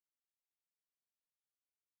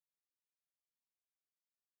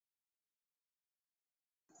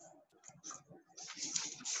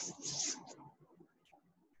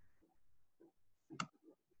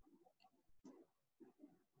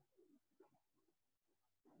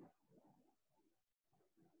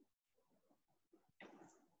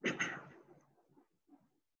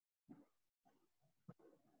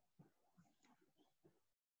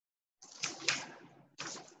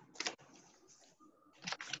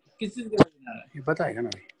ये पता है ना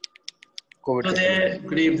भाई Covid Hello there,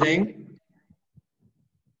 good evening.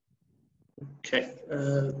 Okay,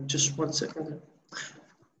 just 1 second.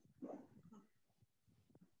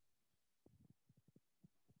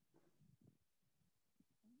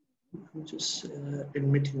 I'm just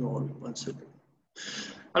admitting all 1 second.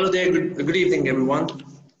 Hello there, good evening everyone.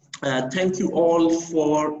 Thank you all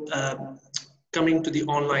for coming to the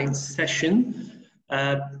online session.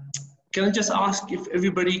 Can I just ask if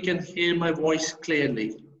everybody can hear my voice clearly?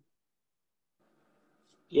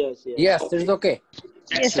 Yes, it's okay.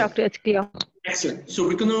 Excellent. Yes, doctor, it's clear. Excellent. So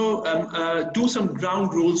we're going to do some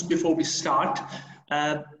ground rules before we start.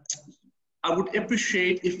 I would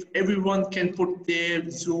appreciate if everyone can put their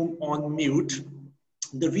Zoom on mute.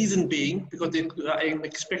 The reason being, because I am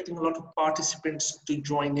expecting a lot of participants to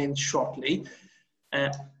join in shortly.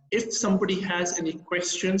 If somebody has any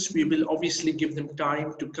questions, we will obviously give them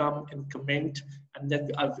time to come and comment, and then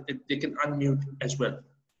they can unmute as well.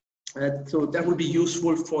 So that will be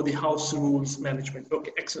useful for the house rules management.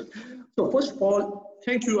 Okay, excellent. So first of all,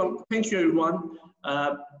 thank you everyone,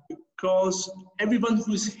 because everyone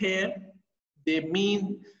who's here, they mean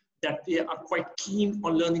that they are quite keen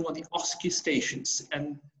on learning on the OSCE stations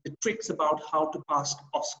and the tricks about how to pass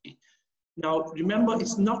OSCE. Now, remember,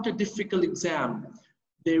 it's not a difficult exam.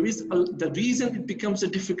 The reason it becomes a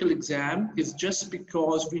difficult exam is just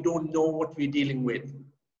because we don't know what we're dealing with.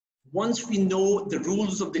 Once we know the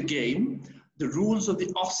rules of the game, the rules of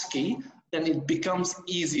the OSCE, then it becomes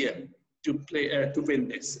easier to play to win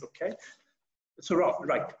this. Okay, so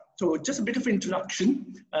right. So just a bit of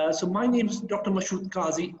introduction. So my name is Dr. Mashhood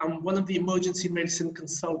Qazi. I'm one of the emergency medicine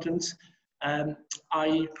consultants.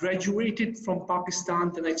 I graduated from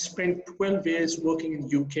Pakistan, then I spent 12 years working in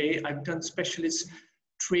UK. I've done specialist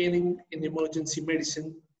training in emergency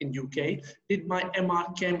medicine in UK. Did my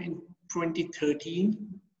MRCEM in 2013.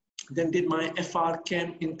 Then did my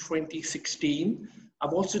FRCEM in 2016.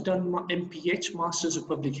 I've also done my MPH, Masters of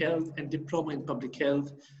Public Health, and Diploma in Public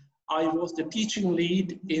Health. I was the teaching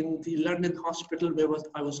lead in the London hospital where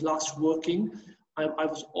I was last working. I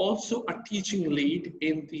was also a teaching lead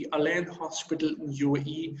in the Al Ain hospital in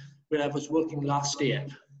UAE where I was working last year.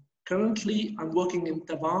 Currently, I'm working in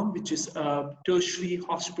Tawam, which is a tertiary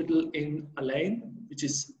hospital in Al Ain, which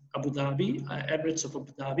is Abu Dhabi, Emirates of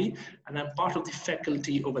Abu Dhabi, and I'm part of the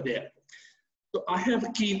faculty over there. So I have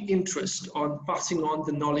a keen interest on passing on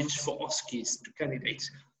the knowledge for OSCEs to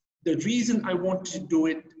candidates. The reason I wanted to do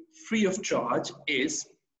it free of charge is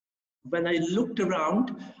when I looked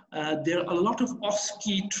around, there are a lot of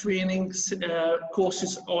OSCE training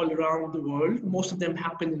courses all around the world. Most of them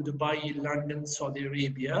happen in Dubai, London, Saudi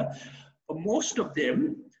Arabia. But most of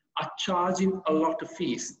them are charging a lot of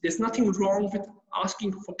fees. There's nothing wrong with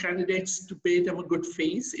asking for candidates to pay them a good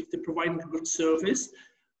fees if they're providing a good service.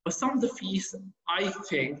 But some of the fees, I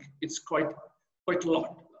think it's quite a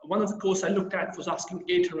lot. One of the courses I looked at was asking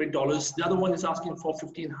 $800. The other one is asking for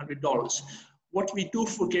 $1,500. What we do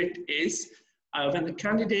forget is when the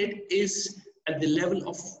candidate is at the level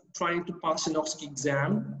of trying to pass an OSCE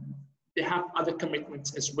exam, they have other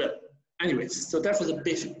commitments as well. Anyways, so that was a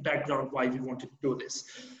basic background why we wanted to do this.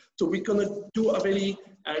 So we're going to do a very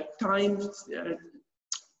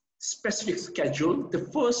time-specific schedule. The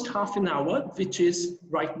first half an hour, which is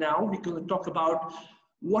right now, we're going to talk about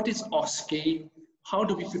what is OSCE, how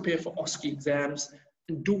do we prepare for OSCE exams,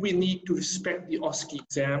 and do we need to respect the OSCE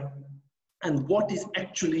exam, and what is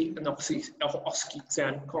actually an OSCE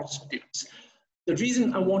exam constitutes. The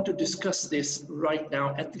reason I want to discuss this right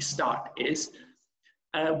now at the start is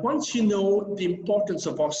once you know the importance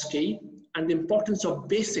of OSCE and the importance of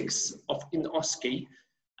basics in OSCE,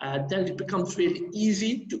 then it becomes really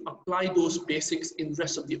easy to apply those basics in the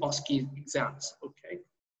rest of the OSCE exams, okay?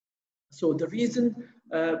 So the reason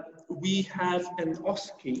we have an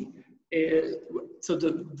OSCE, so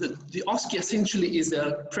the OSCE essentially is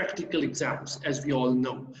a practical exams, as we all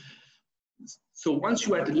know. So once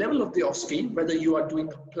you are at the level of the OSCE, whether you are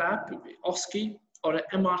doing a PLAB OSCE or an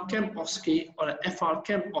MRCEM OSCE or an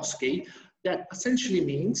FRCEM OSCE, that essentially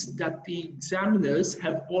means that the examiners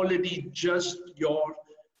have already judged your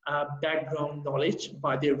background knowledge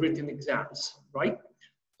by their written exams, right?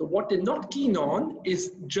 So what they're not keen on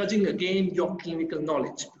is judging again your clinical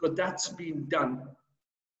knowledge, because that's been done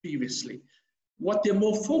previously. What they're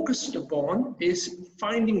more focused upon is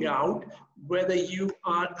finding out whether you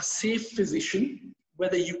are a safe physician,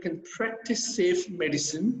 whether you can practice safe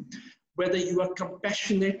medicine, whether you are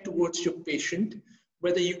compassionate towards your patient,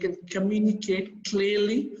 whether you can communicate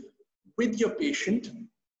clearly with your patient.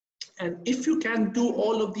 And if you can do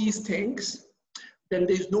all of these things, then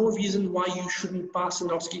there's no reason why you shouldn't pass an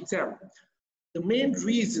OSCE exam. The main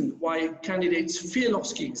reason why candidates fail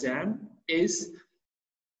OSCE exam is,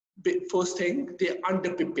 first thing, they're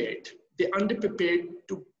underprepared. They're underprepared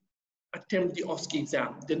to attempt the OSCE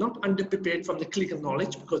exam. They're not underprepared from the clinical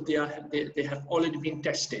knowledge because they have already been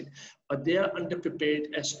tested, but they are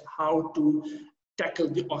underprepared as how to tackle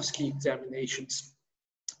the OSCE examinations.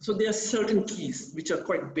 So there are certain keys which are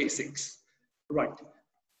quite basics, right?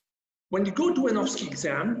 When you go to an OSCE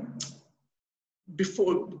exam,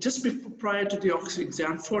 prior to the OSCE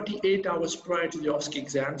exam, 48 hours prior to the OSCE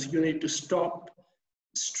exams, you need to stop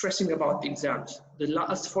stressing about the exams. The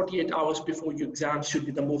last 48 hours before your exam should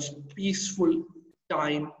be the most peaceful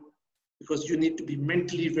time because you need to be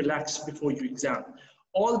mentally relaxed before your exam.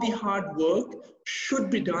 All the hard work should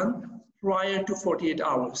be done prior to 48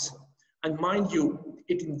 hours. And mind you,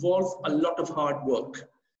 it involves a lot of hard work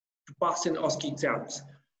to pass an OSCE exams.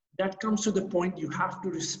 That comes to the point you have to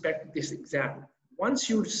respect this exam. Once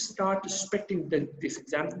you start respecting this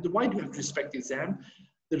exam, why do you have to respect the exam?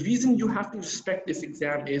 The reason you have to respect this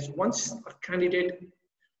exam is once a candidate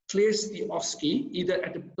clears the OSCE, either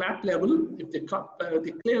at a PLAP level, if they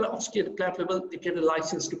clear OSCE at a PLAP level, they get a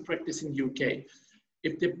license to practice in UK.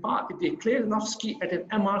 If they clear an OSCE at an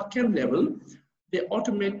MRCEM level, they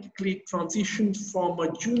automatically transition from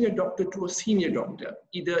a junior doctor to a senior doctor,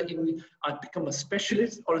 either become a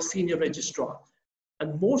specialist or a senior registrar.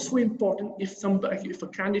 And more so important, if a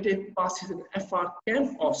candidate passes an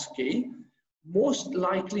FRCEM OSCE, most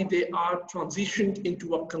likely they are transitioned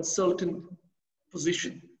into a consultant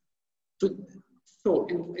position. So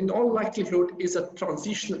in all likelihood, is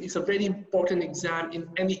a very important exam in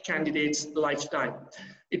any candidate's lifetime.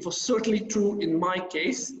 It was certainly true in my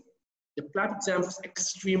case. The PLAP exam was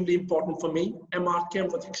extremely important for me.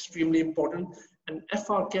 MRCEM was extremely important, and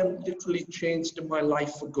FRCEM literally changed my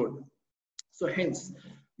life for good. So hence,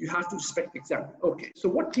 you have to respect the exam. Okay, so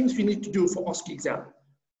what things we need to do for OSCE exam?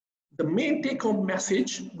 The main take-home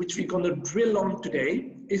message, which we're going to drill on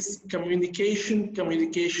today, is communication,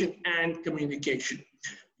 communication, and communication.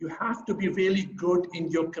 You have to be really good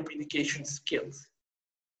in your communication skills.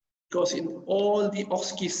 Because in all the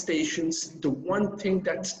OSCE stations, the one thing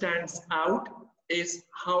that stands out is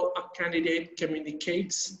how a candidate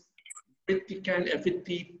communicates with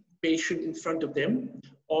the patient in front of them,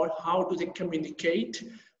 or how do they communicate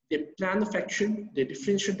their plan of action, their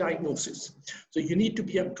differential diagnosis. So you need to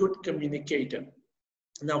be a good communicator.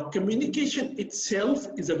 Now, communication itself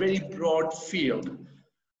is a very broad field,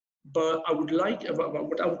 but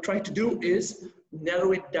what I would try to do is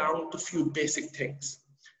narrow it down to a few basic things.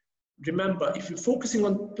 Remember, if you're focusing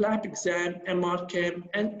on PLAP exam, MRCEM,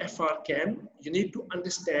 and FRCEM, you need to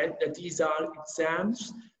understand that these are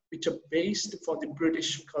exams which are based for the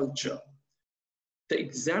British culture. The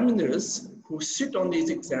examiners who sit on these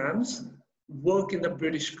exams work in the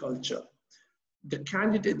British culture. The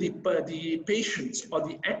candidate, the patients or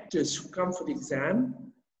the actors who come for the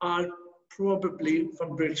exam are probably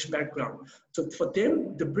from British background. So for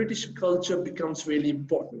them, the British culture becomes really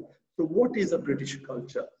important. So what is a British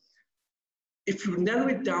culture? If you narrow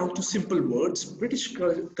it down to simple words, British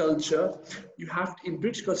culture, in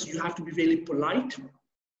British culture, you have to be really polite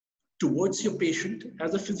towards your patient.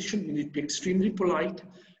 As a physician, you need to be extremely polite.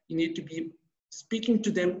 You need to be speaking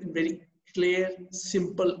to them in very clear,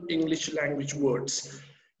 simple English language words.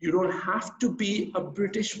 You don't have to be a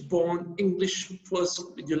British-born English first.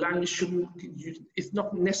 Your language it's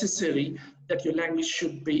not necessary that your language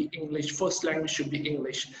should be English. First language should be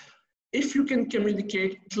English. If you can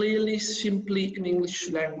communicate clearly, simply in English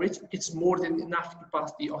language, it's more than enough to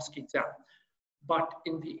pass the OSCE exam. But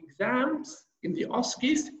in the exams, in the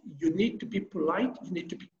OSCEs, you need to be polite, you need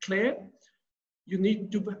to be clear, you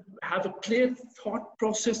need to have a clear thought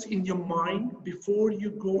process in your mind before you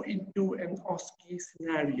go into an OSCE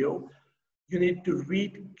scenario. You need to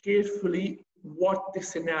read carefully what the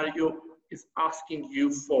scenario is asking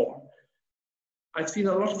you for. I've seen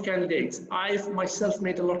a lot of candidates. I've myself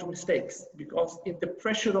made a lot of mistakes because in the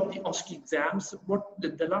pressure of the OSCE exams,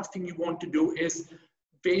 the last thing you want to do is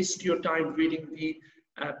waste your time reading the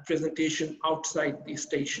presentation outside the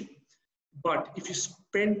station. But if you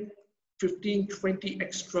spend 15, 20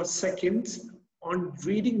 extra seconds on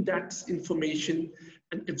reading that information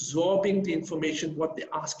and absorbing the information, what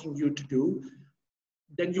they're asking you to do,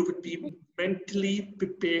 then you would be mentally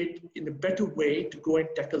prepared in a better way to go and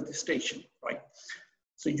tackle the station, right?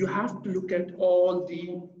 So you have to look at all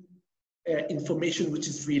the information which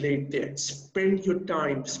is relayed there. Spend your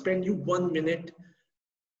time, spend your 1 minute,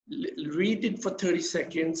 read it for 30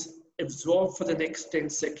 seconds, absorb for the next 10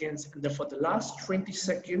 seconds, and then for the last 20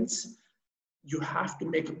 seconds, you have to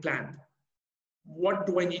make a plan. What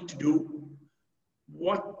do I need to do?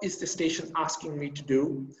 what is the station asking me to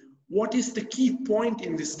do? What is the key point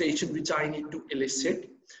in the station which I need to elicit?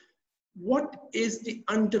 What is the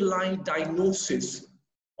underlying diagnosis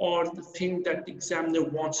or the thing that the examiner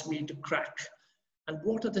wants me to crack? And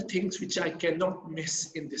what are the things which I cannot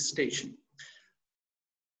miss in this station?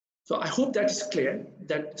 So I hope that is clear,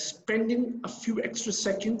 that spending a few extra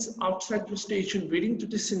seconds outside your station reading to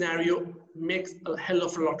this scenario makes a hell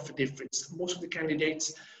of a lot of a difference. Most of the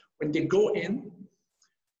candidates, when they go in,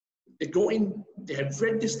 they have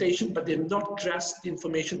read the station, but they've not grasped the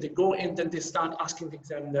information. They go in, then they start asking the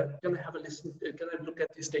examiner, can I have a listen, can I look at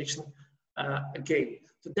the station again?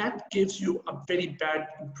 So that gives you a very bad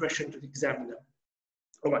impression to the examiner.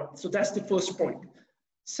 All right, so that's the first point.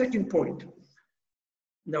 Second point,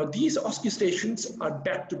 now these OSCE stations are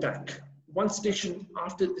back to back. One station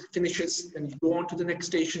after it finishes, then you go on to the next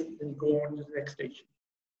station, then you go on to the next station.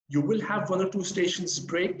 You will have one or two stations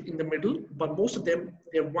break in the middle, but most of them,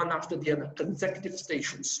 they're one after the other, consecutive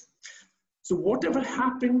stations. So whatever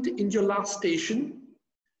happened in your last station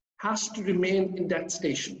has to remain in that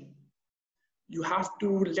station. You have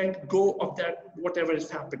to let go of that, whatever has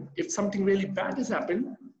happened. If something really bad has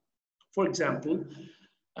happened, for example,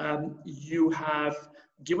 you have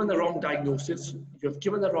given the wrong diagnosis, you have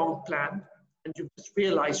given the wrong plan, and you've just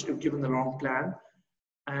realized you've given the wrong plan,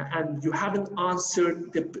 and you haven't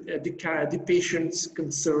answered the patient's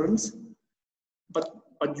concerns, but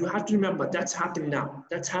you have to remember that's happened now.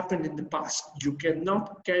 That's happened in the past. You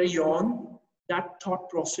cannot carry on that thought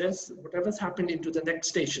process, whatever's happened, into the next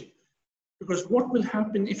station. Because what will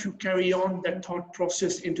happen if you carry on that thought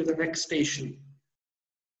process into the next station?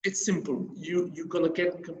 It's simple. You're going to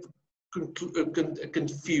get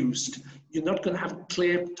confused. You're not going to have a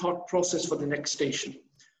clear thought process for the next station.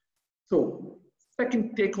 So,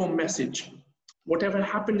 second take-home message. Whatever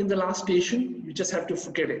happened in the last station, you just have to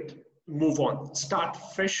forget it. Move on. Start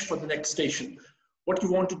fresh for the next station. What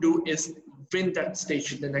you want to do is win that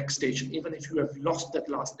station, the next station, even if you have lost that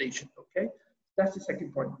last station, okay? That's the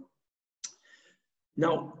second point.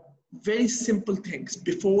 Now, very simple things.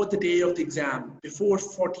 Before the day of the exam, before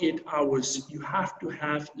 48 hours, you have to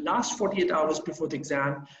have, last 48 hours before the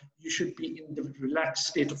exam, you should be in the relaxed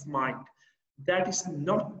state of mind. That is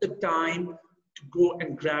not the time to go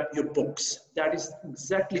and grab your books. That is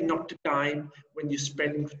exactly not the time when you're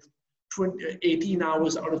spending 18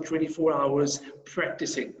 hours out of 24 hours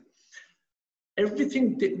practicing.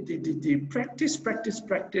 Everything, the practice,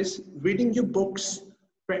 reading your books,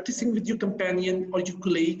 practicing with your companion or your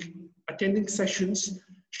colleague, attending sessions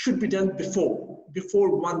should be done before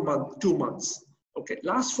 1 month, 2 months. Okay,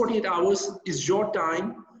 last 48 hours is your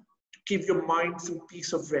time to give your mind some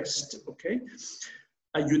piece of rest, okay?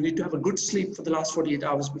 You need to have a good sleep for the last 48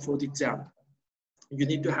 hours before the exam. You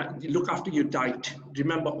need to look after your diet.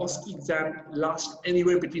 Remember, OSCE exam lasts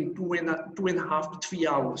anywhere between 2.5 to 3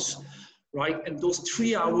 hours, right? And those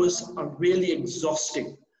 3 hours are really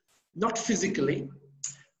exhausting, not physically.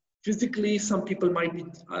 Physically, some people might be,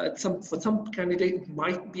 for some candidates, it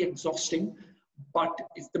might be exhausting, but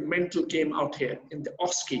it's the mental game out here. In the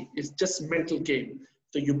OSCE, it's just mental game.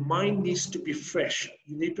 So your mind needs to be fresh.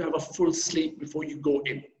 You need to have a full sleep before you go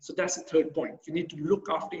in. So that's the third point. You need to look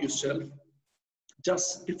after yourself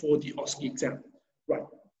just before the OSCE exam. Right,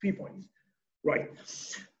 3 points. Right.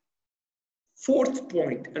 Fourth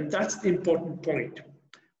point, and that's the important point.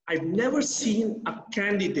 I've never seen a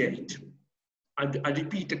candidate, I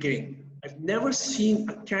repeat again, I've never seen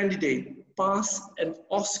a candidate pass an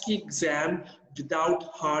OSCE exam without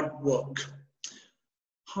hard work.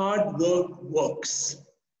 Hard work works.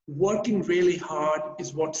 Working really hard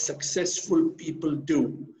is what successful people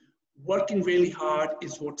do. Working really hard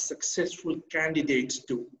is what successful candidates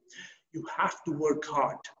do. You have to work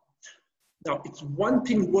hard. Now, it's one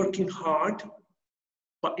thing working hard,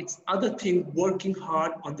 but it's other thing working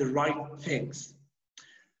hard on the right things.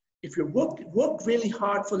 If you worked really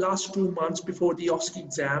hard for the last 2 months before the OSCE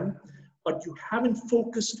exam, but you haven't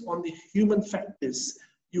focused on the human factors,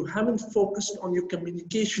 you haven't focused on your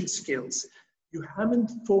communication skills, you haven't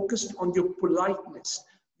focused on your politeness,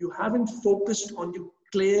 you haven't focused on your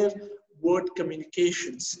clear word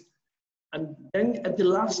communications. And then at the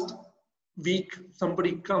last week,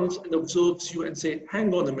 somebody comes and observes you and say,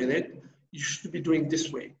 hang on a minute, you should be doing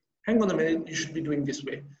this way. Hang on a minute, you should be doing this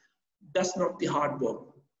way. That's not the hard work.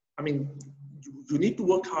 I mean, you need to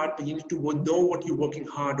work hard, but you need to know what you're working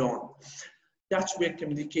hard on. That's where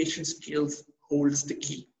communication skills holds the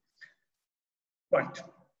key. Right.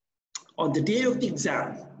 On the day of the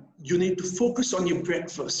exam, you need to focus on your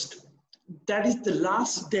breakfast. That is the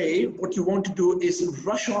last day. What you want to do is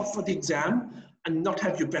rush off for the exam and not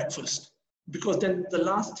have your breakfast. because then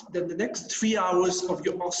the next 3 hours of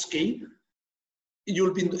your OSCE,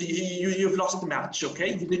 you've lost the match,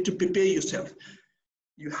 okay? You need to prepare yourself.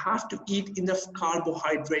 You have to eat enough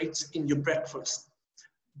carbohydrates in your breakfast.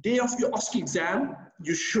 Day of your OSCE exam,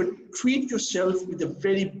 you should treat yourself with a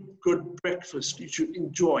very good breakfast. You should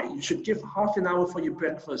enjoy. You should give half an hour for your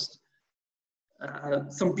breakfast.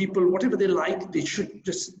 Some people, whatever they like, they should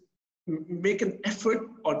just make an effort,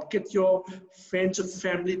 or get your friends or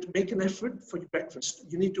family to make an effort for your breakfast.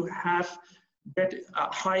 You need to have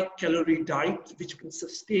a high calorie diet which can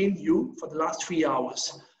sustain you for the last 3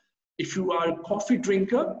 hours. If you are a coffee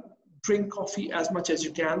drinker, drink coffee as much as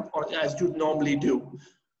you can, or as you normally do.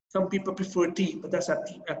 Some people prefer tea, but that's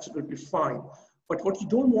absolutely fine. But what you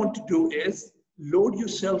don't want to do is load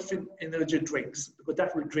yourself in energy drinks, because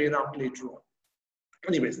that will drain out later on.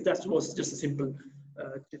 Anyways, that was just a simple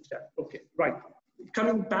chit chat. Okay, right.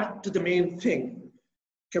 Coming back to the main thing,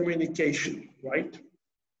 communication, right?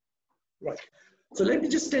 Right. So let me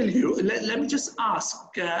just tell you, let me just ask,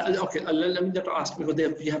 okay, let me not ask, because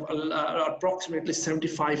we have approximately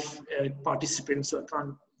 75 participants, so I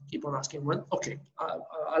can't keep on asking one. Okay,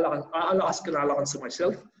 I'll ask and I'll answer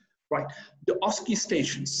myself. Right, the OSCE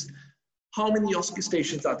stations. How many OSCE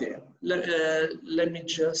stations are there? Let me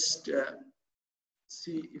just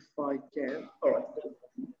see if I can. All right,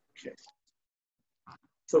 okay.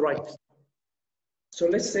 So right, so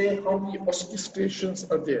let's say how many OSCE stations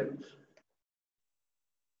are there.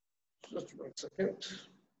 Just 1 second.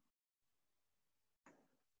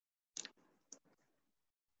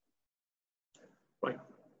 Right.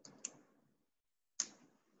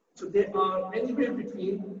 So there are anywhere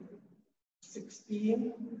between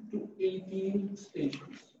 16 to 18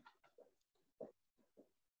 stations.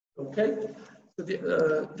 Okay. So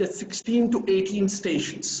there's 16 to 18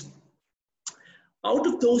 stations. Out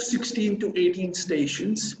of those 16 to 18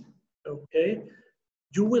 stations, okay,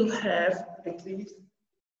 you will have at least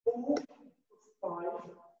 4 to 5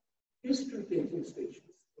 history-taking stations,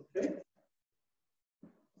 okay?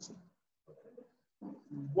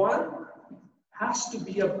 One has to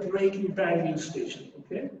be a breaking bad news station,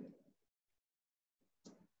 okay?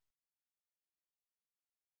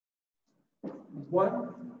 One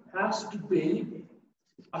has to be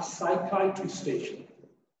a psychiatry station.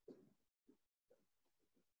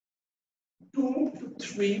 2 to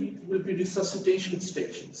 3 will be resuscitation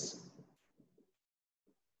stations.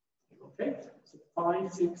 Okay, so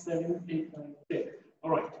 5, 6, 7, 8, 9, 10. All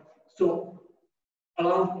right, so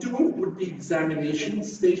around 2 would be examination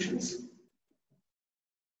stations,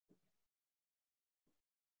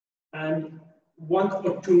 and 1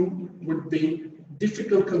 or 2 would be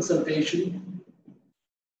difficult consultation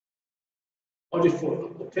or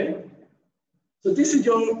referral. Okay, so this is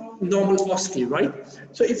your normal OSCE, right?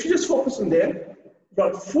 So if you just focus on there,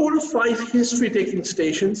 about 4 or 5 history-taking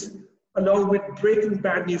stations, along with breaking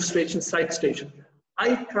bad news station, psych station.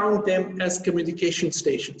 I count them as communication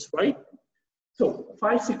stations, right? So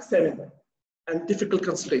 5, 6, 7, and difficult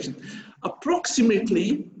consultation.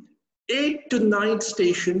 Approximately 8 to 9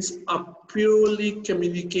 stations are purely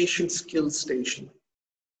communication skills station.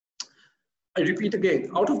 I repeat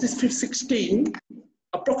again, out of this 16,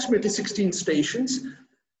 approximately 16 stations,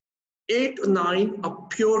 8 or 9 are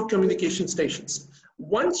pure communication stations.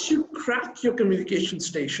 Once you crack your communication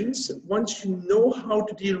stations, once you know how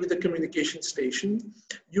to deal with the communication station,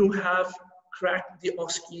 you have cracked the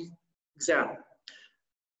OSCE exam.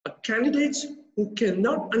 Candidates who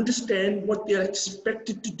cannot understand what they are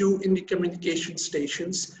expected to do in the communication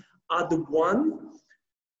stations are the one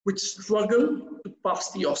which struggle to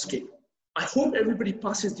pass the OSCE. I hope everybody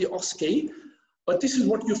passes the OSCE, but this is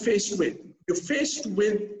what you're faced with. You're faced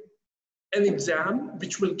with an exam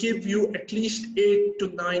which will give you at least 8 to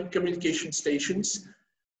 9 communication stations.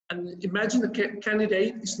 And imagine a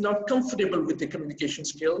candidate is not comfortable with the communication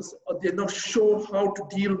skills, or they're not sure how to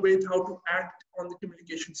deal with, how to act on the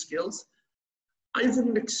communication skills. I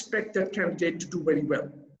wouldn't expect that candidate to do very well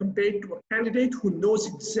compared to a candidate who knows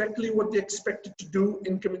exactly what they're expected to do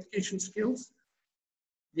in communication skills.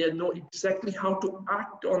 They know exactly how to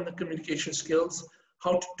act on the communication skills,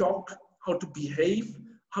 how to talk, how to behave,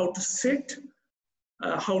 how to sit,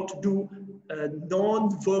 how to do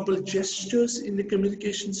non-verbal gestures in the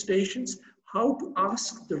communication stations, how to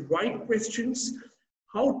ask the right questions,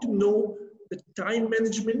 how to know the time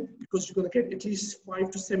management, because you're going to get at least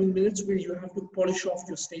 5 to 7 minutes where you have to polish off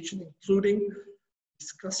your station, including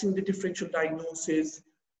discussing the differential diagnosis,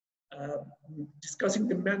 discussing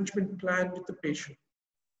the management plan with the patient.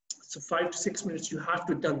 So 5 to 6 minutes you have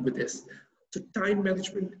to be done with this. So time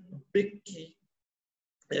management, big key.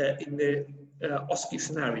 in the OSCE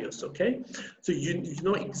scenarios, okay? So you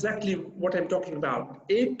know exactly what I'm talking about.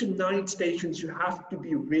 8 to 9 stations, you have to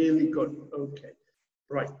be really good, okay?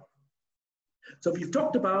 Right. So we've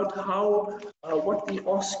talked about how, what the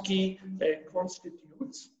OSCE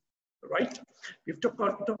constitutes, right? We've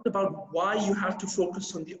talked about why you have to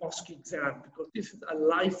focus on the OSCE exam, because this is a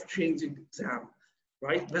life-changing exam,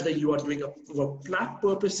 right? Whether you are doing it for flat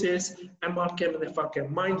purposes, MRCEM and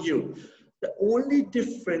FRCEM. Mind you, the only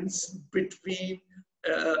difference between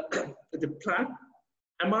the PLAT,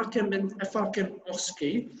 MRCEM and FRCEM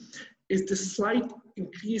OSCE is the slight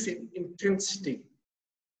increase in intensity.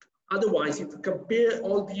 Otherwise, if you compare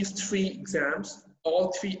all these 3 exams,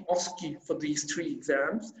 all 3 OSCE for these 3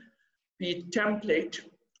 exams, the template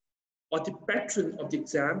or the pattern of the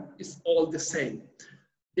exam is all the same.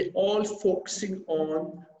 They're all focusing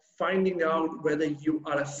on finding out whether you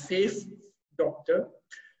are a safe doctor,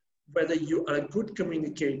 whether you are a good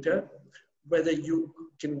communicator, whether you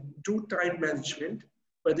can do time management,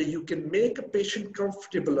 whether you can make a patient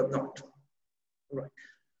comfortable or not. Right.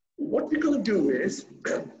 What we're going to do is,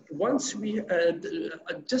 once we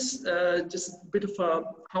just a bit of a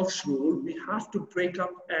house rule, we have to break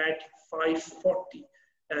up at 5:40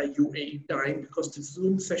 UAE time, because the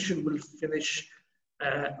Zoom session will finish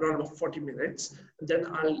around about 40 minutes. And then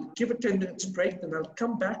I'll give a 10 minutes break, then I'll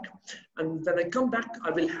come back. And when I come back,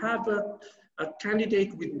 I will have a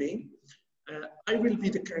candidate with me. I will be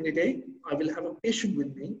the candidate. I will have a patient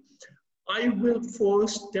with me. I will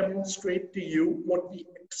first demonstrate to you what we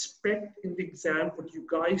expect in the exam, what you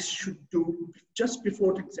guys should do just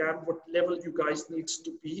before the exam, what level you guys needs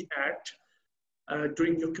to be at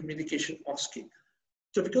during your communication OSCE.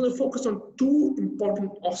 So we're going to focus on 2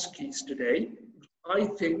 important OSCEs today, I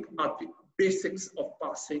think are the basics of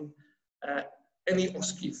passing any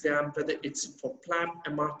OSCE exam, whether it's for PLAT,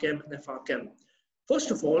 MRCEM, and FRCEM.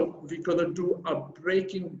 First of all, we're going to do a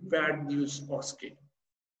breaking bad news OSCE.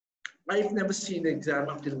 I've never seen an exam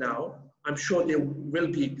up till now. I'm sure there will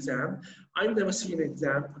be exam. I've never seen an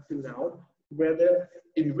exam up till now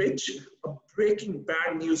in which a breaking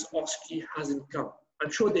bad news OSCE hasn't come. I'm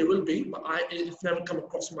sure there will be, but it's never come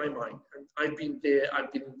across my mind. And I've been there,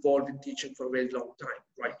 I've been involved in teaching for a very long time,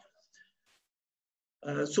 right?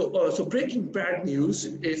 So breaking bad news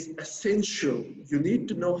is essential. You need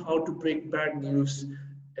to know how to break bad news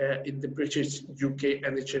in the British UK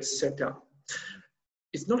NHS setup.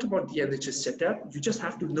 It's not about the NHS setup. You just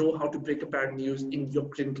have to know how to break a bad news in your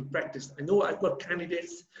clinical practice. I know I've got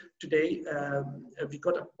candidates today. We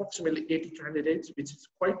got approximately 80 candidates, which is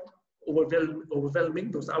quite overwhelming.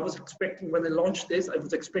 Because I was expecting, when I launched this, I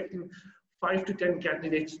was expecting 5 to 10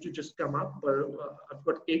 candidates to just come up. But I've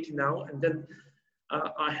got 80 now. And then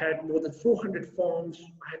I had more than 400 forms.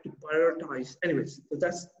 I had to prioritize. Anyways, so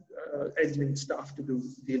that's admin staff to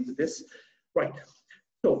deal with this. Right.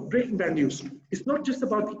 So breaking bad news. It's not just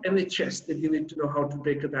about the NHS that you need to know how to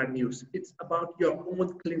break a bad news. It's about your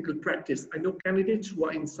own clinical practice. I know candidates who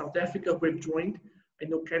are in South Africa who have joined. I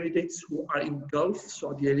know candidates who are in Gulf,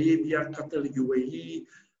 Saudi Arabia, Qatar, UAE,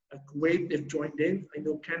 Kuwait, they've joined in. I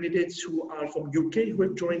know candidates who are from UK who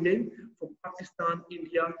have joined in, from Pakistan,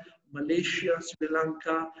 India, Malaysia, Sri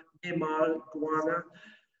Lanka, Myanmar, Guyana.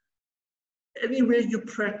 Anywhere you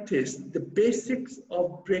practice, the basics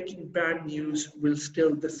of breaking bad news will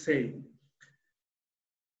still the same.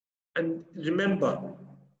 And remember,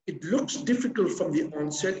 it looks difficult from the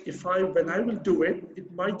onset. When I will do it,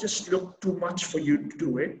 it might just look too much for you to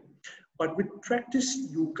do it. But with practice,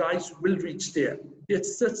 you guys will reach there.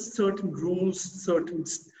 There's just certain rules, certain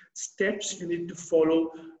steps you need to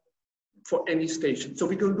follow for any station. So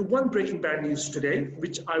we're going to do one breaking bad news today,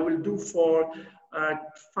 which I will do for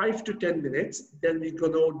 5 to 10 minutes. Then we're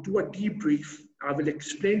going to do a debrief. I will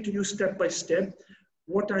explain to you step by step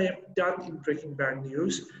what I have done in breaking bad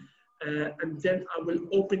news. And then I will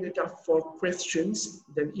open it up for questions.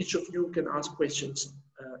 Then each of you can ask questions.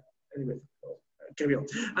 Anyway, carry on.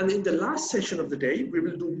 And in the last session of the day, we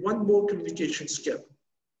will do one more communication skill,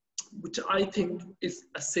 which I think is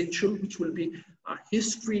essential, which will be a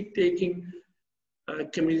history-taking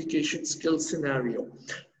communication skill scenario.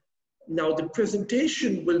 Now, the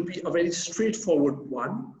presentation will be a very straightforward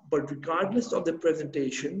one, but regardless of the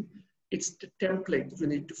presentation, it's the template you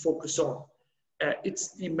need to focus on.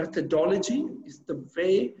 It's the methodology, it's the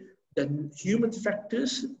way, the human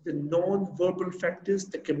factors, the non-verbal factors,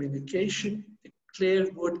 the communication, the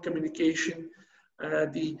clear word communication,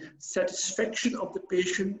 the satisfaction of the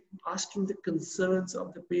patient, asking the concerns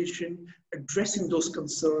of the patient, addressing those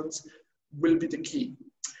concerns will be the key.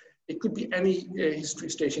 It could be any history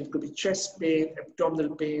station. It could be chest pain,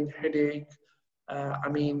 abdominal pain, headache, I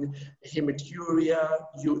mean, hematuria,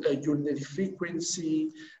 urinary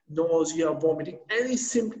frequency, nausea, vomiting,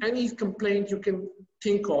 any complaint you can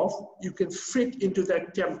think of, you can fit into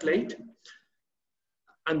that template,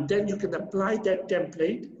 and then you can apply that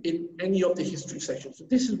template in any of the history sessions. So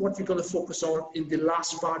this is what we're going to focus on in the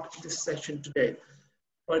last part of this session today.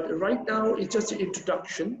 But right now, it's just an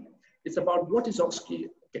introduction. It's about what is OSCE.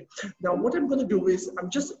 Okay. Now, what I'm going to do is I'm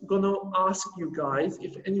just going to ask you guys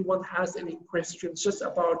if anyone has any questions just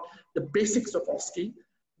about the basics of OSCE.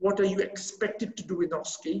 What are you expected to do in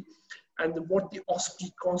OSCE, and what the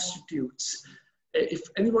OSCE constitutes? If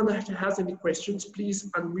anyone has any questions, please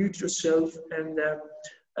unmute yourself and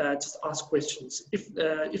just ask questions.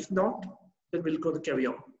 If not, then we'll go to carry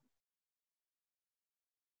on.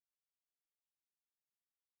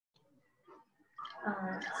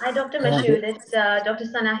 Hi, Dr. Mashhood. It's Dr.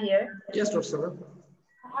 Sana here. Yes, Dr. Sana.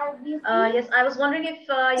 Yes, I was wondering if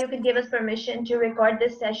you could give us permission to record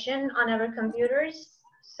this session on our computers,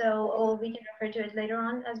 so we can refer to it later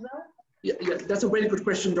on as well. Yeah, that's a very good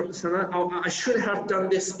question, Dr. Sana. I should have done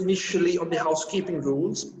this initially on the housekeeping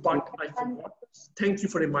rules, but I forgot. Thank you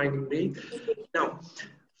for reminding me. Now,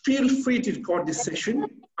 feel free to record this session.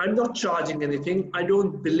 I'm not charging anything. I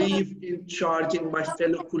don't believe in charging my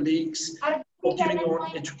fellow colleagues for giving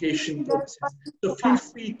on education purposes. So feel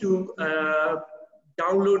free to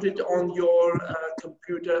download it on your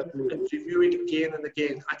computer and review it again and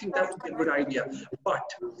again. I think that would be a good idea.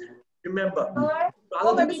 But remember,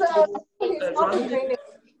 rather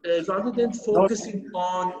than focusing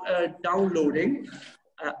on downloading,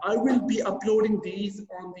 I will be uploading these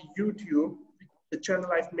on the YouTube, the channel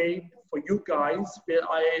I've made for you guys, where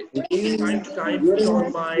I time to time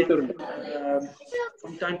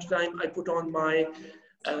put on my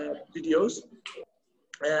videos.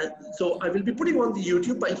 So I will be putting on the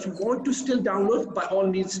YouTube, but if you want to still download, by all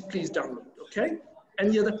means, please download. Okay.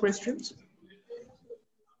 Any other questions?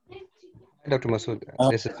 Dr. Masood,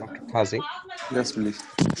 this is Dr. Qazi. Yes, please.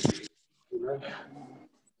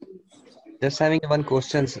 Just having one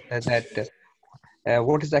question that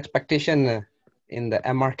what is the expectation in the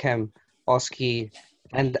MRCEM OSCE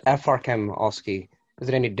and the FRCEM OSCE? Is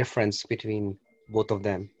there any difference between both of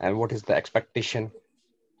them, and what is the expectation?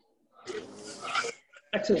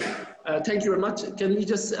 Excellent. Thank you very much. Can we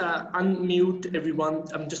just unmute everyone?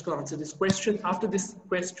 I'm just going to answer this question. After this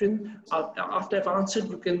question, after I've answered,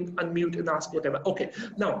 you can unmute and ask whatever. Okay.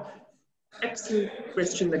 Now, excellent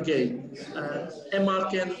question again.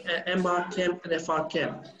 MRCEM and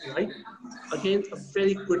FRCEM, right? Again, a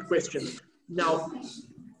very good question. Now,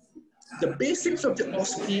 the basics of the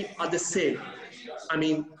OSCE are the same. I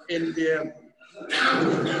mean, in the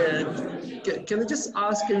can I just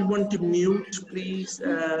ask everyone to mute, please?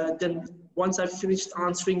 Then once I've finished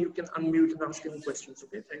answering, you can unmute and ask any questions.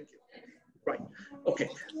 Okay, thank you. Right. Okay.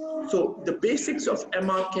 So the basics of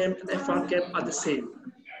MRCEM and FRCEM are the same.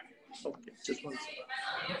 Okay, just one second.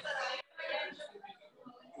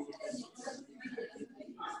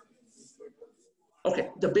 Okay,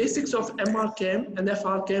 the basics of MRCEM and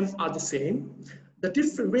FRCEM are the same. The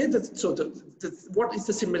different way that, so what is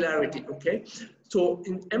the similarity, okay? So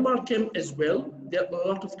in MRCEM as well, there are a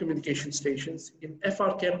lot of communication stations. In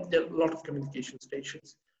FRCEM, there are a lot of communication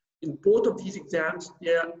stations. In both of these exams,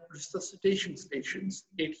 there are resuscitation stations,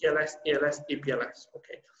 ATLS, ALS, APLS,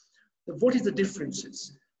 okay? So what is the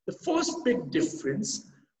differences? The first big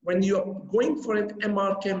difference, when you're going for an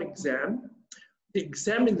MRCEM exam, the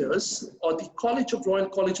examiners or the Royal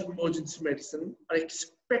College of Emergency Medicine are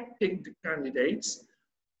expecting the candidates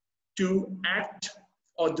to act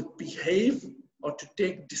or to behave or to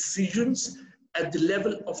take decisions at the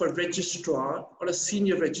level of a registrar or a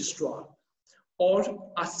senior registrar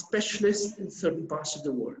or a specialist in certain parts of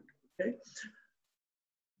the world, okay?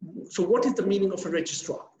 So what is the meaning of a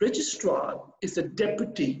registrar? Registrar is the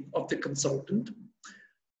deputy of the consultant.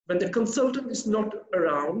 When the consultant is not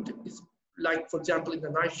around, it's like, for example, in the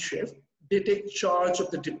night shift, they take charge of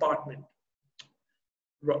the department.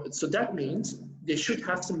 So that means they should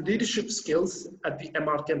have some leadership skills at the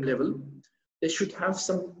MRCEM level. They should have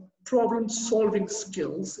some problem-solving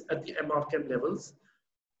skills at the MRCEM levels.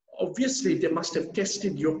 Obviously, they must have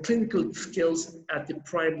tested your clinical skills at the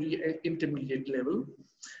primary and intermediate level.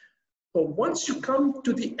 But once you come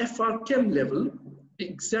to the FRCEM level, the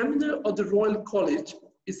examiner of the Royal College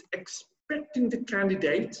is expecting the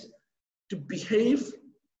candidate to behave,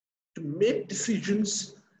 to make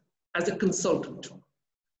decisions as a consultant.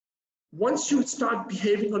 Once you start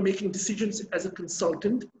behaving or making decisions as a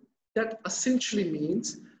consultant, that essentially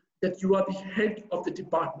means that you are the head of the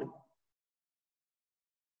department.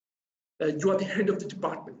 You are the head of the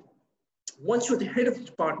department. Once you're the head of the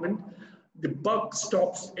department, The buck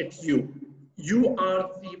stops at you. You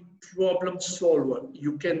are the problem solver.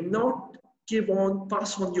 You cannot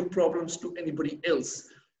pass on your problems to anybody else.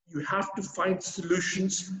 You have to find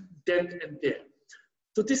solutions then and there.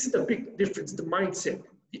 So this is the big difference, the mindset.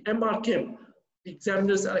 The MRCEM, the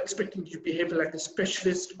examiners are expecting you to behave like a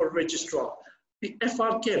specialist or registrar. The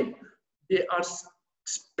FRCEM, they are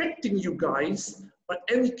expecting you guys or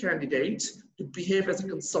any candidates to behave as a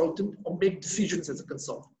consultant or make decisions as a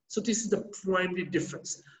consultant. So this is the primary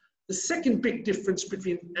difference. The second big difference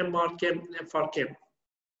between MRCEM and FRCEM.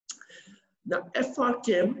 Now,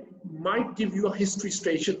 FRCEM might give you a history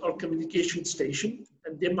station or communication station,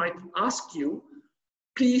 and they might ask you,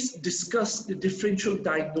 please discuss the differential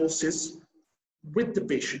diagnosis with the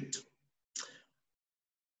patient.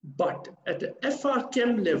 But at the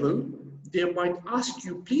FRCEM level, they might ask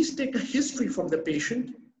you, please take a history from the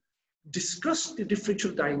patient, discuss the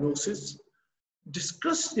differential diagnosis,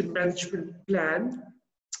 discuss the management plan,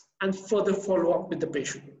 and further follow up with the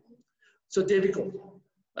patient. So there we go.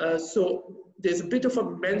 So there's a bit of a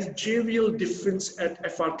managerial difference at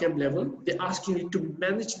FRCEM level. They're asking you to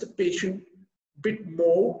manage the patient a bit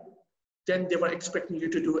more than they were expecting you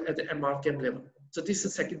to do at the MRCEM level. So this is the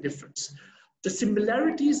second difference. The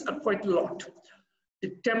similarities are quite a lot.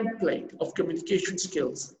 The template of communication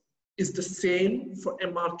skills is the same for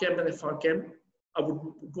MRCEM and FRCEM. I would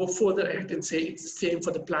go further ahead and say it's the same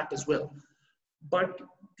for the PLAT as well. But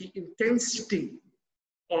the intensity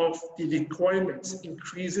of the requirements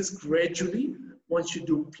increases gradually once you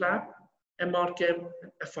do PLAT, MRCEM,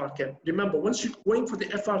 and FRCEM. Remember, once you're going for the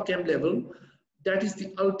FRCEM level, that is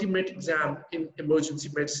the ultimate exam in emergency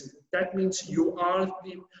medicine. That means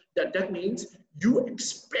that means you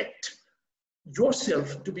expect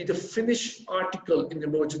yourself to be the finished article in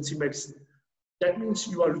emergency medicine. That means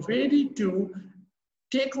you are ready to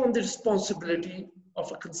take on the responsibility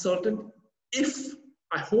of a consultant if,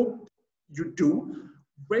 I hope you do,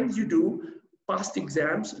 when you do pass the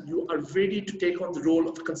exams, you are ready to take on the role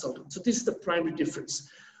of a consultant. So this is the primary difference.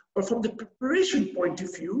 But from the preparation point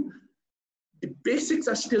of view, the basics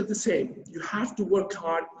are still the same. You have to work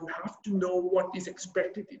hard. You have to know what is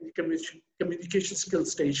expected in the communication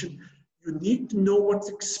skills station. You need to know what's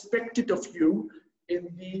expected of you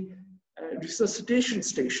in the resuscitation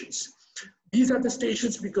stations. These are the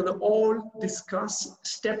stations we're going to all discuss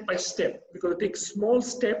step by step. We're going to take small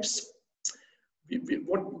steps.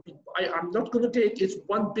 I'm not going to take is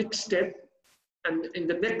one big step, and in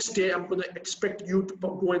the next day, I'm going to expect you to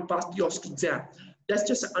go and pass the OSCE exam. That's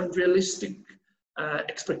just unrealistic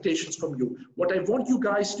expectations from you. What I want you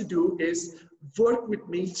guys to do is work with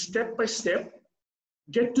me step by step,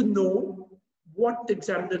 get to know what the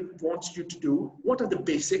examiner wants you to do, what are the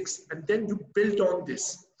basics, and then you build on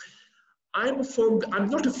this. I'm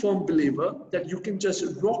not a firm believer that you can just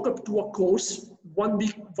rock up to a course one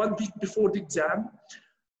week before the exam,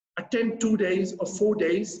 attend 2 days or 4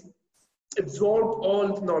 days, absorb all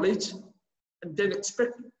the knowledge, and then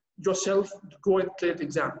expect yourself to go and clear the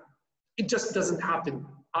exam. It just doesn't happen.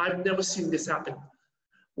 I've never seen this happen.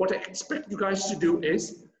 What I expect you guys to do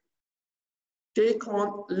is take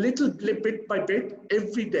on little bit by bit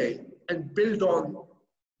every day and build on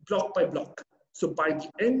block by block. So by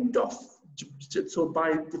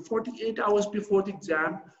the 48 hours before the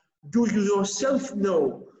exam, do you yourself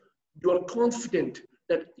know, you are confident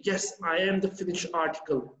that yes, I am the finished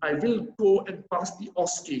article. I will go and pass the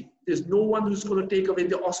OSCE. There's no one who's going to take away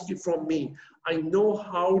the OSCE from me. I know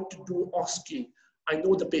how to do OSCE. I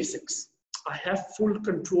know the basics. I have full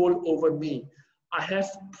control over me. I have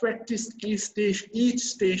practiced each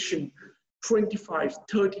station 25,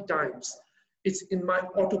 30 times. It's in my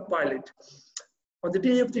autopilot. On the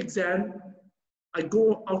day of the exam, I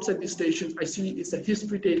go outside the station, I see it's a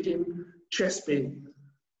history taking chest pain,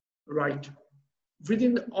 right?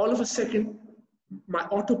 Within all of a second, my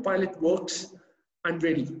autopilot works, I'm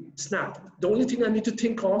ready, snap. The only thing I need to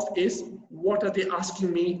think of is what are they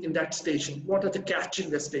asking me in that station? What are the catch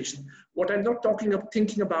in that station? What I'm not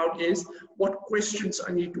thinking about is what questions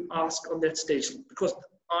I need to ask on that station, because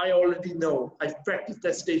I already know, I've practiced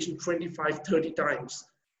that station 25, 30 times.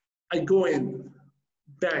 I go in,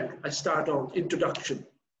 bang, I start on introduction.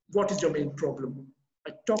 What is your main problem?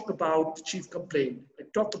 I talk about the chief complaint. I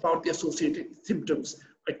talk about the associated symptoms.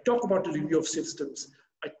 I talk about the review of systems.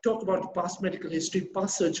 I talk about the past medical history,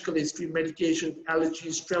 past surgical history, medication,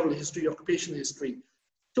 allergies, travel history, occupational history,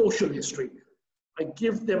 social history. I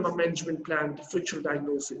give them a management plan, differential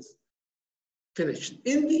diagnosis. Finished.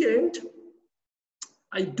 In the end,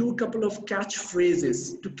 I do a couple of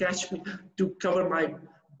catchphrases to cover my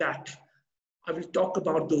back. I will talk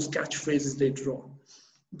about those catchphrases later on.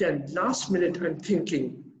 Then last minute, I'm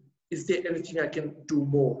thinking, Is there anything I can do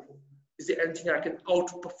more? Is there anything I can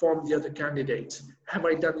outperform the other candidates? Have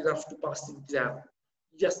I done enough to pass the exam?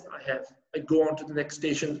 Yes, I have. I go on to the next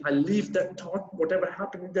station. I leave that thought, whatever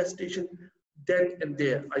happened in that station, then and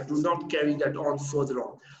there. I do not carry that on further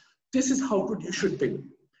on. This is how good you should be.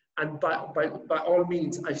 And by all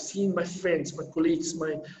means, I've seen my friends, my colleagues,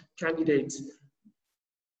 my candidates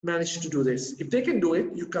manage to do this. If they can do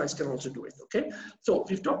it, you guys can also do it, okay? So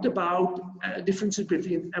we've talked about differences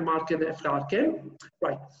between MRCEM and FRCEM.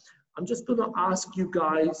 Right, I'm just gonna ask you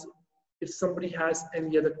guys if somebody has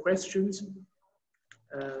any other questions.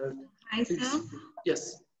 Hi, sir.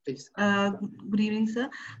 Yes, please. Good evening, sir.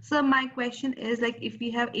 So my question is, like, if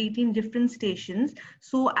we have 18 different stations,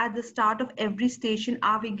 so at the start of every station,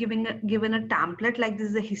 are we given a template, like this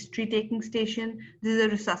is a history taking station, this is a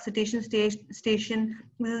resuscitation station,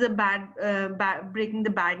 this is a breaking the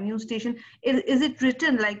bad news station? Is it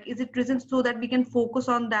written, like, is it written so that we can focus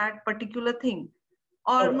on that particular thing?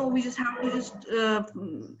 Or no, we just have to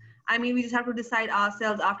we just have to decide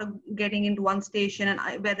ourselves after getting into one station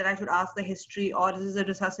and whether I should ask the history or this is a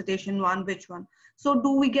resuscitation one, which one. So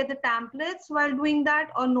do we get the templates while doing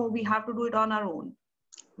that, or no, we have to do it on our own?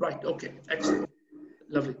 Right, okay, excellent,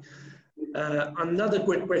 lovely. Another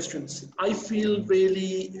great questions. I feel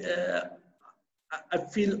really, I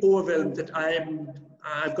feel overwhelmed that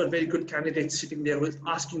I've got very good candidates sitting there with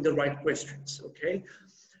asking the right questions, okay?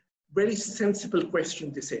 Very sensible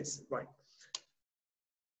question this is, right?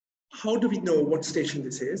 How do we know what station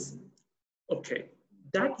this is? Okay,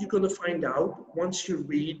 that you're going to find out once you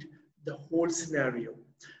read the whole scenario.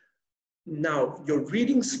 Now, your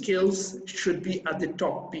reading skills should be at the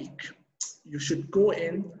top peak. You should go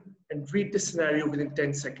in and read the scenario within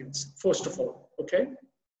 10 seconds, first of all, okay?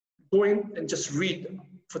 Go in and just read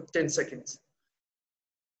for 10 seconds.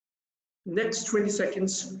 Next 20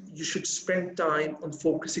 seconds, you should spend time on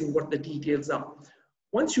focusing what the details are.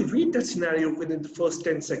 Once you read that scenario within the first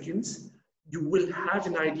 10 seconds, you will have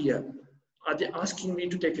an idea. Are they asking me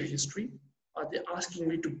to take a history? Are they asking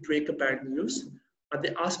me to break a bad news? Are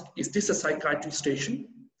they asking, is this a psychiatry station?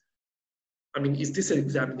 I mean, is this an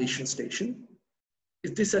examination station?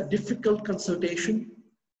 Is this a difficult consultation?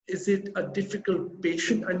 Is it a difficult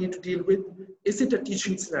patient I need to deal with? Is it a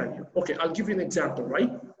teaching scenario? Okay, I'll give you an example,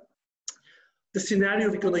 right? The scenario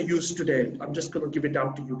we're going to use today, I'm just going to give it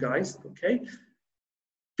out to you guys, okay?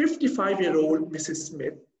 55-year-old Mrs.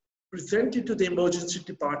 Smith presented to the emergency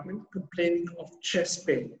department complaining of chest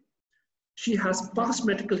pain. She has past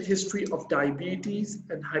medical history of diabetes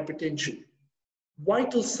and hypertension.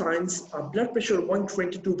 Vital signs are blood pressure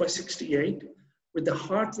 122/68 with a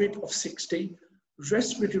heart rate of 60,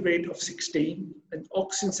 respiratory rate of 16, and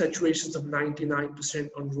oxygen saturations of 99%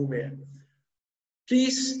 on room air.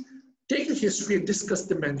 Please take a history and discuss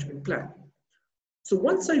the management plan. So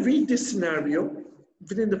once I read this scenario,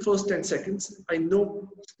 within the first 10 seconds, I know,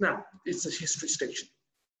 snap, it's a history station.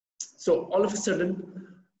 So all of a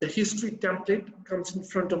sudden, the history template comes in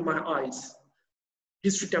front of my eyes.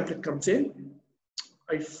 History template comes in.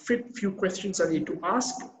 I fit few questions I need to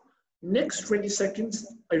ask. Next 20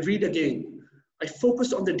 seconds, I read again. I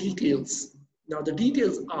focus on the details. Now the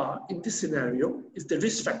details are, in this scenario, is the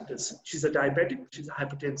risk factors. She's a diabetic, she's a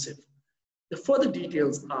hypertensive. The further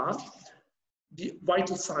details are the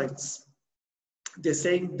vital signs. They're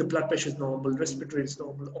saying the blood pressure is normal, respiratory is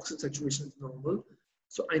normal, oxygen saturation is normal.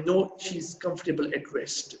 So I know she's comfortable at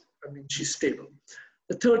rest. I mean, she's stable.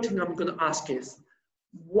 The third thing I'm going to ask is,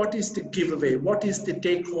 what is the giveaway? What is the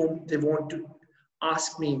take home they want to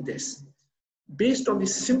ask me in this? Based on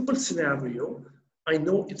this simple scenario, I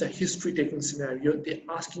know it's a history taking scenario. They're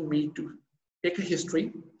asking me to take a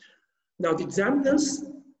history. Now the examiners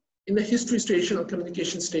in the history station or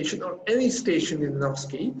communication station or any station in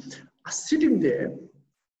MOSCE are sitting there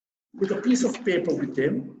with a piece of paper with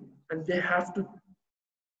them, and they have to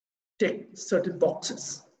tick certain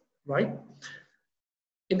boxes, right?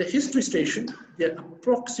 In the history station, there are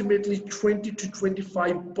approximately 20 to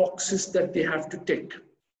 25 boxes that they have to tick,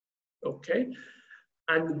 okay?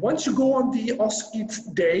 And once you go on the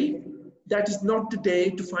OSCE day, that is not the day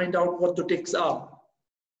to find out what the ticks are.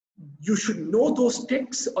 You should know those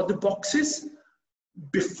ticks or the boxes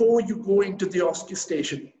before you go into the OSCE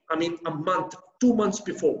station. I mean, a month, 2 months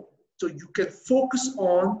before. So you can focus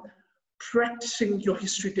on practicing your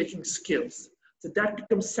history taking skills. So that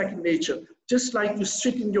becomes second nature. Just like you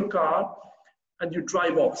sit in your car and you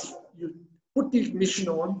drive off. You put the ignition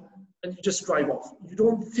on and you just drive off. You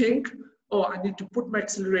don't think, oh, I need to put my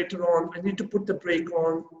accelerator on. I need to put the brake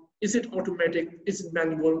on. Is it automatic? Is it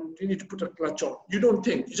manual? Do you need to put a clutch on? You don't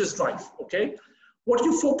think, you just drive, okay? What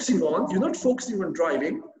you're focusing on, you're not focusing on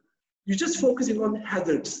driving. You're just focusing on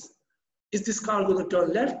hazards. Is this car going to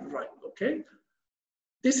turn left or right? Okay.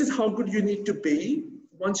 This is how good you need to be.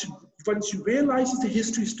 Once you realize it's a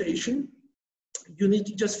history station, you need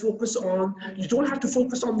to just focus on, you don't have to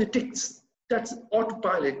focus on the ticks. That's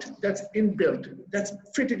autopilot, that's inbuilt, that's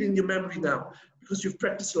fitted in your memory now because you've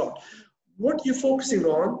practiced a lot. What you're focusing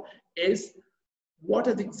on is, what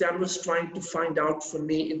are the examiners trying to find out from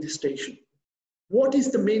me in this station? What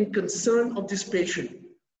is the main concern of this patient?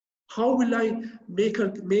 How will I make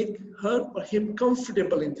her or him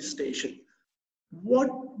comfortable in this station? What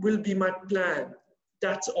will be my plan?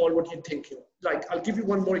 That's all what you're thinking. Like, I'll give you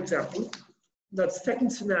one more example. The second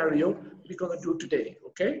scenario we're going to do today,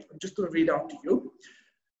 okay? I'm just going to read out to you.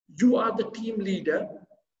 You are the team leader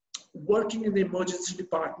working in the emergency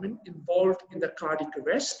department involved in the cardiac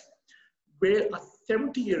arrest, where a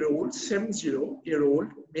 70-year-old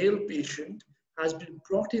male patient has been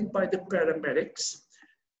brought in by the paramedics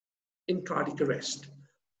in cardiac arrest.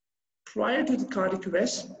 Prior to the cardiac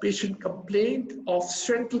arrest, patient complained of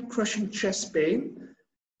central crushing chest pain,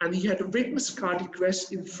 and he had a witnessed cardiac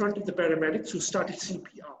arrest in front of the paramedics who started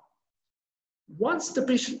CPR. Once the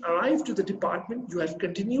patient arrived to the department, you have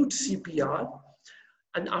continued CPR,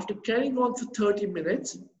 and after carrying on for 30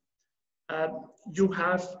 minutes, you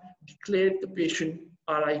have declared the patient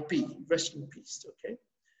RIP, rest in peace, okay?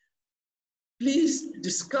 Please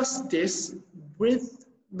discuss this with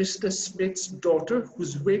Mr. Smith's daughter,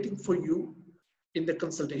 who's waiting for you in the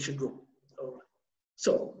consultation room. All right.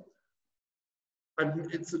 So,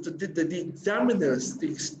 the examiners,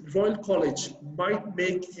 the Royal College might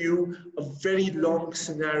make you a very long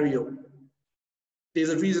scenario. There's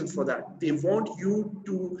a reason for that. They want you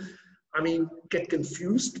to, get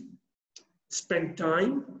confused, spend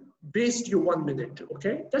time, waste your 1 minute,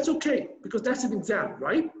 okay? That's okay, because that's an exam,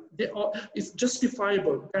 right? It's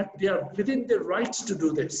justifiable that they are within their rights to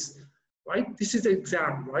do this, right? This is an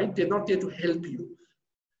exam, right? They're not there to help you,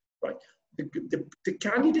 right? The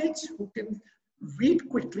candidates who can read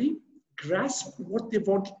quickly, grasp what they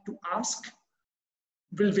want to ask,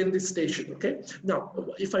 will win this station, okay? Now,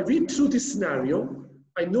 if I read through this scenario,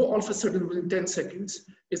 I know all of a sudden within 10 seconds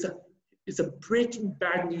is a breaking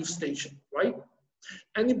bad news station, right?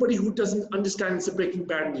 Anybody who doesn't understand it's a breaking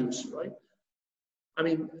bad news, right?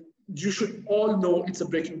 You should all know it's a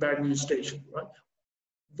breaking bad news station, right?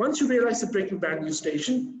 Once you realize it's a breaking bad news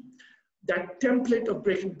station, that template of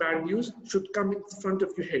breaking bad news should come in front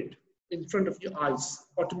of your head, in front of your eyes,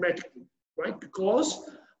 automatically, right? Because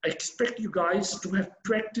I expect you guys to have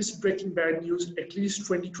practiced breaking bad news at least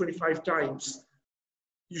 20, 25 times.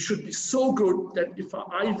 You should be so good that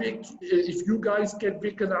if you guys get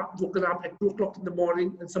woken up at 2 o'clock in the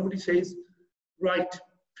morning and somebody says, right,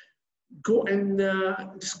 go and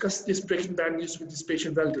discuss this breaking bad news with this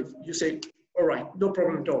patient relative. You say, all right, no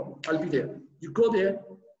problem at all, I'll be there. You go there,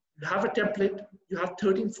 you have a template, you have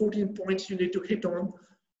 13, 14 points you need to hit on.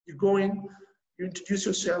 You go in, you introduce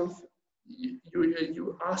yourself,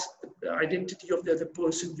 you ask the identity of the other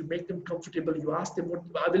person, you make them comfortable, you ask them what,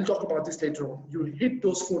 I will talk about this later on. You hit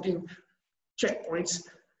those 14 checkpoints.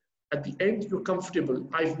 At the end, you're comfortable.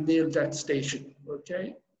 I've nailed that station,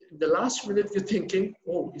 okay? In the last minute, you're thinking,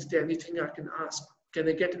 oh, is there anything I can ask? Can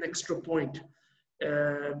I get an extra point?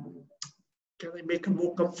 Can I make them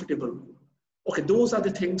more comfortable? Okay, those are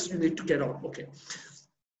the things you need to get on, okay.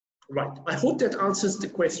 Right, I hope that answers the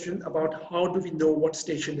question about how do we know what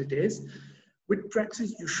station it is. With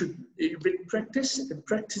practice,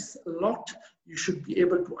 practice a lot, you should be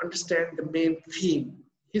able to understand the main theme,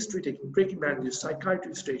 history taking, breaking bad news,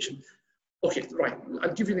 psychiatry station. Okay, right,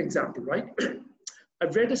 I'll give you an example, right?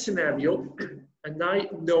 I've read a scenario and I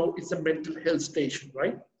know it's a mental health station,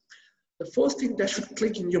 right? The first thing that should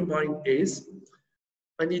click in your mind is,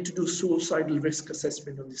 I need to do suicidal risk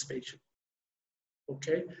assessment on this patient,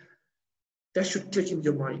 okay? That should click in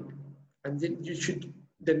your mind. And then you should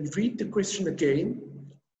then read the question again,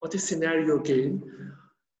 or the scenario again.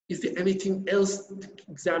 Is there anything else the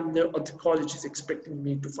examiner or the college is expecting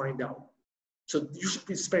me to find out? So you should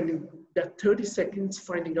be spending that 30 seconds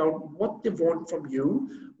finding out what they want from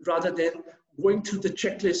you, rather than going through the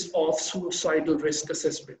checklist of suicidal risk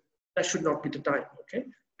assessment. That should not be the time, okay?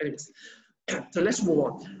 Anyways, so let's move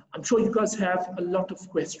on. I'm sure you guys have a lot of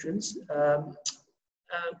questions.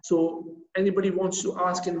 So anybody wants to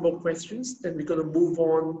ask any more questions, then we're going to move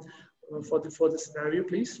on for the scenario,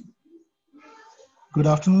 please. Good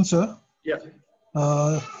afternoon, sir. Yeah.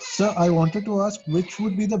 Sir, I wanted to ask which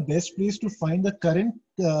would be the best place to find the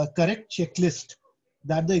correct checklist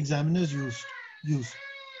that the examiners use.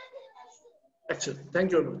 Excellent.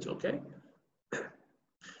 Thank you very much. Okay.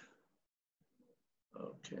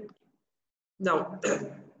 Okay. Now,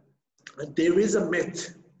 there is a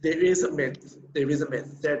myth there is a myth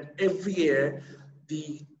that every year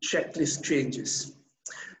the checklist changes.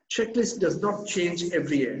 Checklist does not change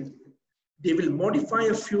every year. They will modify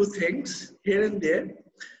a few things here and there,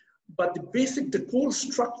 but the core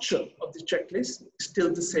structure of the checklist is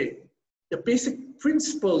still the same. The basic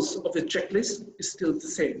principles of the checklist is still the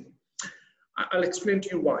same. I'll explain to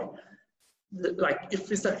you why. Like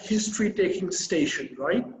if it's a history-taking station,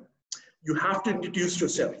 right? You have to introduce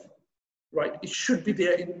yourself, right? It should be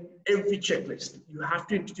there in every checklist. You have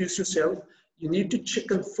to introduce yourself. You need to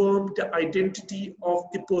confirm the identity of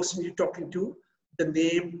the person you're talking to, the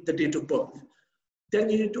name, the date of birth. Then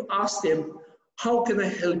you need to ask them, how can I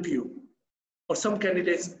help you? Or some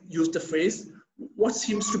candidates use the phrase, what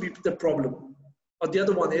seems to be the problem? Or the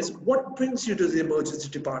other one is, what brings you to the emergency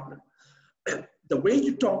department? The way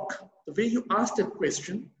you talk, the way you ask that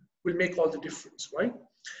question will make all the difference, right?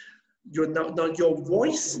 Now your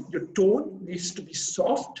voice, your tone needs to be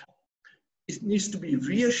soft. It needs to be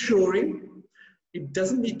reassuring. It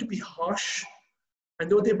doesn't need to be harsh. I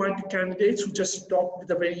know there might be candidates who just talk with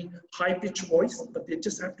a very high-pitched voice, but they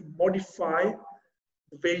just have to modify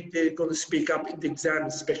the way they're going to speak up in the exam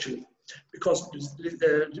especially. Because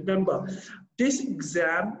remember, this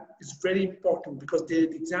exam is very important because the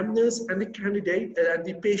examiners and the candidate and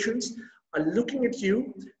the patients are looking at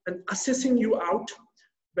you and assessing you out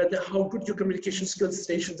whether how good your communication skills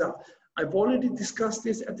stations are. I've already discussed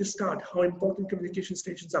this at the start, how important communication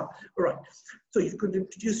stations are. All right, so you can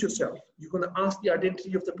introduce yourself. You're going to ask the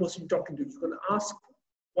identity of the person you're talking to. You're going to ask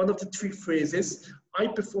one of the three phrases. I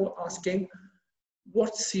prefer asking,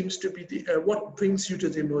 what seems to be the, what brings you to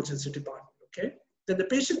the emergency department, okay? Then the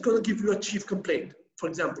patient going to give you a chief complaint. For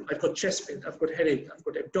example, I've got chest pain, I've got headache, I've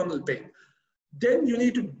got abdominal pain. Then you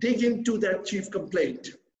need to dig into that chief complaint.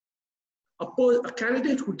 A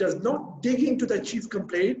candidate who does not dig into that chief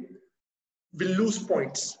complaint will lose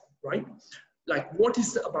points, right? Like, what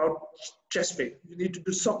is about chest pain? You need to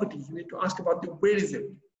do Socrates. You need to ask about where is it?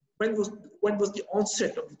 When was the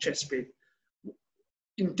onset of the chest pain?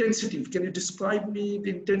 Intensity. Can you describe me the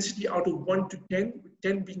intensity out of 1 to 10?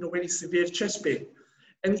 10 being a very severe chest pain.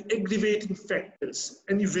 Any aggravating factors?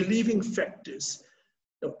 Any relieving factors?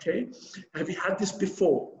 Okay. Have you had this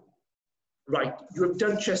before? Right. You have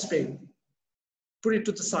done chest pain. Put it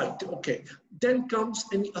to the side. Okay. Then comes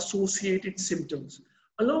any associated symptoms.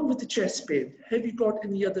 Along with the chest pain, have you got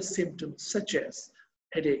any other symptoms such as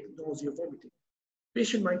headache, nausea, vomiting?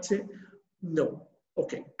 Patient might say, no.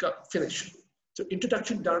 Okay, finish. So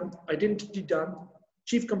introduction done, identity done,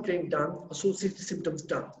 chief complaint done, associated symptoms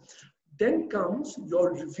done. Then comes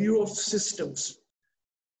your review of systems.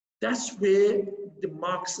 That's where the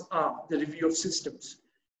marks are, the review of systems.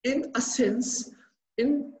 In a sense,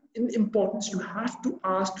 in importance, you have to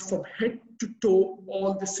ask from head to toe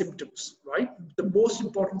all the symptoms, right? The most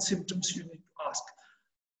important symptoms you need to ask.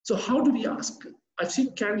 So how do we ask? I've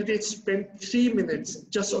seen candidates spend 3 minutes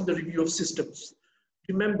just on the review of systems.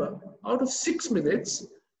 Remember, out of 6 minutes,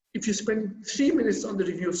 if you spend 3 minutes on the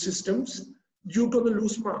review of systems, you're going to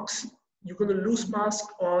lose marks. You're going to lose marks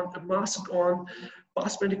on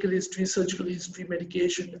past medical history, surgical history,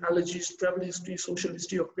 medication, allergies, travel history, social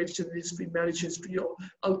history, occupational history, marriage history,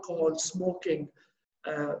 alcohol, smoking.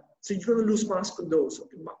 So you're going to lose marks on those,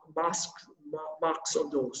 okay? Marks on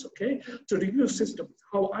those, okay? So review of systems,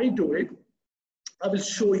 how I do it, I will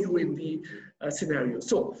show you in the scenario.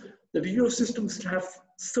 So the review of systems have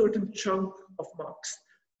certain chunk of marks.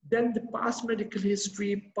 Then the past medical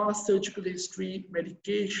history, past surgical history,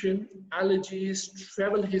 medication, allergies,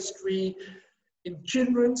 travel history, in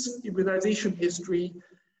children's immunization history,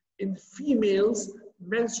 in females,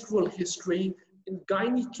 menstrual history, in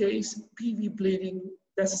gynae case, PV bleeding,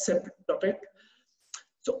 that's a separate topic.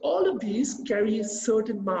 So all of these carry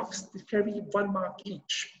certain marks, they carry 1 mark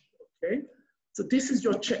each, okay? So this is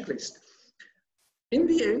your checklist. In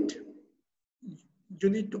the end, you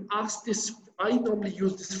need to ask this. I normally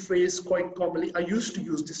use this phrase quite commonly. I used to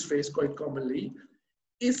use this phrase quite commonly.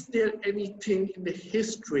 Is there anything in the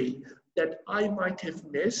history that I might have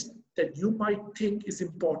missed that you might think is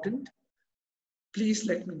important? Please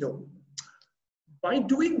let me know. By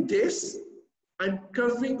doing this, I'm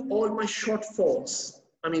covering all my shortfalls.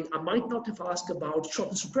 I mean, I might not have asked about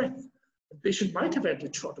shortness of breath. The patient might have had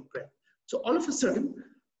a short of breath. So all of a sudden,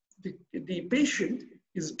 the patient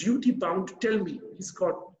is duty bound to tell me he's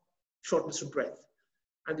got shortness of breath.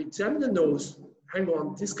 And the examiner knows, hang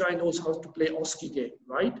on, this guy knows how to play OSCE game,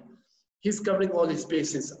 right? He's covering all his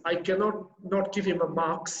bases. I cannot not give him a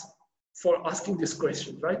marks for asking this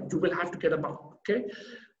question, right? You will have to get a mark, okay?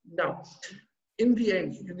 Now, in the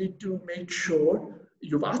end, you need to make sure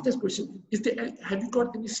you've asked this question, have you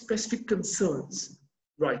got any specific concerns,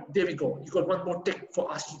 Right, there we go. You got one more tick for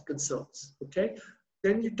asking concerns, okay?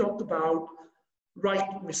 Then you talked about, right,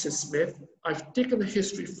 Mrs. Smith, I've taken a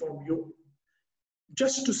history from you.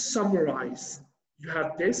 Just to summarize, you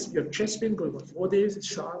have this, you have chest pain going on 4 days, it's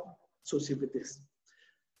sharp, associated with this.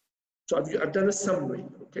 So I've done a summary,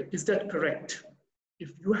 okay? Is that correct?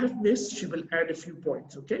 If you have missed, she will add a few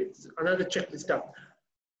points, okay? So another checklist done.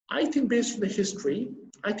 I think based on the history,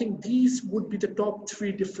 I think these would be the top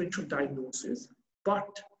 3 differential diagnoses,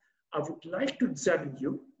 but I would like to examine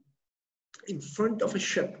you in front of a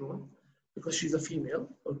chaperone because she's a female,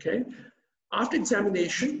 okay? After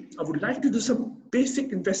examination, I would like to do some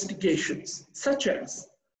basic investigations, such as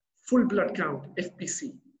full blood count,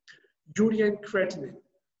 FPC, urea and creatinine.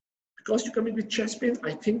 Because you come in with chest pain,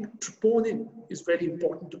 I think troponin is very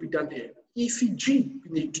important to be done here. ECG we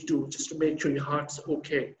need to do just to make sure your heart's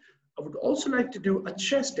okay. I would also like to do a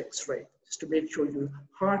chest x-ray just to make sure your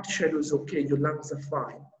heart schedule is okay, your lungs are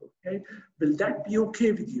fine, okay? Will that be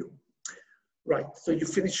okay with you? Right, so you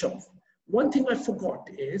finish off. One thing I forgot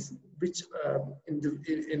is, which in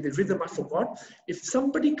the rhythm I forgot, if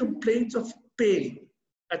somebody complains of pain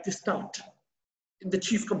at the start, in the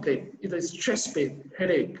chief complaint, either it's chest pain,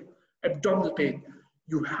 headache, abdominal pain,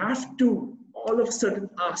 you have to all of a sudden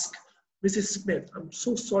ask, Mrs. Smith, I'm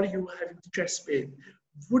so sorry you were having chest pain.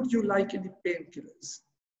 Would you like any painkillers?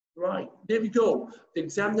 Right, there we go. The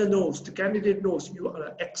examiner knows, the candidate knows you are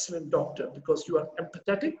an excellent doctor because you are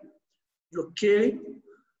empathetic, you're caring,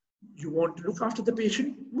 you want to look after the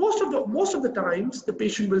patient. Most of the times, the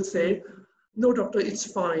patient will say, no, doctor, it's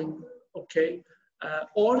fine, okay.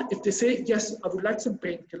 Or if they say, yes, I would like some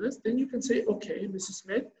painkillers, then you can say, okay, Mrs.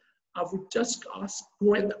 Smith, I would just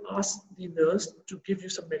go and ask the nurse to give you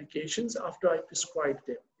some medications after I prescribe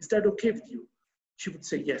them. Is that okay with you? She would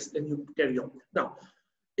say yes, then you carry on. Now,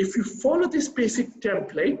 if you follow this basic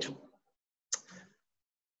template,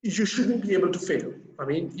 you shouldn't be able to fail. I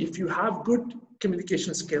mean, if you have good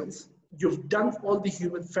communication skills, you've done all the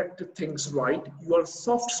human factor things right, you are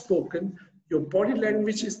soft-spoken, your body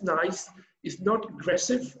language is nice, is not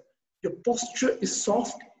aggressive, your posture is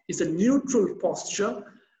soft, is a neutral posture,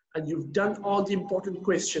 and you've done all the important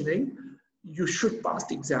questioning, you should pass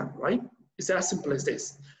the exam, right? It's as simple as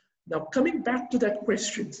this. Now, coming back to that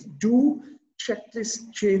question, do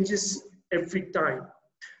checklist changes every time?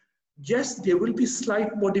 Yes, there will be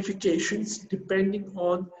slight modifications depending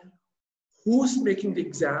on who's making the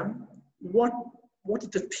exam, what is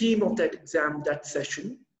the theme of that exam, that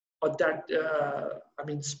session, or that,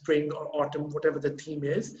 spring or autumn, whatever the theme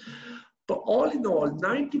is. But all in all,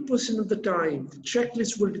 90% of the time, the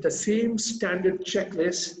checklist will be the same standard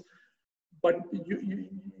checklist, but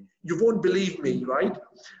you won't believe me, right?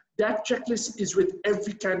 That checklist is with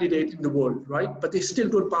every candidate in the world, right? But they still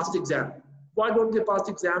don't pass the exam. Why don't they pass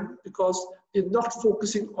the exam? Because they're not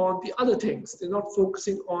focusing on the other things. They're not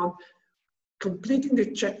focusing on completing the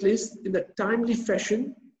checklist in a timely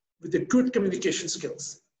fashion with the good communication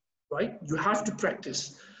skills, right? You have to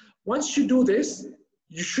practice. Once you do this,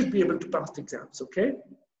 you should be able to pass the exams, okay?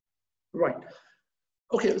 Right.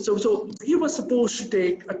 Okay, so we were supposed to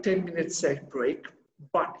take a 10-minute set break,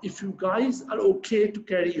 but if you guys are okay to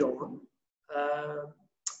carry on,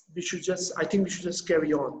 I think we should just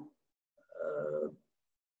carry on.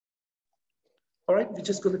 All right, we're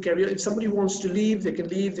just going to carry on. If somebody wants to leave, they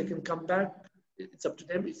can come back. It's up to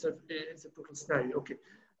them. It's a total scenario. Okay.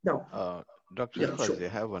 Now, Dr. Qazi, I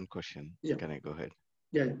have one question. Yeah. Can I go ahead?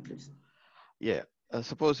 Yeah, please. Yeah.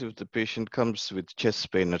 Suppose if the patient comes with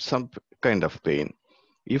chest pain or some kind of pain,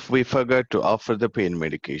 if we forgot to offer the pain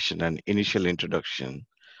medication and initial introduction,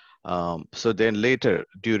 so then later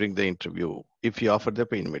during the interview, if you offer the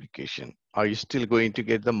pain medication, are you still going to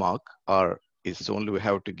get the mark, or is only we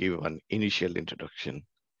have to give an initial introduction?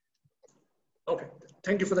 Okay,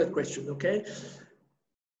 thank you for that question, okay?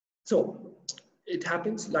 So it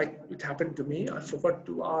happens like it happened to me. I forgot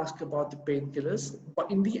to ask about the painkillers, but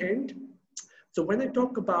in the end, so when I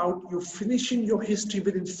talk about you finishing your history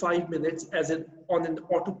within 5 minutes on an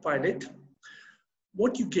autopilot,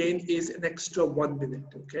 what you gain is an extra 1 minute,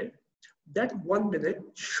 okay? That 1 minute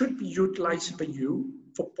should be utilized by you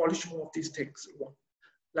for polishing off these things.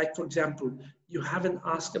 Like for example, you haven't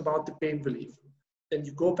asked about the pain relief. Then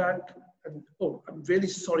you go back and, oh, I'm really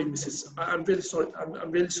sorry, I'm really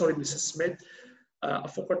sorry, Mrs. Smith. I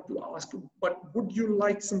forgot to ask, but would you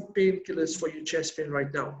like some painkillers for your chest pain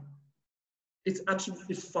right now? It's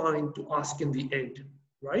absolutely fine to ask in the end,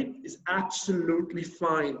 right? It's absolutely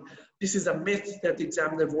fine. This is a myth that the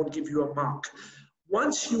examiner won't give you a mark.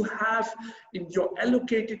 Once you have in your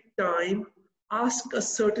allocated time, ask a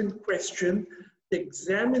certain question, the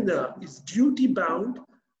examiner is duty bound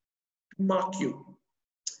to mark you.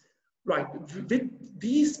 Right. With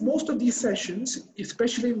these, most of these sessions,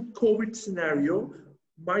 especially in COVID scenario,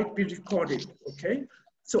 might be recorded. Okay.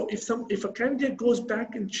 So if a candidate goes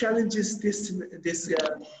back and challenges their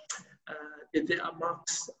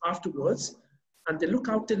marks afterwards, and they look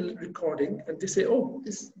out the recording and they say, oh,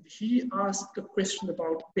 he asked a question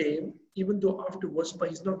about pain, even though afterwards, but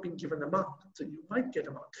he's not been given a mark. So you might get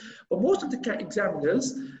a mark. But most of the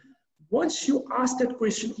examiners, once you ask that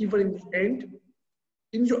question, even in the end,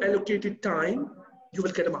 in your allocated time, you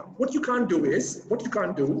will get a mark. What you can't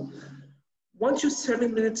do, once your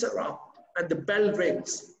 7 minutes are up and the bell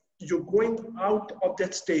rings, you're going out of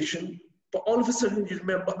that station, but all of a sudden you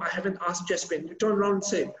remember, I haven't asked chest pain. You turn around and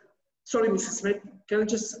say, sorry, Mrs. Smith, can I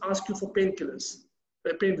just ask you for painkillers,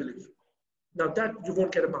 pain relief? Now that you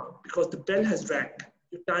won't get a mark because the bell has rang,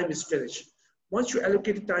 your time is finished. Once your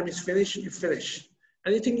allocated time is finished, you finish.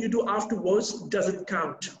 Anything you do afterwards doesn't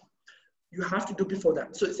count. You have to do before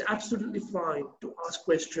that. So it's absolutely fine to ask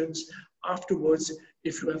questions afterwards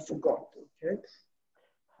if you have forgotten, okay?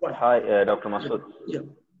 Right. Hi, Dr. Mashhood. Yeah.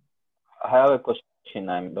 I have a question.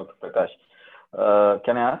 I'm Dr. Prakash.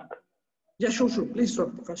 Can I ask? Yeah, sure. Please,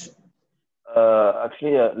 Dr. Prakash.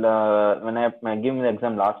 Actually, when I gave the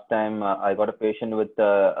exam last time, I got a patient with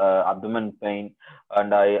abdomen pain,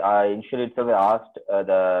 and I initially itself asked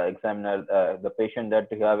the examiner, the patient, that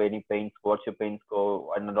do you have any pain? What's your pain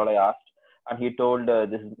score? And all I asked, and he told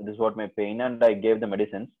this is what my pain, and I gave the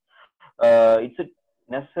medicines. It's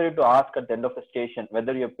necessary to ask at the end of the station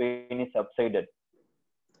whether your pain is subsided.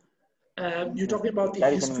 You're talking about the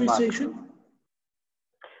history station?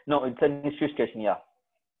 No, it's a history station, yeah.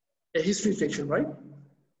 A history station, right?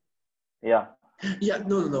 Yeah. Yeah,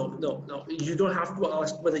 no. You don't have to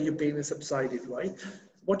ask whether your pain is subsided, right?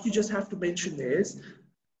 What you just have to mention is,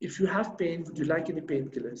 if you have pain, would you like any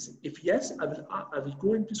painkillers? If yes, I will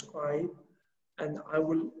go and prescribe, and I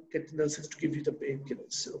will get the nurses to give you the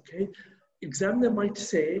painkillers, okay? Examiner might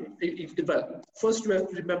say, well, first you have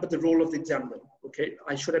to remember the role of the examiner, okay?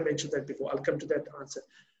 I should have mentioned that before. I'll come to that answer.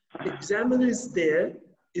 The examiner is there.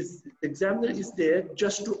 The examiner is there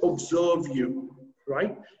just to observe you,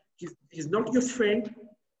 right? He's not your friend.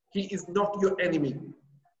 He is not your enemy.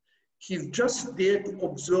 He's just there to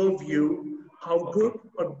observe you, how good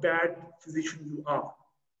or bad physician you are,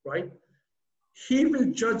 right? He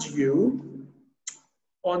will judge you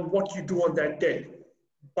on what you do on that day,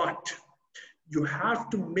 but you have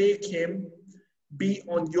to make him be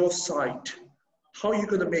on your side. How you're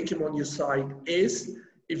going to make him on your side is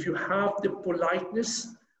if you have the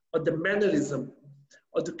politeness or the mannerism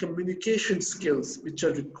or the communication skills which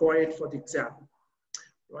are required for the exam,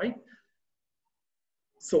 right?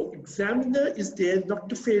 So examiner is there not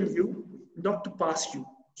to fail you, not to pass you.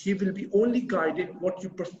 He will be only guided what you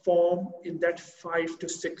perform in that 5 to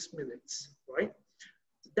 6 minutes, right?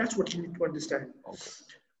 That's what you need to understand. Okay.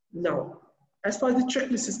 Now, as far as the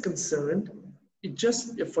checklist is concerned, it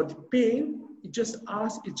just, for the pain, it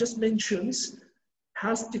just mentions,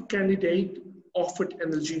 has the candidate offered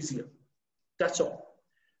analgesia? That's all.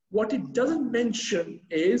 What it doesn't mention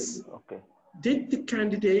is, did the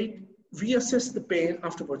candidate reassess the pain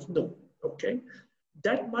afterwards? No, okay?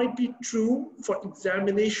 That might be true for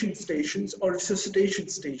examination stations or resuscitation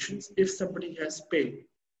stations if somebody has pain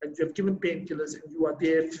and you have given painkillers and you are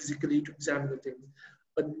there physically to examine the things,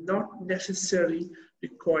 but not necessarily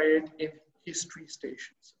required in history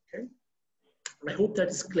stations, okay? I hope that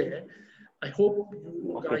is clear. I hope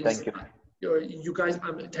you guys, thank you. You guys,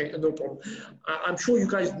 no problem. I'm sure you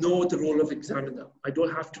guys know the role of examiner. I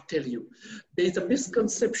don't have to tell you. There's a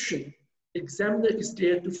misconception. Examiner is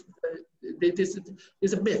there to,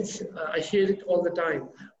 there's a myth. I hear it all the time.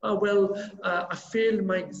 I failed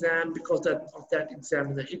my exam because of that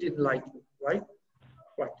examiner. He didn't like me, right?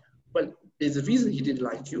 Right. Well, there's a reason he didn't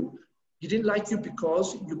like you. He didn't like you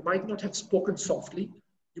because you might not have spoken softly.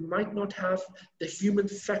 You might not have the human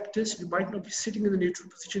factors. You might not be sitting in the neutral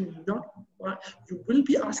position. You will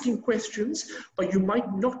be asking questions, but you might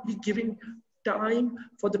not be giving time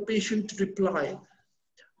for the patient to reply.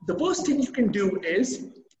 The worst thing you can do is,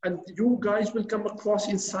 and you guys will come across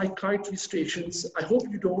in psychiatry stations, I hope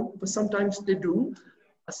you don't, but sometimes they do.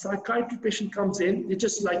 A psychiatry patient comes in, they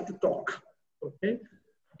just like to talk, okay?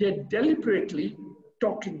 They're deliberately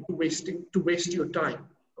talking to waste your time.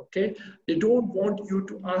 Okay, they don't want you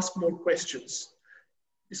to ask more questions.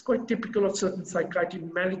 It's quite typical of certain psychiatry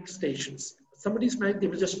manic stations. Somebody's manic, they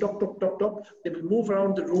will just talk. They will move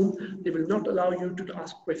around the room. They will not allow you to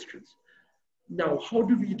ask questions. Now, how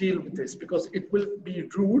do we deal with this? Because it will be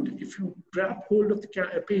rude if you grab hold of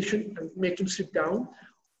the patient and make him sit down.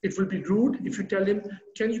 It will be rude if you tell him,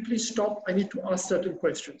 can you please stop? I need to ask certain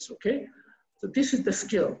questions, okay? So this is the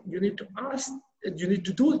skill. You need to ask, you need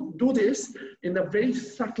to do this in a very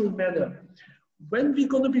subtle manner. When we're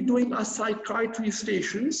going to be doing our psychiatry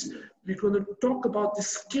stations, we're going to talk about the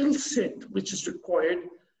skill set which is required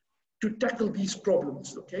to tackle these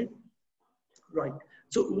problems, okay? Right.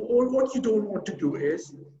 So what you don't want to do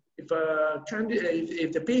is, if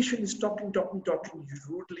the patient is talking, you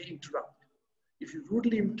rudely interrupt. If you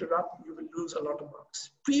rudely interrupt, you will lose a lot of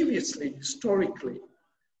marks. Previously, historically,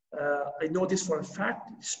 I know this for a fact,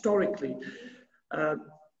 historically,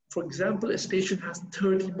 for example, a station has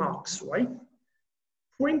 30 marks, right?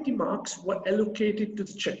 20 marks were allocated to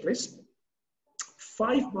the checklist.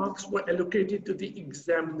 5 marks were allocated to the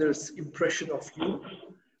examiner's impression of you,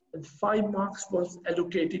 and 5 marks was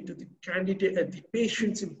allocated to the candidate and the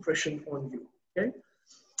patient's impression on you, okay?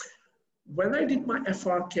 When I did my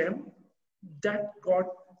FRCEM, that got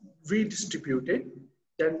redistributed.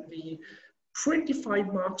 Then the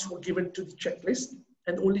 25 marks were given to the checklist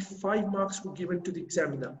and only 5 marks were given to the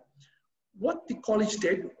examiner. What the college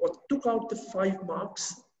did was took out the 5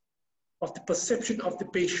 marks of the perception of the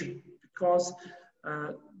patient, because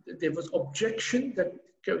there was objection that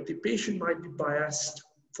the patient might be biased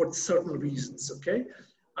for certain reasons, okay?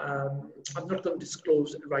 I'm not going to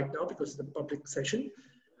disclose right now because it's a public session,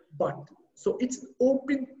 but so it's an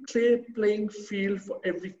open, clear playing field for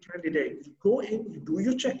every candidate. You go in, you do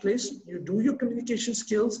your checklist, you do your communication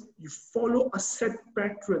skills, you follow a set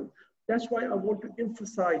pattern. That's why I want to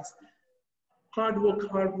emphasize hard work,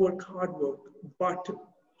 but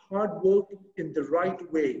hard work in the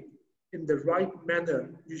right way, in the right manner.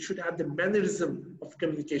 You should have the mannerism of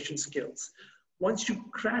communication skills. Once you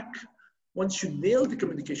nail the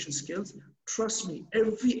communication skills, trust me,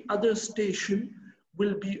 every other station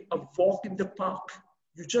will be a walk in the park.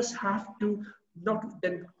 You just have to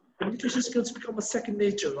then communication skills become a second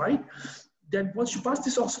nature, right? Then once you pass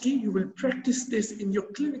this OSCE, you will practice this in your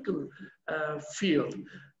clinical field,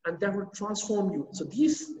 and that will transform you. So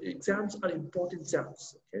these exams are important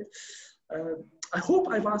exams, okay? I hope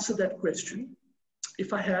I've answered that question.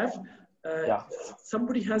 If I have,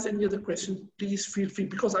 somebody has any other questions, please feel free,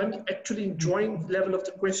 because I'm actually enjoying the level of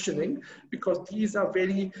the questioning, because these are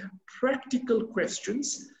very practical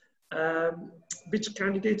questions which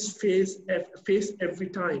candidates face every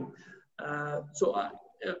time. So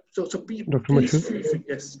please feel free.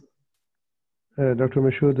 Yes. Dr.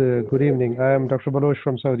 Mashhood, good evening. I am Dr. Baloch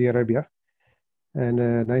from Saudi Arabia,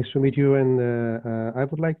 and nice to meet you. And I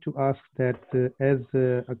would like to ask that as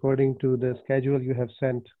according to the schedule you have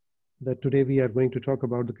sent, that today we are going to talk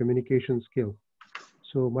about the communication skill.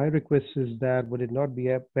 So my request is that would it not be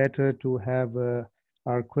better to have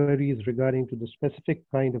our queries regarding to the specific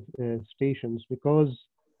kind of stations, because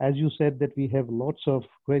as you said that we have lots of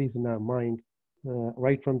queries in our mind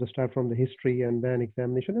right from the start, from the history and then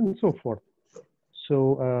examination and so forth.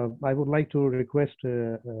 So I would like to request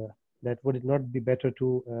that would it not be better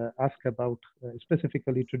to ask about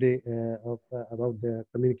specifically today about the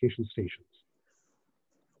communication stations.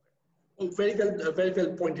 Very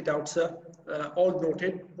well pointed out, sir. All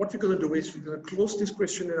noted. What we're going to do is we're going to close this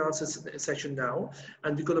question and answer session now,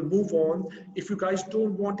 and we're going to move on. If you guys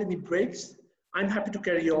don't want any breaks, I'm happy to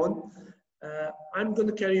carry on. I'm going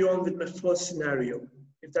to carry on with my first scenario,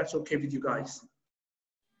 if that's okay with you guys.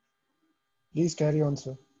 Please carry on,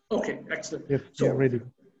 sir. Okay, excellent. Yes, so, yeah, ready.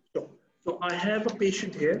 So I have a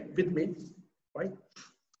patient here with me, right?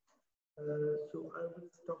 So I will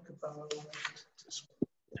talk about this one.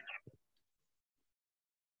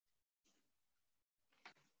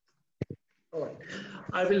 All right,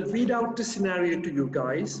 I will read out the scenario to you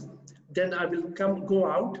guys. Then I will go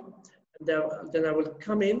out, and then I will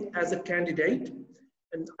come in as a candidate.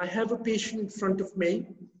 And I have a patient in front of me.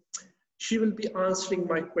 She will be answering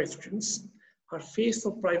my questions. Her face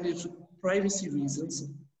for privacy reasons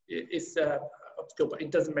is obscure, but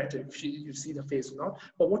it doesn't matter if you see the face or not.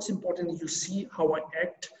 But what's important is you see how I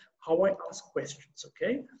act, how I ask questions,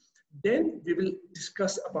 okay? Then we will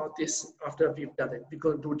discuss about this after we've done it. We're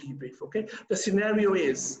going to do a debrief, okay? The scenario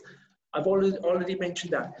is, I've already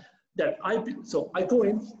mentioned that I go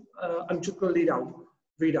in, I'm just going to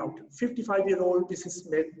read out. 55-year-old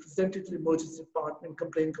businessman presented to the emergency department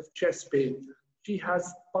complaining of chest pain. She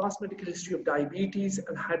has past medical history of diabetes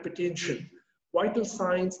and hypertension. Vital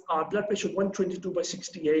signs are blood pressure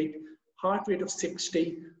 122/68, heart rate of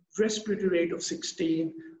 60, respiratory rate of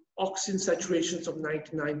 16, oxygen saturations of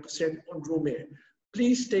 99% on room air.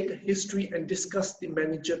 Please take a history and discuss the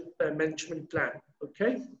management plan,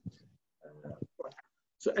 okay? Right.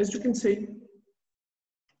 So as you can see,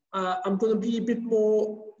 I'm going to be a bit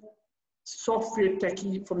more software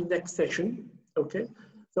techie from the next session, okay?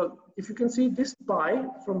 So if you can see this pie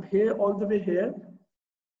from here all the way here,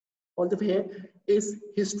 is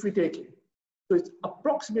history taking. So it's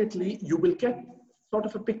approximately, you will get sort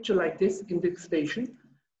of a picture like this in the station,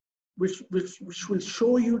 which will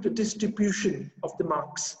show you the distribution of the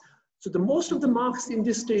marks. So the most of the marks in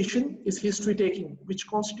this station is history taking, which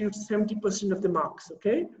constitutes 70% of the marks,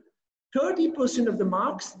 okay? 30% of the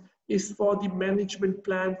marks is for the management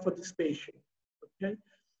plan for the station, okay?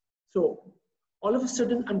 So all of a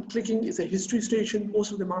sudden I'm clicking is a history station,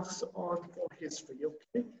 most of the marks are for history,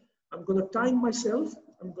 okay? I'm gonna time myself,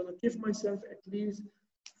 I'm gonna give myself at least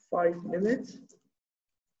 5 minutes.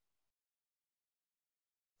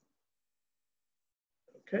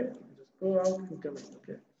 Okay, just go out and come in,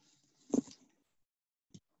 okay?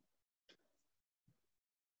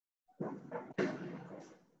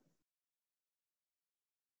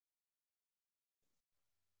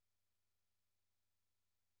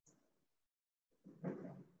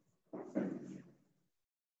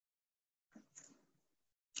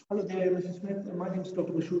 Hello there, Mrs. Smith. My name is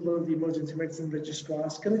Dr. Mashhood, one of the emergency medicine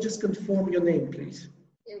registrars. Can you just confirm your name, please?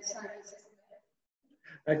 Yes, sir.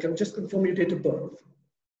 I can just confirm your date of birth.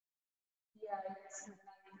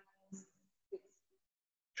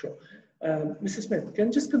 Sure. Mrs. Smith, can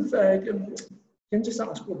you just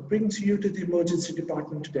ask what brings you to the emergency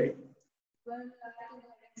department today? Well, I think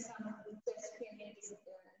some chest pain is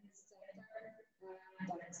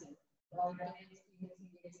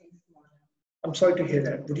I'm sorry to hear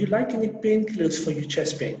that. Would you like any painkillers for your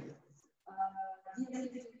chest pain?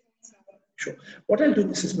 Sure. What I'll do,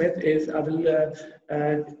 Mrs. Smith, is I will,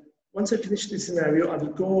 once I finish this scenario, I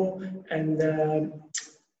will go and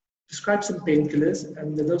prescribe some painkillers,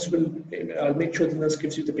 and the nurse will, I'll make sure the nurse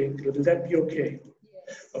gives you the painkiller. Will that be okay?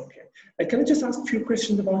 Yes. Okay. Can I just ask a few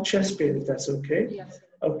questions about chest pain, if that's okay? Yes.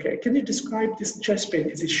 Okay. Can you describe this chest pain?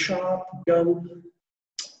 Is it sharp, dull,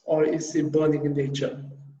 or is it burning in nature?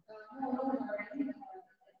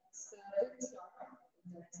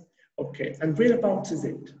 Okay. And whereabouts is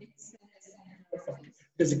it? Okay.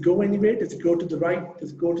 Does it go anywhere? Does it go to the right?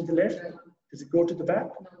 Does it go to the left? Does it go to the back?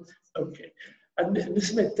 Okay. And Ms.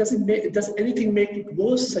 Smith, does anything make it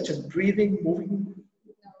worse, such as breathing, moving?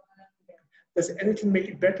 Does anything make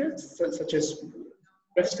it better, such as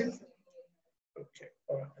resting? Okay,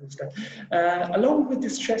 all right, understand. Along with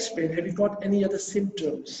this chest pain, have you got any other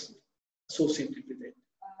symptoms associated with it?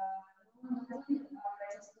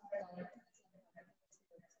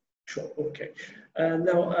 Sure, okay.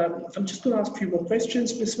 Now, I'm just going to ask a few more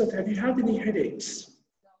questions. Ms. Smith, have you had any headaches?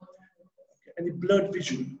 Okay. Any blurred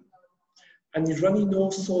vision? Any runny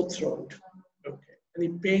nose, sore throat? Okay. Any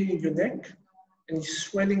pain in your neck? Any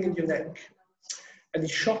swelling in your neck? Any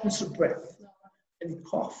shortness of breath? Any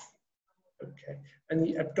cough? Okay.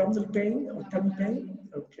 Any abdominal pain or tummy pain?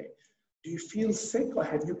 Okay. Do you feel sick or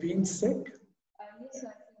have you been sick?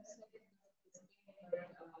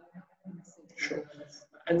 Sure.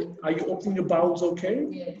 And are you opening your bowels okay?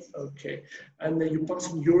 Yes. Okay. And are you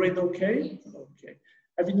passing urine okay? Okay.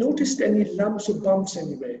 Have you noticed any lumps or bumps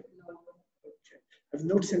anywhere? Have you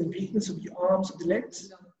noticed any weakness of your arms or the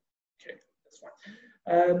legs? Okay, that's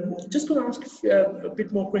fine. Just going to ask a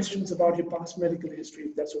bit more questions about your past medical history,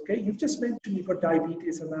 if that's okay. You've just mentioned you've got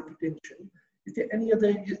diabetes and hypertension. Is there any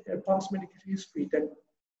other past medical history that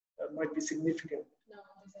might be significant? No.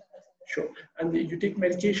 Sure. And you take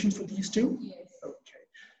medication for these two? Yes. Okay.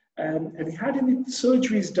 Have you had any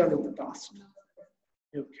surgeries done in the past? No.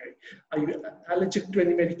 Okay. Are you allergic to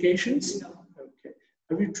any medications? No. Okay.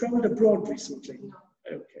 Have you traveled abroad recently? No.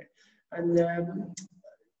 Okay. And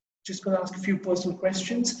just going to ask a few personal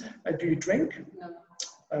questions. Do you drink?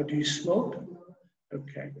 No. Do you smoke? No.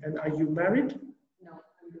 Okay. And are you married? No.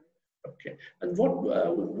 Okay. And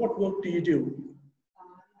what work do you do?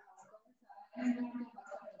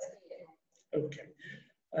 Okay.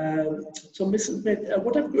 So, Mrs. Smith,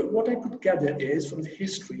 what I could gather is from the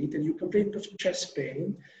history that you complained of chest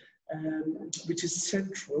pain, which is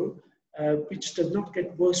central, which does not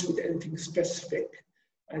get worse with anything specific,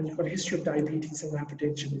 and you've got a history of diabetes and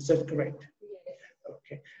hypertension. Is that correct? Yes.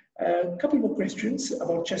 Okay. A couple more questions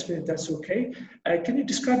about chest pain, if that's okay. Can you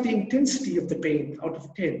describe the intensity of the pain out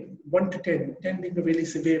of 10, 1 to 10, 10 being a really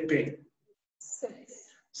severe pain? 6.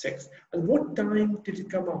 6. And what time did it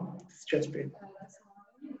come up, this chest pain?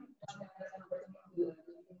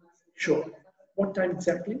 Sure. What time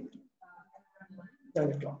exactly?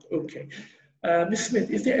 9 o'clock. Okay. Ms. Smith,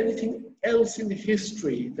 is there anything else in the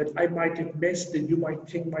history that I might have missed that you might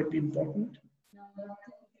think might be important? No.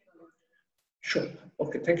 Sure.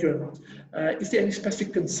 Okay. Thank you very much. Is there any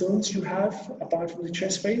specific concerns you have apart from the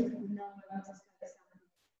chest pain?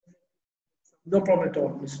 No problem at all,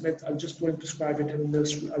 Ms. Smith. I'll just go and prescribe it, and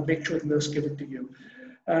I'll make sure the nurse give it to you.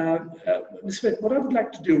 Ms. Smith, what I would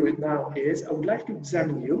like to do now is I would like to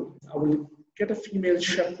examine you. I will get a female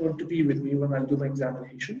chaperone to be with me when I do my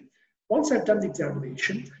examination. Once I've done the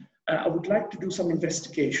examination, I would like to do some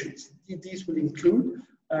investigations. These will include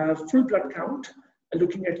full blood count,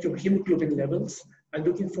 looking at your hemoglobin levels, and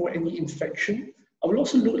looking for any infection. I will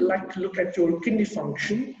also like to look at your kidney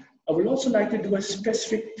function. I would also like to do a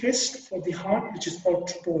specific test for the heart, which is called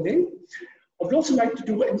troponin. I would also like to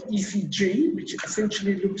do an ECG, which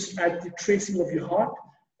essentially looks at the tracing of your heart.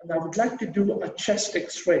 And I would like to do a chest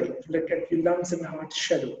X-ray to look at your lungs and heart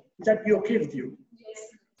shadow. Would that be okay with you? Yes.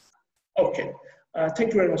 Okay.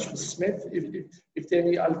 Thank you very much, Mrs. Smith. If there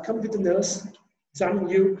any, I'll come with the nurse, examine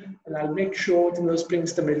you, and I'll make sure the nurse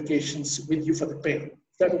brings the medications with you for the pain.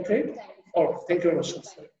 Is that okay? All right. Thank you very much, Mrs.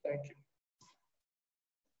 Smith. Thank you.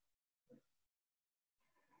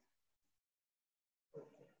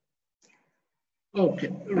 Okay,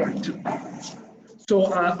 right.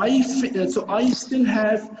 So I still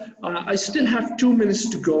have 2 minutes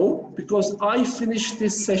to go because I finished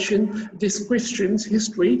this session, this questions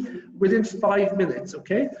history within 5 minutes.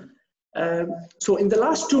 Okay. So in the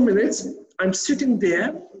last 2 minutes, I'm sitting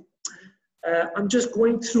there. I'm just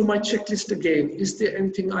going through my checklist again. Is there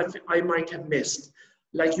anything I might have missed?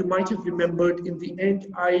 Like you might have remembered, in the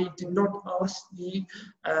end, I did not ask the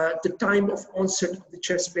time of onset of the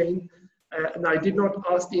chest pain. And I did not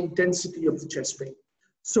ask the intensity of the chest pain.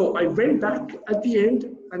 So I went back at the end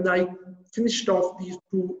and I finished off these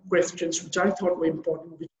 2 questions, which I thought were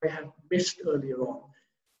important, which I had missed earlier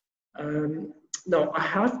on. Now, I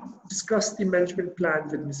have discussed the management plan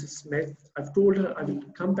with Mrs. Smith. I've told her I will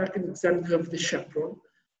come back and examine her with the chaperone,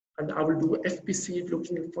 and I will do FPC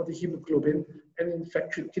looking for the hemoglobin and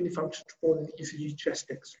infection, kidney function, troponin, ECG, chest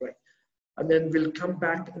X-ray. And then we'll come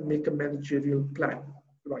back and make a managerial plan.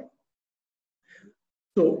 Right.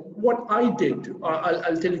 So what I did,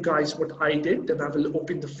 I'll tell you guys what I did, and I will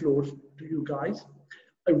open the floor to you guys.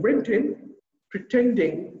 I went in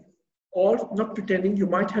pretending, or not pretending, you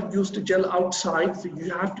might have used a gel outside, so you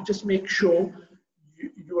have to just make sure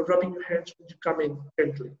you are rubbing your hands when you come in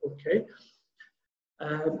gently, okay?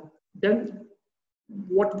 Then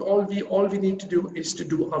all we need to do is to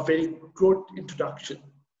do a very good introduction.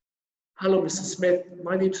 Hello, Mrs. Smith.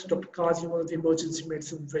 My name is Dr. Qazi, one of the emergency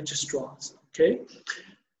medicine registrars. Okay.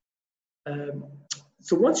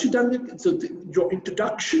 So once you've done it, so your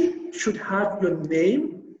introduction should have your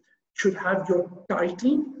name, should have your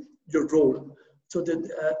title, your role. So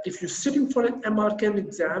that if you're sitting for an MRCEM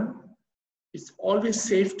exam, it's always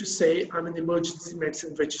safe to say I'm an emergency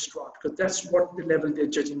medicine registrar, because that's what the level they're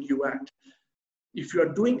judging you at. If you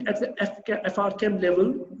are doing at the FRCEM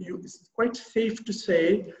level, it's quite safe to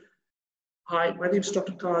say, hi, my name is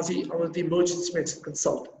Dr. Qazi, I'm the emergency medicine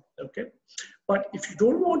consultant, okay? But if you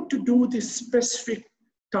don't want to do this specific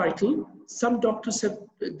title, some doctors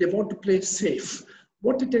they want to play safe.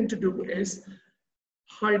 What they tend to do is,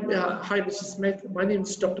 hi, Mrs. Smith, my name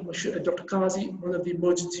is Dr. Qazi, one of the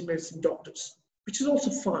emergency medicine doctors, which is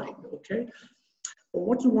also fine, okay? But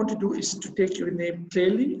what you want to do is to take your name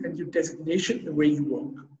clearly and your designation and where you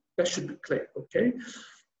work. That should be clear, okay?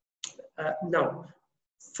 Now,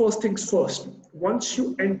 first things first, once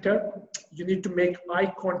you enter, you need to make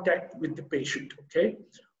eye contact with the patient, okay?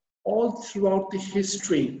 All throughout the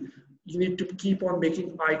history, you need to keep on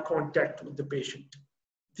making eye contact with the patient.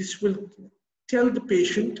 This will tell the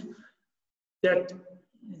patient that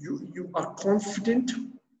you are confident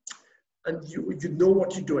and you know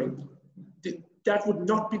what you're doing. That would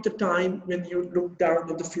not be the time when you look down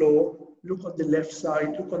on the floor, look on the left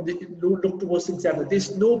side, look towards the examiner.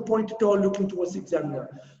 There's no point at all looking towards the examiner,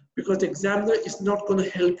 because the examiner is not going to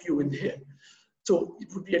help you in here. So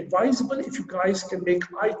it would be advisable if you guys can make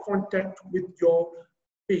eye contact with your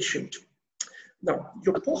patient. Now,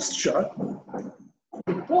 your posture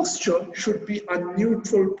should be a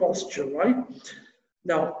neutral posture, right?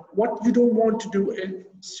 Now, what you don't want to do is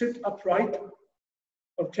sit upright,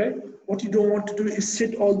 okay? What you don't want to do is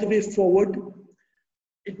sit all the way forward.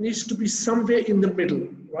 It needs to be somewhere in the middle,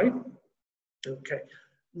 right? Okay.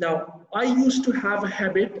 Now, I used to have a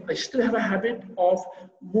habit, I still have a habit of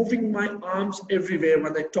moving my arms everywhere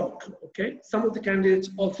when I talk, okay? Some of the candidates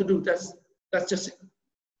also do, that's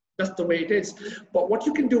the way it is. But what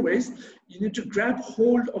you can do is, you need to grab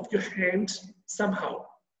hold of your hands somehow,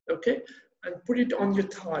 okay? And put it on your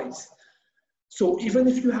thighs. So even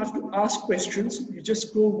if you have to ask questions, you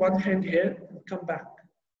just go one hand here and come back.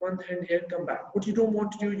 One hand here, come back. What you don't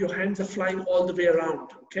want to do, your hands are flying all the way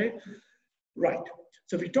around, okay? Right.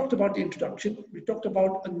 So we talked about the introduction. We talked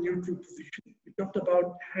about a neutral position. We talked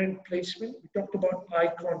about hand placement. We talked about eye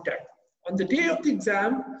contact. On the day of the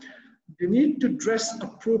exam, you need to dress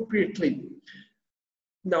appropriately.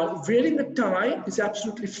 Now, wearing a tie is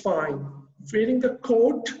absolutely fine. Wearing the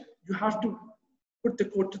coat, you have to put the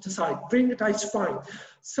coat to the side. Wearing a tie is fine.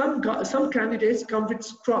 Some candidates come with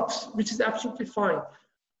scrubs, which is absolutely fine.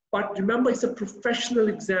 But remember, it's a professional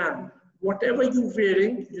exam. Whatever you're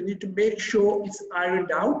wearing, you need to make sure it's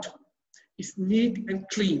ironed out, it's neat and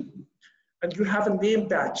clean, and you have a name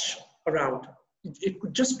badge around. It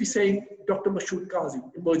could just be saying Dr. Mashhood Qazi,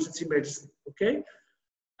 emergency medicine, okay?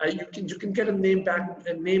 You can get a name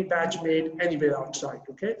badge made anywhere outside,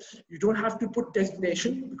 okay? You don't have to put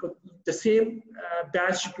designation, because the same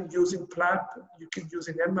badge you can use in PLAP, you can use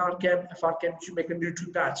in MRCEM, FRCEM, you make a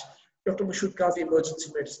neutral badge. Dr. Mashhood Qazi,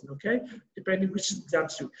 emergency medicine, okay? Depending which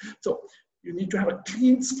exams you. So you need to have a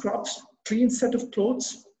clean scrubs, clean set of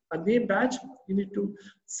clothes, a name badge. You need to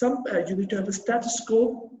have a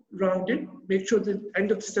stethoscope around it. Make sure the end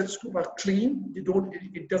of the stethoscope are clean.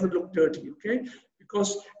 It doesn't look dirty, okay?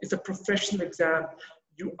 Because it's a professional exam.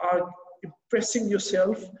 You are impressing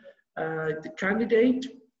yourself, the candidate,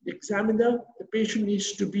 the examiner, the patient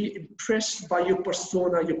needs to be impressed by your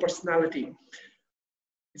persona, your personality.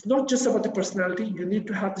 It's not just about the personality, you need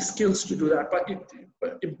to have the skills to do that,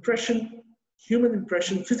 but impression, human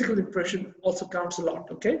impression, physical impression also counts a lot,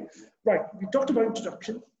 okay? Right, we talked about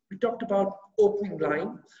introduction, we talked about opening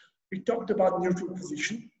line, we talked about neutral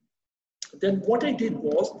position. Then what I did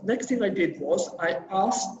was, next thing I did was,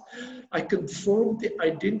 I confirmed the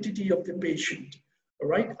identity of the patient, all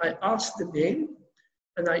right? I asked the name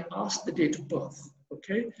and I asked the date of birth,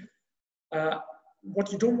 okay?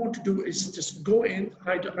 What you don't want to do is just go in,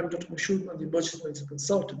 hi, I'm Dr. Mashhood, I'm the emergency medicine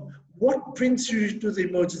consultant. What brings you to the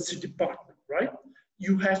emergency department, right?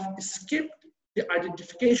 You have skipped the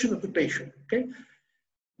identification of the patient, okay?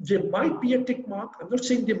 There might be a tick mark. I'm not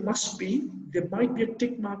saying there must be. There might be a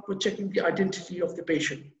tick mark for checking the identity of the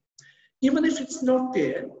patient. Even if it's not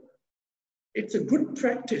there, it's a good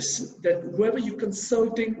practice that whoever you're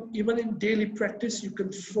consulting, even in daily practice, you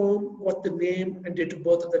confirm what the name and date of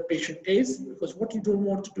birth of that patient is, because what you don't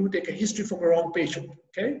want to do, take a history from a wrong patient,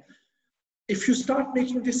 okay? If you start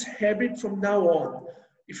making this habit from now on,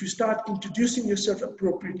 if you start introducing yourself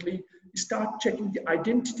appropriately, you start checking the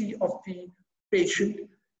identity of the patient,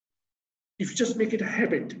 if you just make it a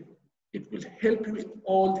habit, it will help you in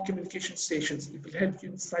all the communication stations. It will help you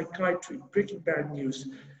in psychiatry, Breaking Bad News,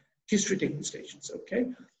 Historytaking stations, okay?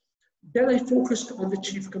 Then I focused on the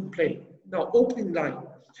chief complaint. Now, opening line,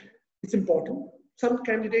 it's important. Some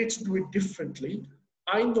candidates do it differently.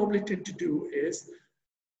 I normally tend to do is,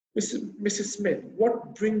 Mrs. Smith,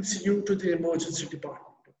 what brings you to the emergency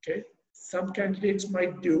department, okay? Some candidates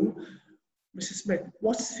might do, Mrs. Smith,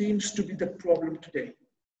 what seems to be the problem today?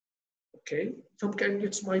 Okay, some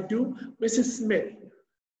candidates might do, Mrs. Smith,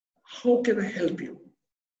 how can I help you?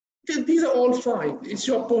 These are all fine. It's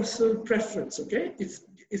your personal preference, okay? It's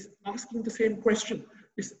asking the same question.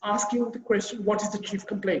 It's asking the question, what is the chief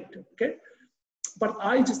complaint, okay? But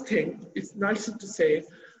I just think it's nicer to say,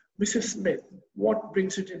 Mrs. Smith, what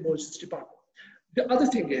brings you to the emergency department? The other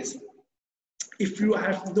thing is, if you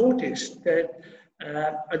have noticed that,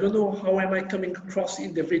 I don't know how am I coming across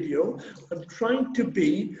in the video, I'm trying to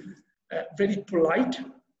be very polite.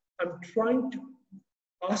 I'm trying to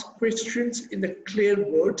ask questions in the clear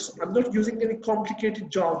words. I'm not using any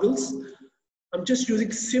complicated jargons. I'm just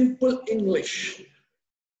using simple English.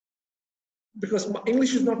 Because my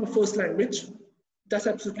English is not my first language. That's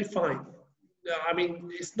absolutely fine. I mean,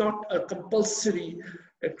 it's not a compulsory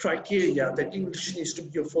criteria that English needs to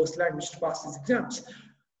be your first language to pass these exams.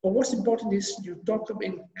 But what's important is you talk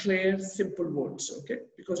in clear, simple words, okay?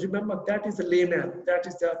 Because remember, that is the layman. That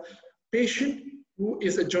is the patient who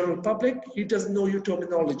is a general public. He doesn't know your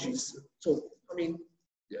terminologies. So, I mean,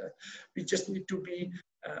 yeah, we just need to be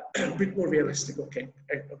a bit more realistic, okay?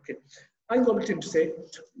 Okay. I'm going to say,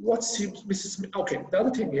 what seems Mrs. Smith? Okay, the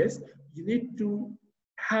other thing is, you need to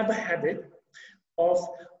have a habit of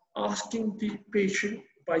asking the patient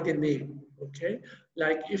by their name, okay?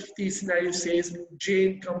 Like if the scenario says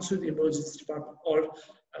Jane comes to the emergency department or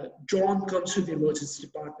John comes to the emergency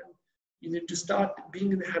department, you need to start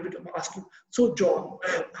being in the habit of asking, so John,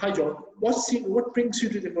 hi John, what brings you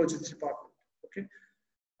to the emergency department, okay?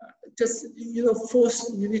 Just, you know,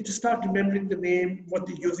 first you need to start remembering the name, what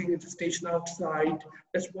they're using at the station outside.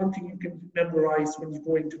 That's one thing you can memorize when you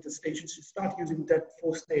go into the stations. You start using that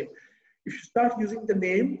first name. If you start using the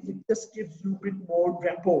name, it just gives you a bit more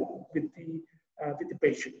rapport with the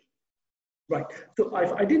patient. Right, so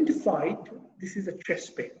I've identified this is a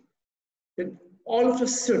chest pain. then all of a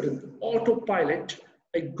sudden, autopilot,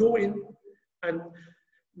 I go in and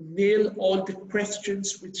nail all the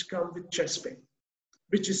questions which come with chest pain,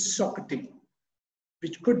 which is Socrates,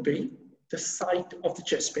 which could be the site of the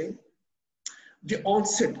chest pain, the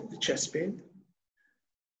onset of the chest pain,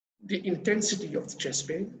 the intensity of the chest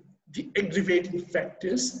pain, the aggravating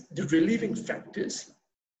factors, the relieving factors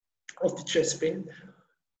of the chest pain,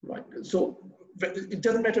 right? So it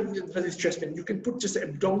doesn't matter whether it's chest pain, you can put just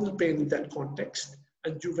abdominal pain in that context,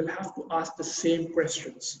 and you will have to ask the same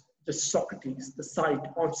questions, the Socrates, the site,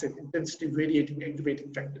 onset, intensity, radiating,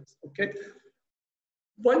 aggravating factors, okay?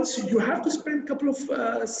 Once you have to spend a couple of,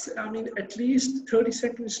 at least 30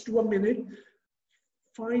 seconds to a minute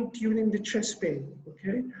fine-tuning the chest pain,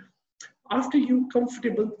 okay? After you're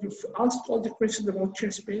comfortable, you've asked all the questions about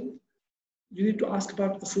chest pain, you need to ask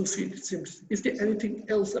about associated symptoms. Is there anything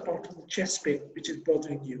else about the chest pain which is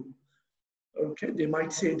bothering you? Okay, they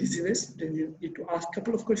might say dizziness, then you need to ask a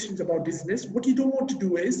couple of questions about dizziness. What you don't want to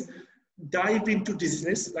do is dive into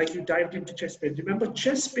dizziness like you dived into chest pain. Remember,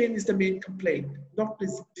 chest pain is the main complaint, not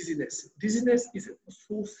dizziness. Dizziness is an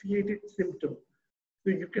associated symptom. So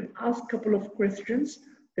you can ask a couple of questions,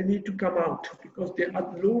 they need to come out because there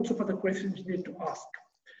are loads of other questions you need to ask.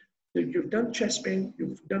 So you've done chest pain,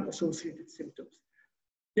 you've done associated symptoms.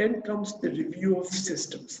 Then comes the review of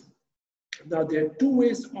systems. Now there are two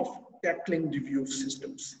ways of tackling review of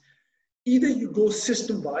systems. Either you go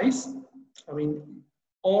system-wise,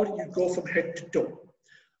 or you go from head to toe.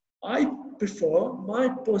 My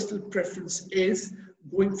personal preference is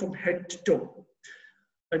going from head to toe.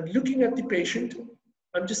 I'm looking at the patient,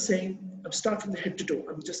 I'm just saying, I'm starting from the head to toe.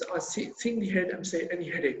 I'm seeing the head, I'm saying any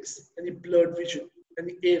headaches, any blurred vision,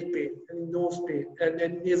 any ear pain, any nose pain, and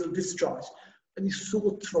any nasal discharge, any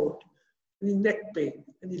sore throat, any neck pain,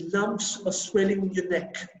 any lumps or swelling in your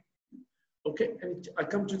neck. Okay, and I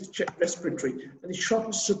come to the respiratory, any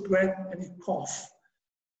shortness of breath, any cough,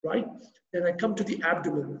 right? Then I come to the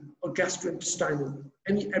abdomen or gastrointestinal,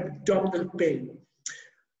 any abdominal pain.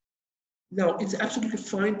 Now, it's absolutely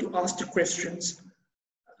fine to ask the questions,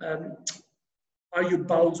 are your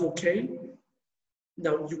bowels okay?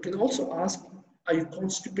 Now, you can also ask, are you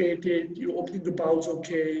constipated? You're opening the bowels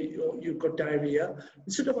okay? You've got diarrhea.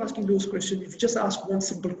 Instead of asking those questions, if you just ask one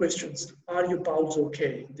simple question, are your bowels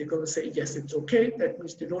okay? They're going to say, yes, it's okay. That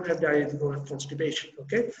means they don't have diarrhea, they don't have constipation,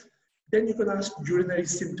 okay? Then you can ask urinary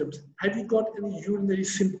symptoms. Have you got any urinary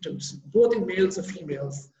symptoms, both in males or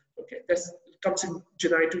females? Okay, that comes in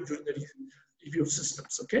genital urinary review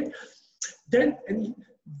systems, okay? Then any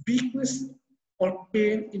weakness or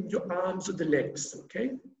pain in your arms or the legs,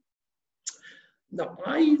 okay? Now,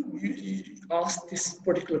 I ask this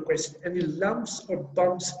particular question, any lumps or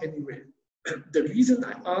bumps anywhere? The reason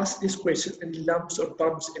I ask this question, any lumps or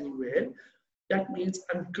bumps anywhere, that means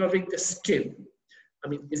I'm covering the skin.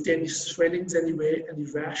 Is there any swellings anywhere, any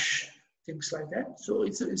rash, things like that? So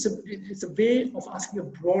it's a way of asking a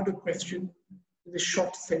broader question in a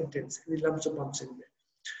short sentence, any lumps or bumps anywhere.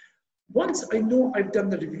 Once I know I've done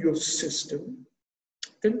the review of system,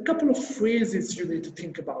 then a couple of phrases you need to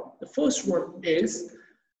think about. The first one is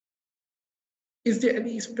there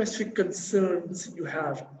any specific concerns you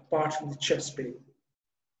have apart from the chest pain?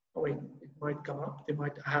 It might come up. They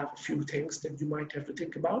might have a few things that you might have to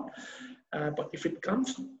think about. But if it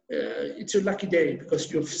comes, it's your lucky day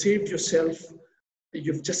because you've saved yourself.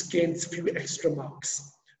 You've just gained a few extra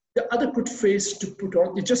marks. The other good phrase to put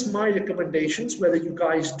on, it's just my recommendations, whether you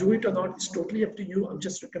guys do it or not, it's totally up to you. I'm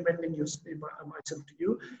just recommending myself to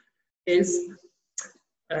you, is,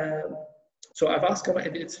 so I've asked about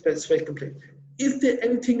any specific complaint. Is there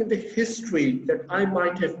anything in the history that I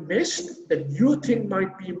might have missed that you think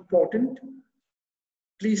might be important?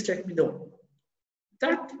 Please let me know.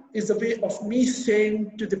 That is a way of me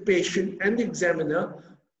saying to the patient and the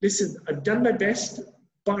examiner, listen, I've done my best,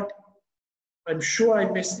 but I'm sure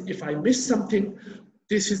if I missed something,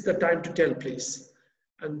 this is the time to tell, please.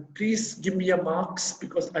 And please give me your marks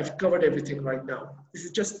because I've covered everything right now. This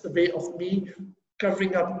is just a way of me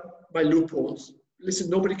covering up my loopholes.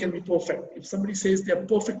 Listen, nobody can be perfect. If somebody says they're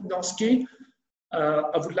perfect in OSCE,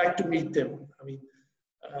 I would like to meet them.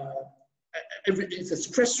 It's a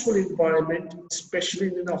stressful environment, especially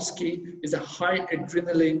in an OSCE. It's a high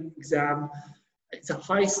adrenaline exam. It's a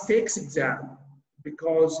high stakes exam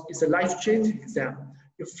because it's a life-changing exam.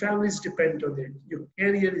 Your family is dependent on it. Your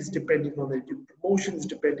career is depending on it. Your promotion is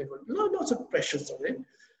depending on it. Lots of pressures on it,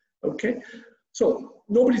 okay? So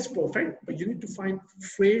nobody's perfect, but you need to find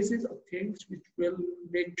phrases or things which will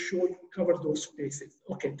make sure you cover those spaces.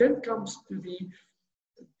 Okay, then comes to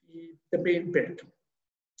the main bit.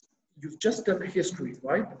 you've just done a history,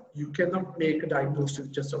 right? You cannot make a diagnosis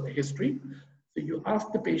just on a history. So you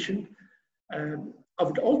ask the patient, I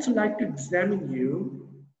would also like to examine you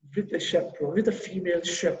with a chaperone, with a female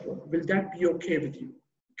chaperone. Will that be okay with you?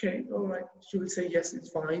 Okay, all right. She will say, yes, it's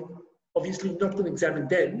fine. Obviously, you're not going to examine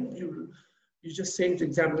then. You just say to the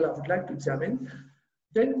examiner, I would like to examine.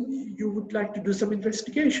 Then you would like to do some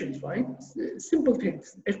investigations, right? Simple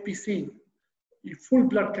things, FPC, full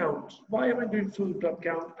blood count. Why am I doing full blood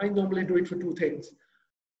count? I normally do it for two things: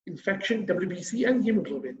 infection, WBC, and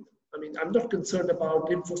hemoglobin. I mean, I'm not concerned about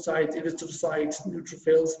lymphocytes, erythrocytes,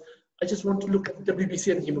 neutrophils. I just want to look at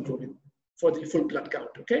WBC and hemoglobin for the full blood count,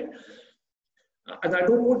 okay? And I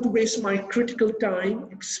don't want to waste my critical time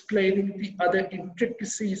explaining the other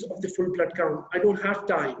intricacies of the full blood count. I don't have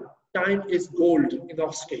time. Time is gold in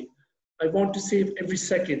OSCE. I want to save every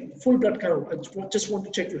second. Full blood count. I just want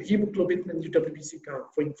to check your hemoglobin and your WBC count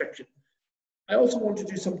for infection. I also want to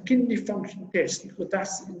do some kidney function tests, because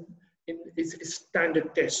that's is a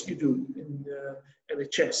standard test you do in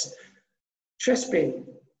NHS. Chest pain,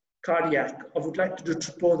 cardiac. I would like to do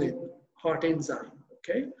troponin, heart enzyme.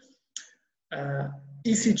 Okay.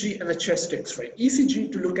 ECG and a chest X-ray.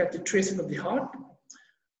 ECG to look at the tracing of the heart.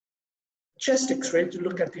 Chest X-ray to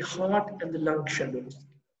look at the heart and the lung shadows,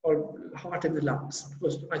 or heart and the lungs.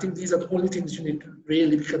 Because I think these are the only things you need to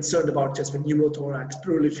really be concerned about: chest pain, pneumothorax,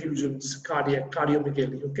 pleural effusions, cardiac,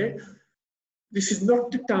 cardiomegaly. Okay. This is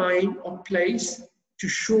not the time or place to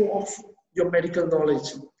show off your medical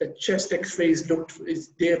knowledge. The chest X-ray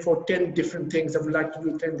is there for 10 different things. I would like to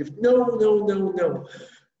do 10 different. No.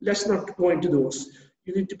 Let's not go into those.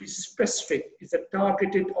 You need to be specific. It's a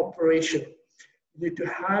targeted operation. You need to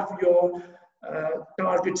have your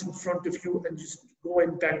targets in front of you and just go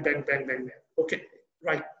and bang, bang, bang, bang, bang. Okay,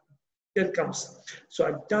 right. Then comes. So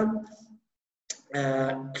I've done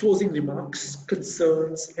closing remarks,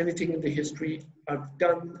 concerns, anything in the history. I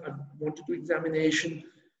want to do examination.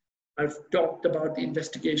 I've talked about the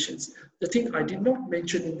investigations. The thing I did not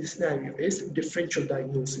mention in this scenario is differential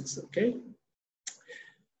diagnosis, okay?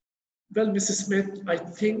 Well, Mrs. Smith, I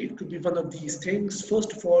think it could be one of these things.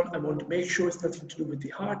 First of all, I want to make sure it's nothing to do with the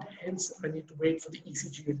heart. Hence, I need to wait for the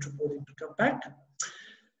ECG and troponin to come back.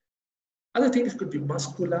 Other things could be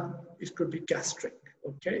muscular, it could be gastric,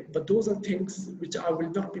 okay? But those are things which I will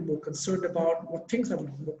not be more concerned about. What things I will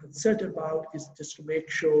be more concerned about is just to make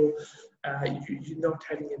sure you're not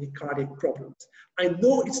having any cardiac problems. I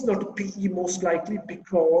know it's not a PE most likely,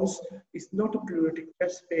 because it's not a pleuritic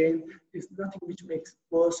chest pain. It's nothing which makes it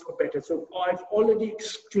worse or better. So I've already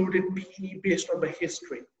excluded PE based on my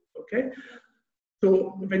history, okay?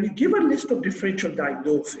 So when you give a list of differential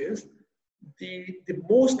diagnoses, the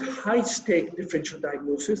most high-stake differential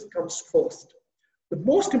diagnosis comes first. The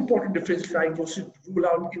most important differential diagnosis to rule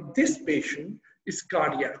out in this patient is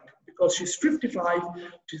cardiac, because she's 55,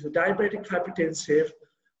 she's a diabetic hypertensive,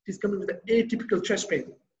 she's coming with an atypical chest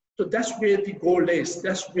pain. So that's where the goal is.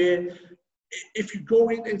 That's where, if you go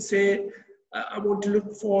in and say, I want to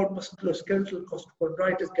look for musculoskeletal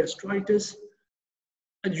costochondritis, gastritis,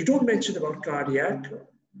 and you don't mention about cardiac,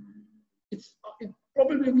 it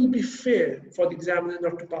probably will be fair for the examiner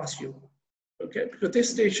not to pass you, okay? Because this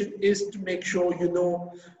station is to make sure you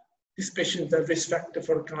know this patient is a risk factor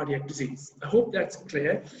for a cardiac disease. I hope that's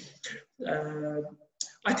clear.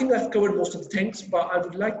 I think I've covered most of the things, but I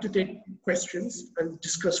would like to take questions and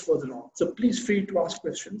discuss further on. So please free to ask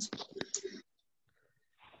questions.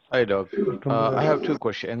 Hi, Doc. I have two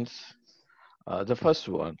questions. The first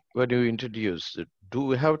one, when you introduce, do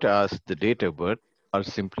we have to ask the date of birth, or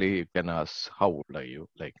simply you can ask, how old are you?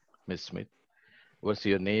 Like, Ms. Smith, what's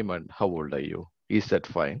your name and how old are you? Is that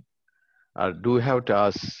fine? Or do we have to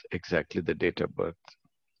ask exactly the date of birth?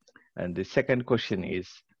 And the second question is,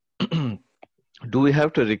 do we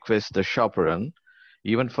have to request the chaperone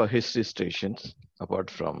even for history stations apart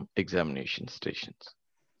from examination stations?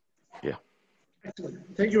 Yeah.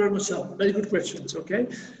 Excellent. Thank you very much, sir. Very good questions, okay?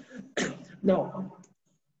 Now,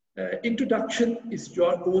 introduction is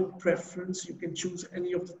your own preference. You can choose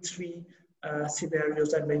any of the three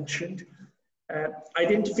scenarios I mentioned.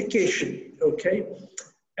 Identification, okay?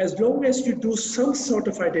 As long as you do some sort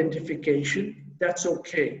of identification, that's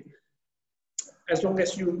okay. As long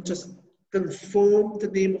as you just confirm the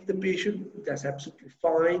name of the patient, that's absolutely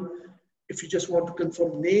fine. If you just want to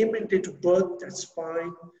confirm name and date of birth, that's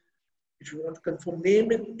fine. If you want to confirm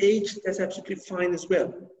name and age, that's absolutely fine as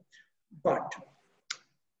well. But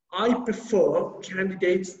I prefer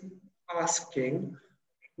candidates asking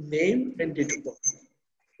name and date of birth,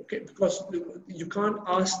 okay? Because you can't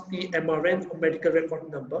ask the MRN or medical record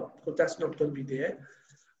number, because that's not going to be there.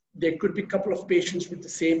 There could be a couple of patients with the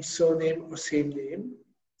same surname or same name.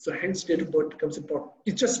 So hence date of birth becomes important.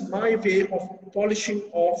 It's just my way of polishing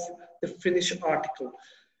off the finished article.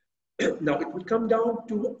 Now it will come down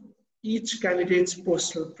to each candidate's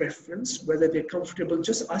personal preference, whether they're comfortable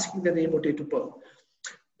just asking the name or date of birth.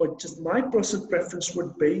 But just my personal preference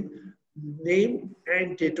would be name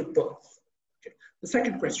and date of birth. Okay. The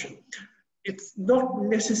second question, it's not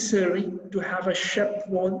necessary to have a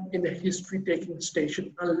chaperone in a history-taking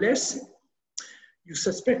station unless you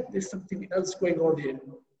suspect there's something else going on here,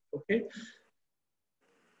 okay?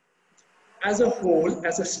 As a whole,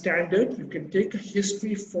 as a standard, you can take a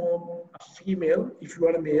history from a female, if you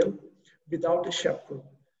are a male, without a chaperone.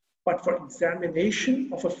 But for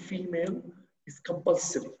examination of a female, it's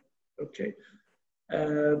compulsory, okay?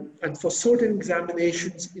 And for certain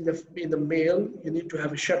examinations in the male, you need to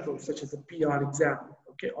have a chaperone, such as a PR exam,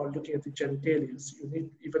 okay, or looking at the genitalia. You need,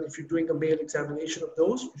 even if you're doing a male examination of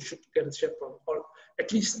those, you should get a chaperone, or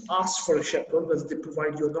at least ask for a chaperone, whether they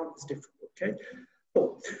provide you or not is different, okay?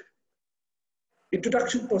 So,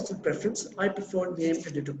 introduction, personal preference, I prefer name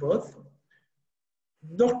and date of birth.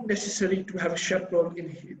 Not necessary to have a chaperone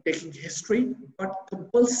in taking history, but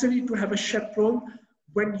compulsory to have a chaperone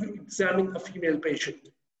when you examine a female patient,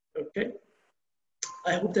 okay?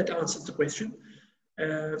 I hope that answers the question.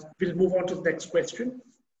 We'll move on to the next question.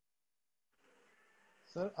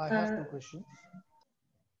 Sir, I have two questions.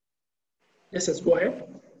 Yes, yes, go ahead.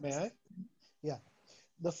 May I? Yeah.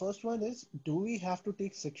 The first one is, do we have to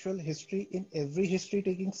take sexual history in every history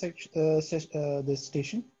taking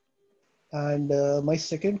station? And my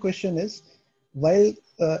second question is, while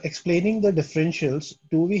explaining the differentials,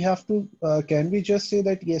 do we have to, can we just say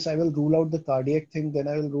that, yes, I will rule out the cardiac thing, then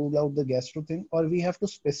I will rule out the gastro thing, or we have to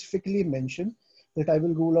specifically mention that I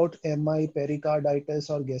will rule out MI, pericarditis,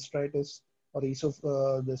 or gastritis, or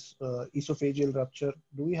esophageal rupture?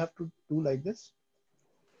 Do we have to do like this?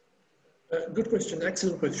 Good question,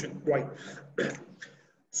 excellent question, right.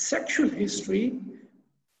 Sexual history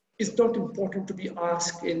is not important to be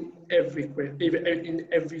asked in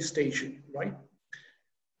every station, right?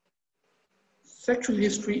 Sexual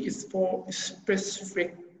history is for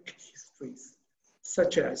specific histories,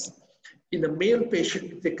 such as in a male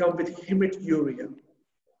patient, if they come with hematuria,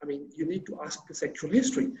 I mean, you need to ask the sexual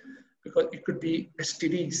history because it could be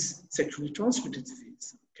STDs, sexually transmitted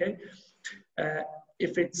disease, okay?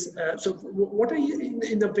 If it's, so what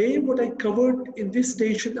in a way, what I covered in this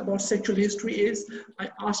station about sexual history is, I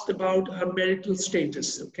asked about her marital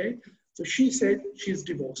status, okay? So she said she's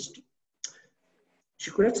divorced. She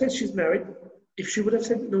could have said she's married. If she would have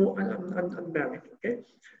said, no, I'm married, okay?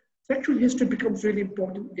 Sexual history becomes really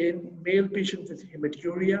important in male patients with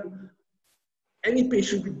hematuria, any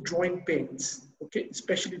patient with joint pains, okay,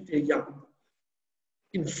 especially if they're young.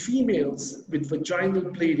 In females with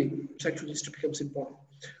vaginal bleeding, sexual history becomes important.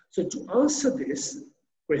 So to answer this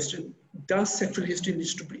question, does sexual history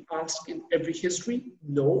need to be asked in every history?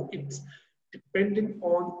 No, it's dependent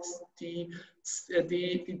on the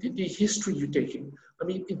history you're taking. I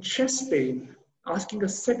mean, in chest pain, asking a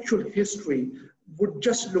sexual history would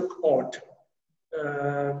just look odd.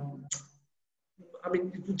 I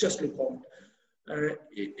mean, it would just look odd. I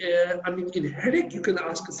mean, in headache, you can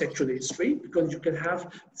ask a sexual history because you can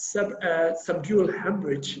have subdural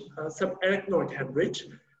hemorrhage, subarachnoid hemorrhage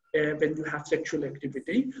when you have sexual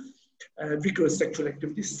activity, vigorous sexual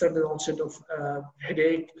activity, sudden onset of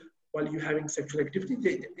headache while you're having sexual activity.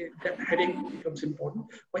 That headache becomes important.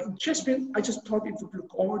 But in chest pain, I just thought it would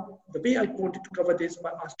look odd. The way I wanted to cover this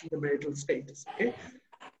by asking the marital status, okay?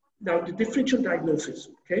 Now, the differential diagnosis,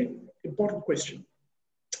 okay? Important question.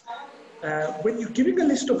 When you're giving a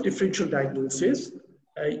list of differential diagnoses,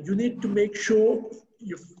 you need to make sure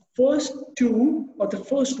your first two or the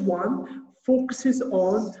first one focuses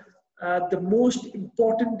on the most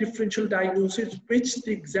important differential diagnosis which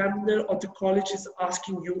the examiner or the college is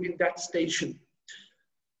asking you in that station.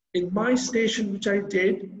 In my station, which I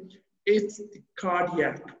did, it's the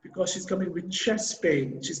cardiac because she's coming with chest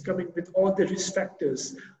pain. She's coming with all the risk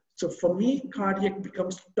factors. So for me, cardiac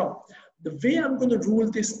becomes top. The way I'm going to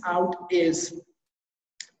rule this out is,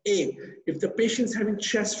 A, if the patient's having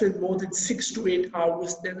chest pain more than 6 to 8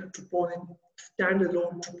 hours, then a troponin,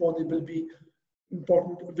 standalone troponin will be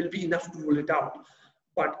important, will be enough to rule it out.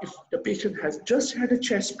 But if the patient has just had a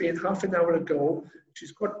chest pain half an hour ago,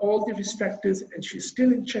 she's got all the risk factors and she's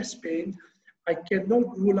still in chest pain, I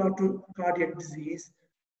cannot rule out a cardiac disease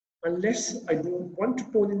unless I do one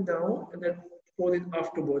troponin now and then troponin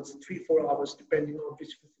afterwards, 3-4 hours, depending on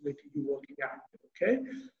which facility you're working at, okay?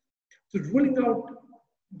 So ruling out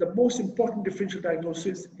the most important differential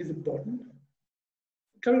diagnosis is important.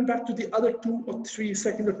 Coming back to the other 2 or 3,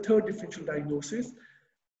 second or third differential diagnosis,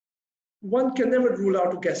 one can never rule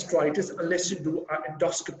out a gastritis unless you do an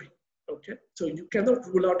endoscopy. Okay, so you cannot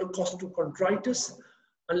rule out a costochondritis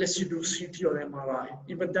unless you do CT or MRI.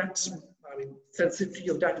 Even that's, I mean, sensitivity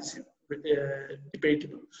of that is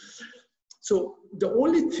debatable. So the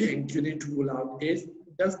only thing you need to rule out is,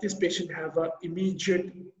 does this patient have an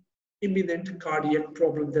immediate, imminent cardiac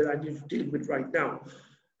problem that I need to deal with right now?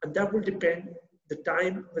 And that will depend the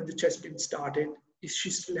time when the chest pain started. Is she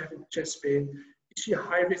still having chest pain? Is she a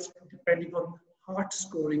high risk depending on heart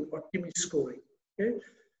scoring or TIMI scoring? Okay,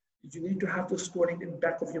 you need to have the scoring in the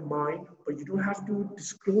back of your mind, but you don't have to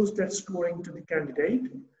disclose that scoring to the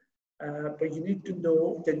candidate. But you need to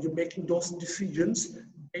know that you're making those decisions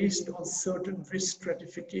based on certain risk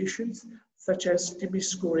stratifications, such as TIMI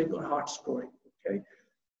scoring or heart scoring. Okay,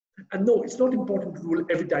 and no, it's not important to rule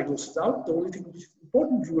every diagnosis out. The only thing which is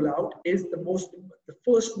important to rule out is the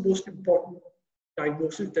first most important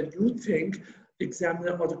diagnosis that you think the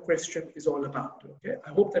examiner or the question is all about. Okay, I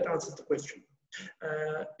hope that answers the question.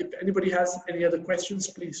 If anybody has any other questions,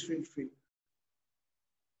 please feel free.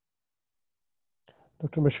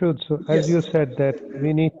 Dr. Mashhood, so Yes. as you said that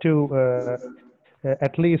we need to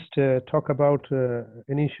at least talk about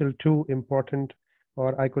initial 2 important,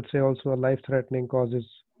 or I could say also life-threatening causes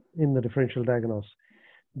in the differential diagnosis.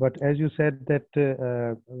 But as you said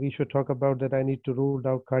that we should talk about that I need to rule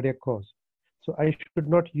out cardiac cause. So I should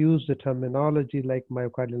not use the terminology like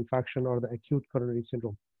myocardial infarction or the acute coronary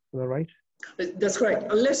syndrome. Am I right? That's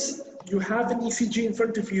correct. Unless you have an ECG in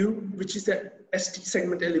front of you, which is the ST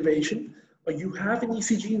segment elevation, or you have an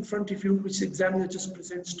ECG in front of you, which the examiner just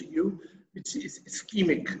presents to you, which is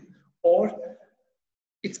ischemic, or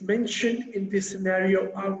it's mentioned in this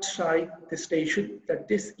scenario outside the station that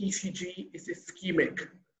this ECG is ischemic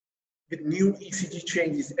with new ECG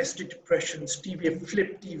changes, ST depressions, T wave,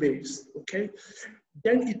 flip T waves, okay?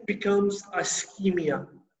 Then it becomes ischemia.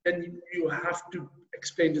 Then you have to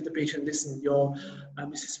explain to the patient, listen, your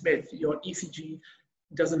Mrs. Smith, your ECG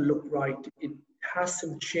doesn't look right. It has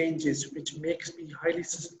some changes, which makes me highly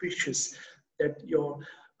suspicious that you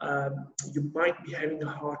might be having a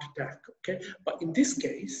heart attack, okay? But in this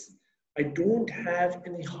case, I don't have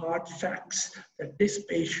any hard facts that this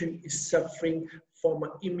patient is suffering from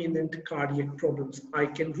imminent cardiac problems. I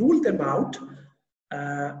can rule them out,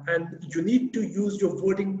 and you need to use your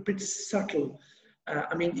wording a bit subtle.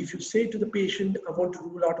 I mean, if you say to the patient, I want to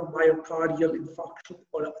rule out a myocardial infarction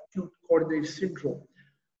or acute coronary syndrome,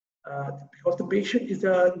 because the patient is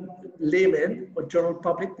a layman or general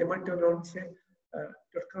public, they might turn around and say,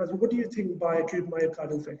 Dr. Qazi, what do you think by acute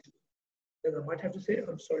myocardial infarction? Then I might have to say,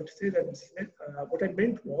 I'm sorry to say that, what I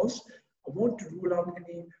meant was, I want to rule out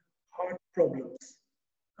any heart problems.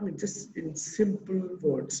 I mean, just in simple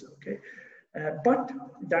words, okay? But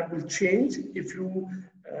that will change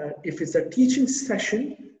if it's a teaching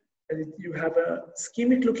session and you have a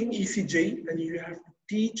schemic looking ECG and you have to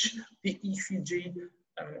teach the ECG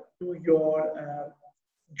to your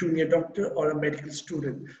junior doctor or a medical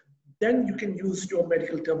student. Then you can use your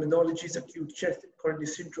medical terminologies, acute chest coronary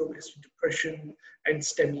syndrome, ST depression, and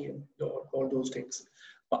STEMI, and all those things.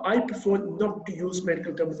 But I prefer not to use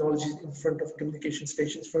medical terminologies in front of communication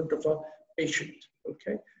stations, in front of a patient,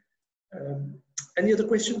 okay? Any other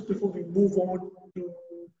questions before we move on to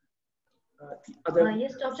the other?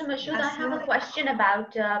 Yes, Dr. Mashhood, I have a question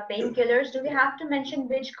about painkillers. Do we have to mention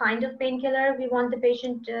which kind of painkiller we want the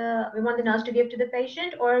patient, we want the nurse to give to the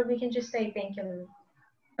patient, or we can just say painkiller?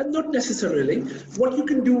 Not necessarily. What you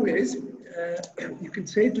can do is, you can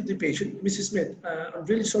say to the patient, Mrs. Smith, I'm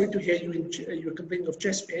really sorry to hear you're complaining of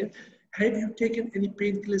chest pain. Have you taken any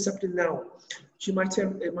painkillers up to now? She might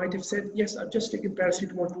have said, yes, I've just taken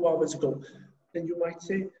paracetamol 2 hours ago. Then you might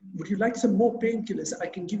say, would you like some more painkillers? I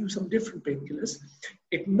can give you some different painkillers.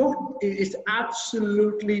 It's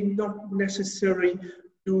absolutely not necessary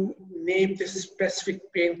to name the specific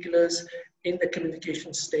painkillers in the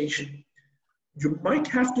communication station. You might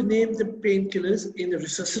have to name the painkillers in the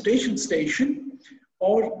resuscitation station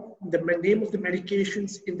or the name of the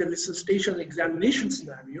medications in the resuscitation examination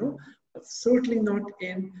scenario, but certainly not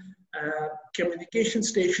in communication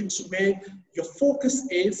stations where your focus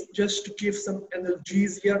is just to give some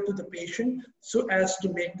analgesia to the patient so as to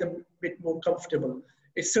make them a bit more comfortable.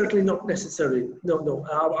 It's certainly not necessary. No,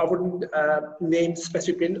 I wouldn't name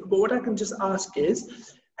specific pain, but what I can just ask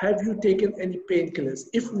is, have you taken any painkillers?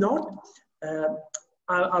 If not,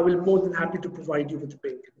 I will be more than happy to provide you with the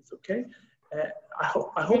painkillers, okay? I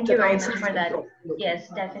hope Thank you that very answers much for that. No. Yes,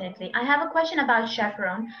 definitely. I have a question about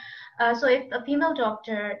chaperone. So if a female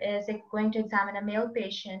doctor is going to examine a male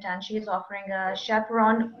patient and she is offering a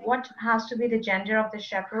chaperone, what has to be the gender of the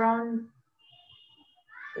chaperone?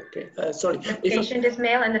 Okay, sorry. The patient is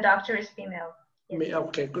male and the doctor is female. Yes.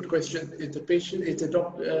 Okay, good question. If the patient, if the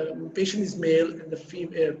doctor, patient is male and the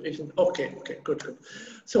female patient, okay, good.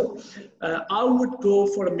 So I would go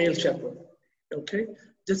for a male chaperone, okay?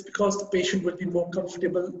 Just because the patient will be more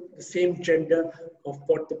comfortable, the same gender of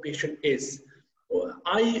what the patient is.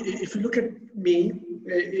 If you look at me,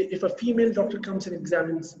 if a female doctor comes and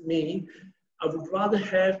examines me, I would rather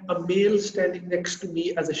have a male standing next to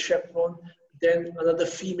me as a chaperone than another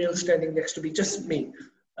female standing next to me, just me.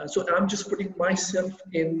 So I'm just putting myself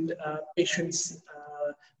in patient's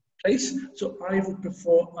place. So I would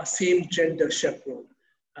prefer a same gender chaperone.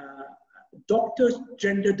 Doctor's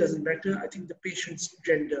gender doesn't matter. I think the patient's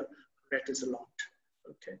gender matters a lot.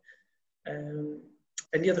 Okay.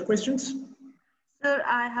 Any other questions? Sir,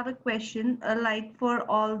 I have a question. Like for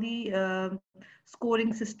all the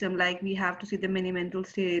scoring system, like we have to see the mini mental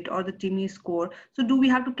state or the TIMI score. So do we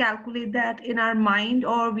have to calculate that in our mind,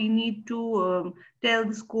 or we need to tell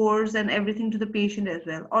the scores and everything to the patient as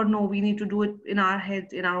well? Or no, we need to do it in our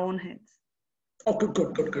heads, in our own heads? Oh,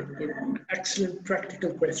 good. Excellent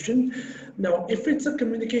practical question. Now, if it's a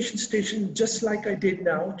communication station, just like I did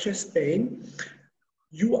now, chest pain,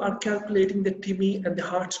 you are calculating the TIMI and the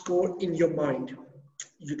heart score in your mind.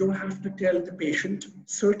 You don't have to tell the patient,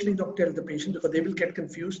 certainly not tell the patient, because they will get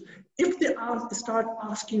confused. If they start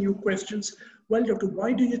asking you questions, well, doctor,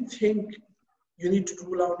 why do you think you need to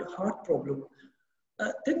rule out a heart problem?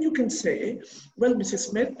 Then you can say, well, Mrs.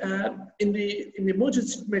 Smith, in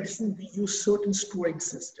emergency medicine, we use certain scoring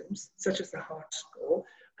systems, such as the heart score.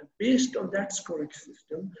 And based on that scoring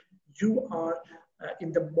system, you are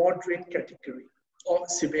in the moderate category or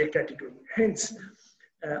severe category. Hence,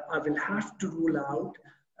 I will have to rule out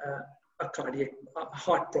a cardiac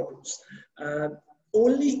heart problems.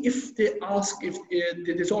 Only if they ask, if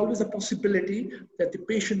there's always a possibility that the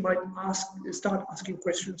patient might start asking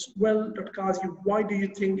questions. Well, Dr. Qazi, why do you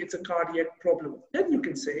think it's a cardiac problem? Then you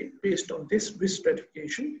can say, based on this risk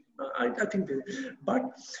stratification, I think that. But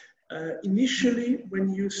initially,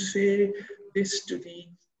 when you say this to the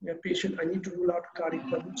patient, I need to rule out cardiac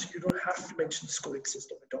problems, you don't have to mention the scoring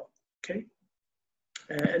system at all. Okay.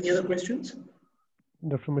 Any other questions?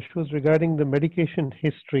 Dr. Mashhood, regarding the medication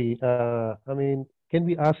history, I mean, can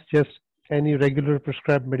we ask just any regular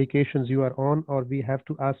prescribed medications you are on, or we have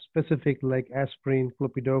to ask specific like aspirin,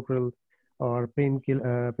 clopidogrel, or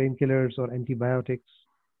painkillers or antibiotics?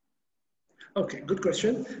 Okay, good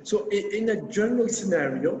question. So in a general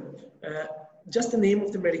scenario, just the name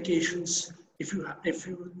of the medications,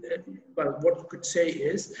 well, what you could say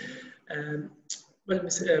is, well,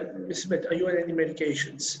 Ms. Smith, are you on any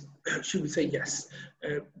medications? She would say yes.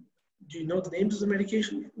 Do you know the names of the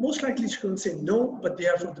medication? Most likely she will say no, but they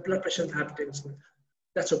are for the blood pressure and hypertension.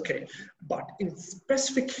 That's okay. But in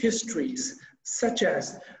specific histories, such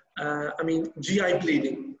as, GI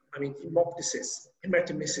bleeding, hemoptysis,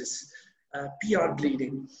 hematemesis, PR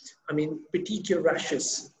bleeding, petechial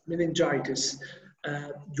rashes, meningitis,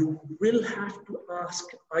 you will have to ask,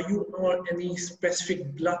 are you on any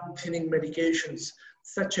specific blood thinning medications,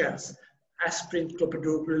 such as aspirin,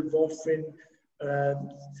 clopidogrel, warfarin,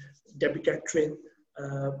 dabigatran,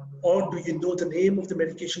 or do you know the name of the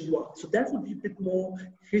medication you are? So that would be a bit more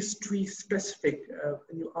history specific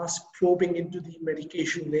when you ask probing into the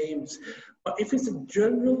medication names. But if it's a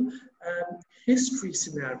general history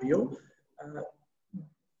scenario,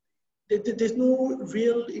 there's no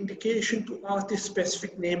real indication to ask the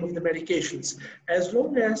specific name of the medications. As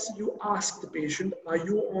long as you ask the patient, are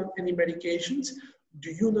you on any medications? Do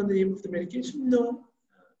you know the name of the medication? No.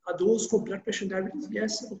 Are those for blood pressure and diabetes?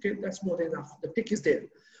 Yes. Okay, that's more than enough. The tick is there.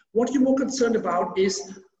 What you're more concerned about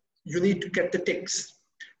is you need to get the ticks.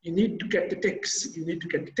 You need to get the ticks. You need to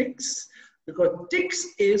get the ticks, because ticks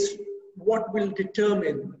is what will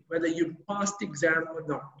determine whether you pass the exam or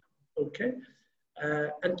not. Okay.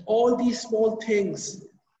 And all these small things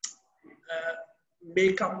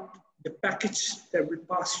make up the package that will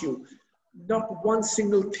pass you. Not one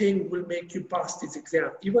single thing will make you pass this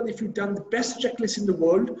exam. Even if you've done the best checklist in the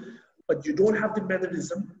world, but you don't have the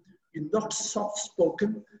mannerism, you're not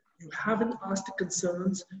soft-spoken, you haven't asked the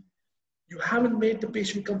concerns, you haven't made the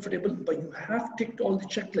patient comfortable, but you have ticked all the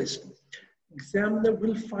checklists. Examiner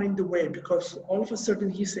will find the way, because all of a sudden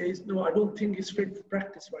he says, no, I don't think he's fit for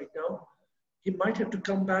practice right now. He might have to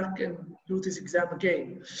come back and do this exam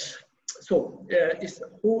again. So it's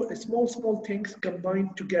small things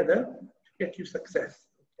combined together to get you success.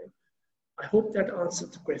 Okay? I hope that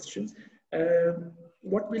answers the questions.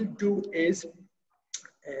 What we'll do is,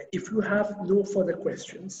 if you have no further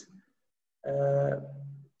questions,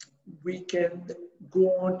 we can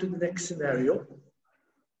go on to the next scenario.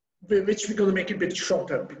 which we're going to make it a bit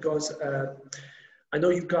shorter because I know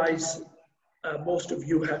you guys, most of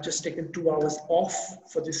you have just taken 2 hours off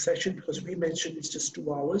for this session because we mentioned it's just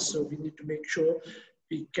 2 hours. So we need to make sure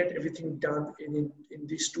we get everything done in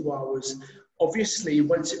these 2 hours. Obviously,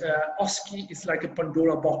 once OSCE is like a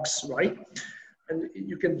Pandora box, right? And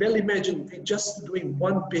you can well imagine we're just doing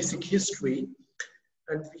one basic history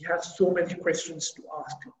and we have so many questions to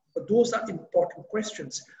ask. But those are important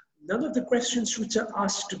questions. None of the questions which are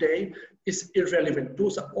asked today is irrelevant.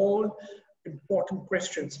 Those are all important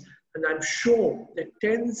questions. And I'm sure that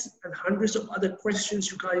tens and hundreds of other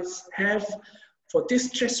questions you guys have for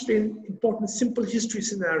this chest pain important simple history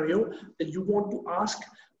scenario that you want to ask.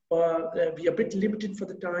 Be a bit limited for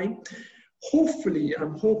the time. Hopefully,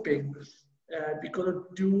 I'm hoping we're going to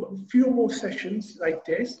do a few more sessions like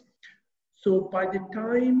this. So by the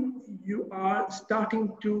time you are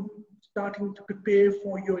starting to prepare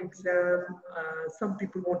for your exam, some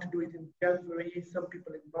people want to do it in January, some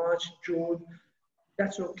people in March, June.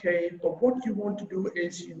 That's okay. But what you want to do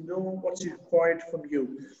is you know what's required from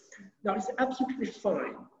you. Now it's absolutely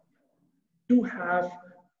fine to have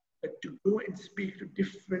to go and speak to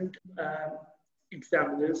different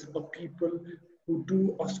examiners or people who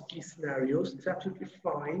do OSCE scenarios. It's absolutely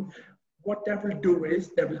fine. What that will do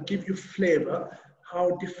is that will give you flavor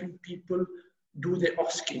how different people do their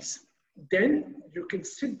OSCEs. Then you can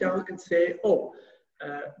sit down and say, oh,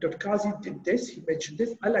 Dr. Qazi did this, he mentioned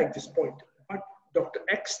this, I like this point. But Dr.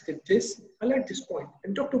 X did this, I like this point.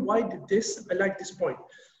 And Dr. Y did this, I like this point.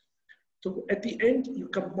 So at the end, you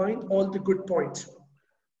combine all the good points.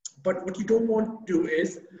 But what you don't want to do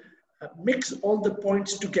is mix all the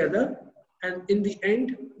points together, and in the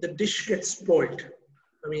end, the dish gets spoiled.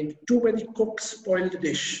 I mean, too many cooks spoil the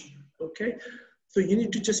dish, okay? So you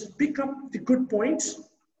need to just pick up the good points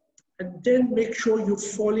and then make sure you're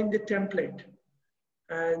following the template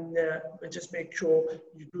and just make sure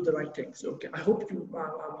you do the right things. Okay, I hope I'm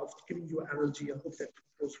giving you an analogy. I hope that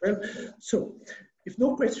goes well. So if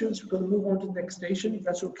no questions, we're going to move on to the next station, if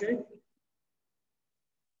that's okay.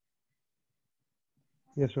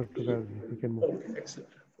 Yes, Dr. Qazi, we can move. Okay, excellent.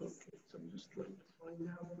 Okay, so I'm just trying to find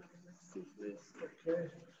out. Let's see this. Okay.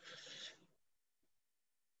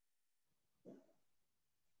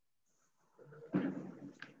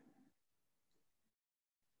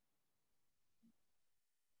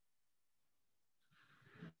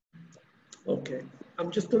 Okay,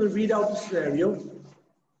 I'm just going to read out the scenario.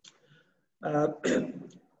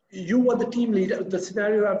 You are the team leader. The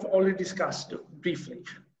scenario I've already discussed briefly.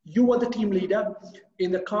 You are the team leader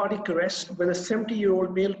in the cardiac arrest when a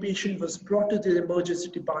 70-year-old male patient was brought to the emergency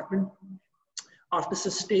department after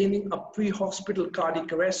sustaining a pre-hospital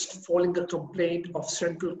cardiac arrest following a complaint of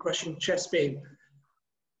central crushing chest pain.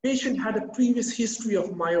 Patient had a previous history of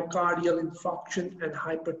myocardial infarction and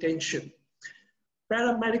hypertension.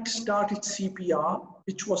 Paramedics started CPR,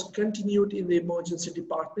 which was continued in the emergency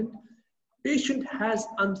department. Patient has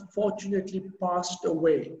unfortunately passed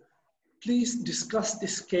away. Please discuss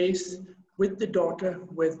this case with the daughter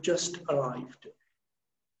who has just arrived.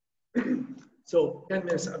 So 10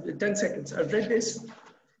 seconds. I've read this.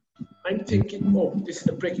 I'm thinking, oh, this is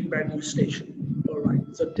a Breaking Bad news station. All right,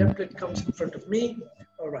 so template comes in front of me.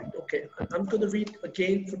 All right, okay. I'm going to read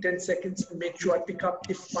again for 10 seconds and make sure I pick up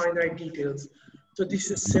the finite details. So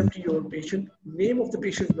this is a 70-year-old patient. Name of the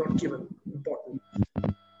patient is not given. Important.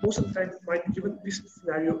 Most of the time, it might be given. This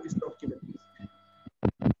scenario is not given.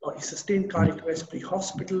 He sustained cardiac arrest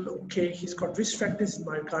pre-hospital. Okay, he's got risk factors,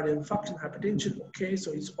 myocardial infarction, hypertension. Okay,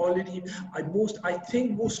 so he's already. I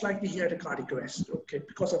think most likely he had a cardiac arrest. Okay,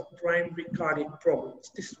 because of primary cardiac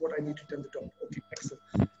problems. This is what I need to tell the doctor. Okay, excellent.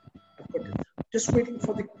 I've got it. Just waiting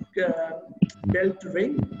for the bell to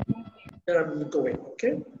ring. Then I'm going.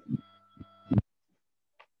 Okay.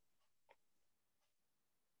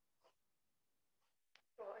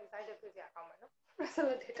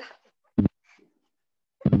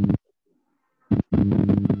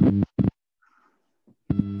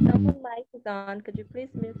 Someone's mic is on. Could you please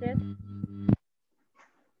mute it?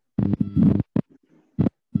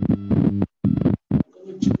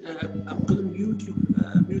 I'm going to mute you,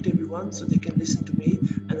 mute everyone so they can listen to me,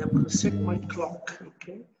 and I'm going to set my clock.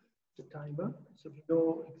 Okay, the timer, so we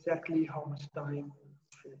know exactly how much time.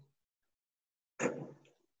 Okay.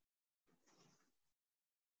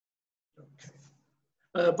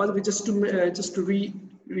 By the way, just to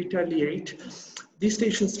retaliate, these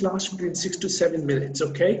stations last between 6 to 7 minutes.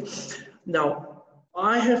 Okay. Now,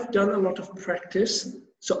 I have done a lot of practice,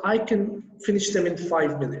 so I can finish them in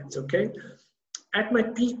 5 minutes. Okay. At my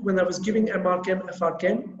peak, when I was giving MRCEM,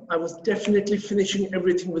 FRCEM, I was definitely finishing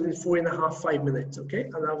everything within 4.5, 5 minutes. Okay.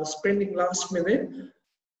 And I was spending last minute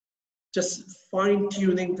just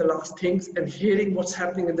fine-tuning the last things and hearing what's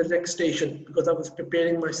happening in the next station, because I was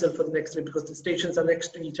preparing myself for the next day because the stations are next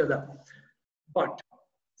to each other. But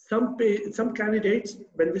some candidates,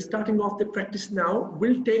 when we're starting off the practice now,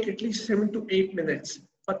 will take at least 7 to 8 minutes,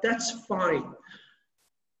 but that's fine.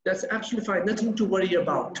 That's absolutely fine, nothing to worry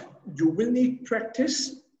about. You will need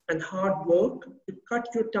practice and hard work to cut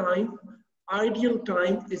your time. Ideal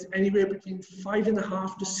time is anywhere between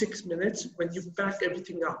 5.5 to 6 minutes when you pack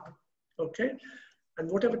everything up, okay? And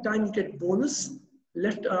whatever time you get bonus,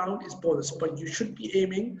 left around is bonus, but you should be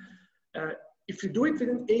aiming, if you do it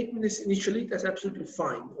within 8 minutes initially, that's absolutely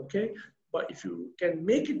fine, okay? But if you can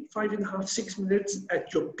make it 5.5, 6 minutes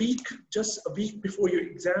at your peak, just a week before your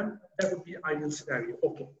exam, that would be an ideal scenario,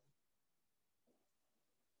 okay?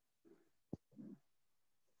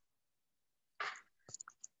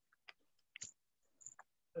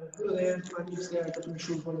 Hello there, my name is Dr.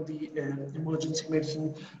 Mashhood, one of the emergency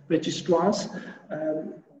medicine registrars.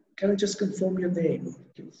 Can I just confirm your name,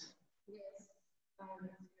 please? Yes.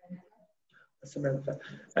 Samantha.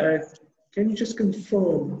 Can you just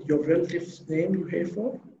confirm your relative's name you're here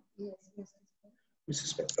for? Yes, Mrs.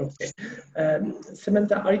 Smith, okay.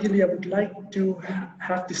 Samantha, ideally I would like to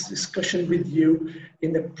have this discussion with you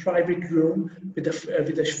in a private room with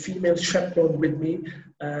a female chaperone with me.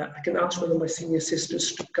 I can ask one of my senior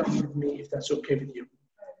sisters to come with me if that's okay with you.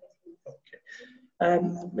 Okay.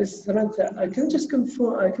 Ms. Samantha, I can just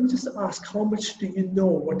confirm, I can just ask, how much do you know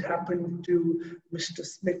what happened to Mr.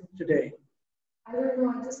 Smith today? I don't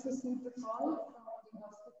know, I just received the call from the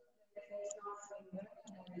hospital.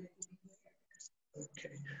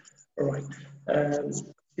 Okay, all right.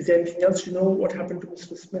 Is there anything else you know what happened to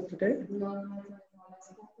Mr. Smith today? No.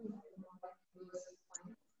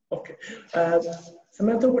 Okay.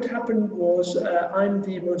 Samantha, what happened was I'm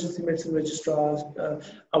the emergency medicine registrar.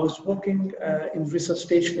 I was working in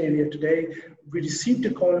resuscitation area today. We received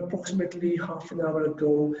a call approximately half an hour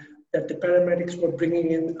ago that the paramedics were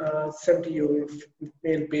bringing in a 70-year-old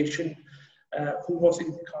male patient who was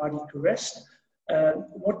in cardiac arrest.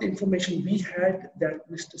 What the information we had that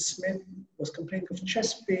Mr. Smith was complaining of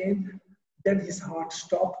chest pain, then his heart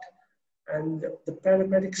stopped, and the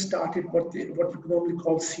paramedics started what we normally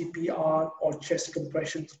call CPR or chest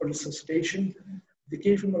compressions for resuscitation. They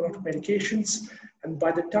gave him a lot of medications, and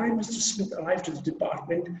by the time Mr. Smith arrived at the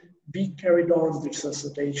department, we carried on the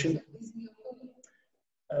resuscitation.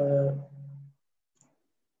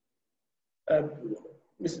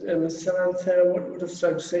 Ms. Samantha, what I was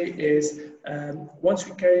trying to say is, once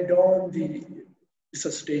we carried on the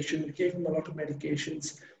resuscitation, we gave him a lot of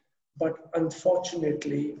medications, but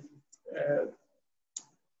unfortunately,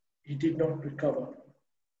 he did not recover.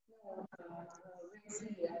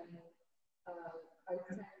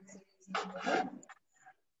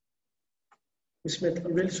 Ms. Smith,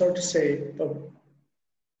 I'm really sorry to say, but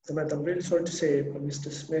Samantha, I'm really sorry to say, but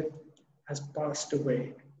Mr. Smith has passed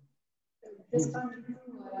away.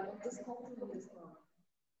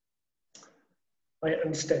 I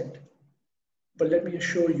understand, but let me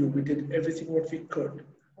assure you, we did everything what we could.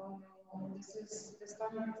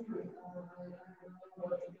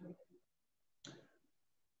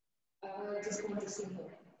 I just want to see her.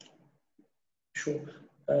 Sure.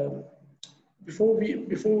 Before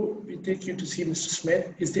we take you to see Mr.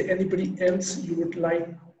 Smith, is there anybody else you would like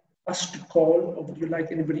us to call, or would you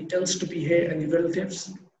like anybody else to be here? Any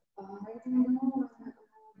relatives? I don't know.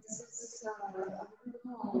 This is I don't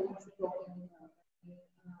know what's the problem.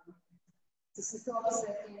 This is all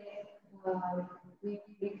second. Maybe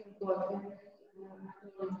we can call him.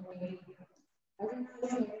 I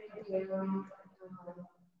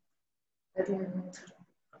don't know.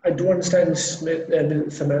 I do understand, Ms.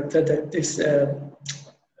 Smith, Samantha, that this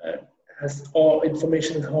has all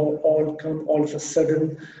information all come all of a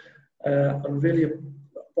sudden. I'm really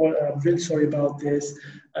sorry about this.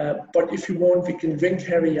 But if you want, we can ring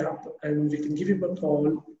Harry up and we can give him a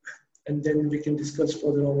call, and then we can discuss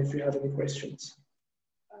further on if you have any questions.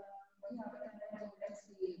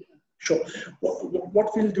 Sure.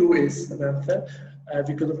 What we'll do is, Samantha,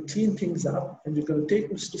 we're going to clean things up, and we're going to take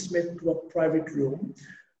Mr. Smith to a private room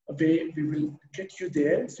where we will get you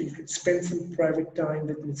there so you can spend some private time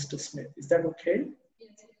with Mr. Smith. Is that okay?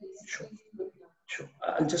 Sure. Sure.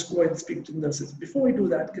 I'll just go ahead and speak to the nurses. Before we do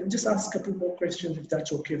that, can I just ask a couple more questions if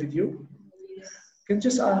that's okay with you? Can I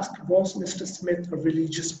just ask, was Mr. Smith a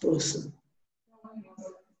religious person?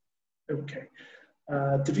 Okay.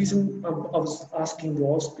 The reason I was asking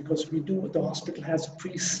was because the hospital has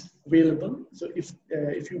priests available. So if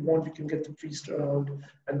you want, you can get the priest around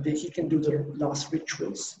and he can do the last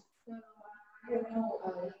rituals.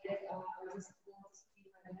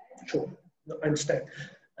 Sure, no, I understand.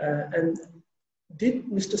 And did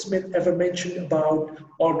Mr. Smith ever mention about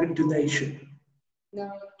organ donation?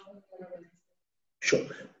 No. Sure.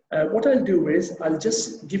 What I'll do is I'll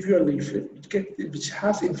just give you a leaflet which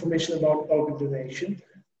has information about organ donation.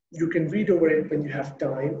 You can read over it when you have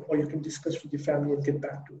time, or you can discuss with your family and get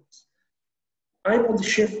back to us. I'm on the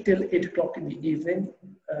shift till 8 o'clock in the evening,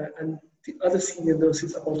 and the other senior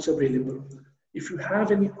nurses are also available. If you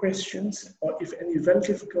have any questions, or if any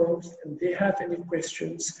relative comes and they have any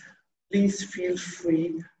questions, please feel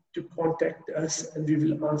free to contact us and we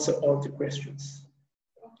will answer all the questions.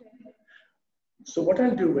 So what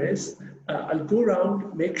I'll do is, I'll go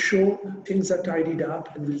around, make sure things are tidied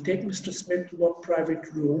up, and we'll take Mr. Smith to a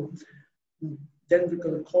private room. Then we're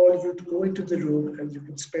going to call you to go into the room and you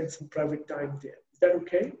can spend some private time there. Is that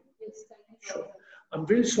okay? Yes, thank you. Sure. I'm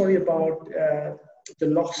really sorry about your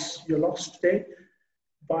loss today,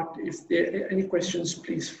 but if there are any questions,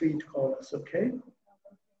 please free to call us, okay?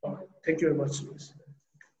 All right. Thank you very much, Louis.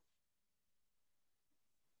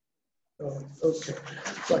 Okay,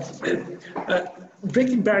 right.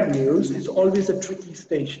 Breaking bad news is always a tricky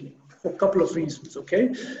station for a couple of reasons,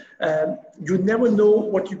 okay? You never know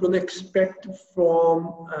what you're going to expect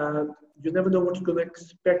from,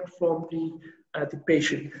 the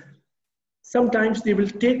patient. Sometimes they will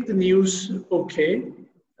take the news okay,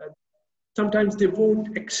 sometimes they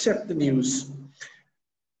won't accept the news.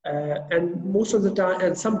 And most of the time,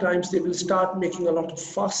 and sometimes they will start making a lot of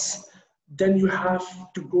fuss. Then you have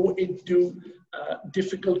to go into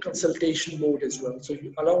difficult consultation mode as well. So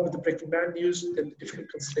along with the breaking bad news, then the difficult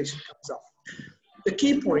consultation comes up. The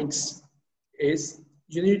key points is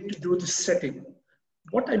you need to do the setting.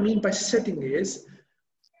 What I mean by setting is,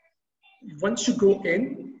 once you go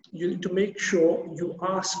in, you need to make sure you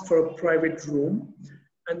ask for a private room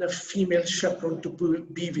and a female chaperone to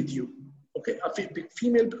be with you. Okay, a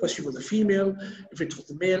female because she was a female. If it was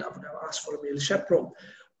a male, I would have asked for a male chaperone.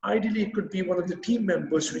 Ideally, it could be one of the team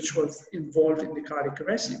members which was involved in the cardiac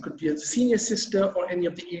arrest. It could be a senior sister or any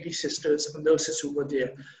of the ED sisters or nurses who were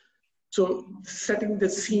there. So setting the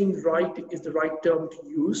scene right is the right term to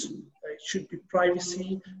use. It should be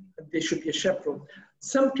privacy and there should be a chaperone.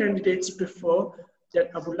 Some candidates prefer that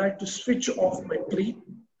I would like to switch off my bleep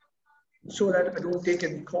so that I don't take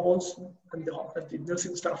any calls and the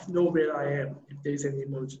nursing staff know where I am if there is any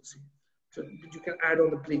emergency. So you can add on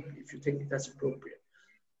the bleep if you think that's appropriate.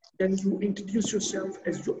 Then you introduce yourself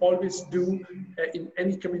as you always do in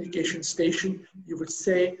any communication station. You would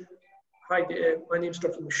say, hi there, my name is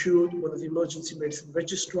Dr. Mashhood, one of the emergency medicine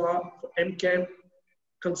registrar for MCAM,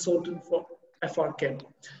 consultant for FRCEM.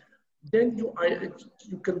 Then you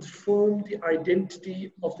confirm the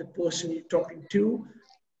identity of the person you're talking to,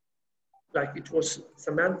 like it was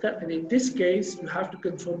Samantha, and in this case, you have to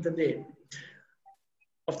confirm the name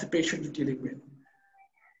of the patient you're dealing with.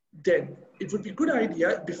 Then it would be a good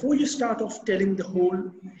idea, before you start off telling the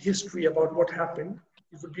whole history about what happened,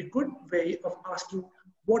 it would be a good way of asking,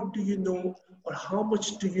 what do you know or how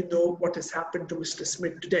much do you know what has happened to Mr.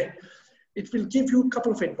 Smith today? It will give you a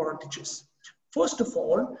couple of advantages. First of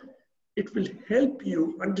all, it will help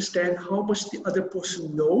you understand how much the other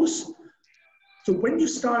person knows. So when you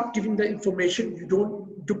start giving the information, you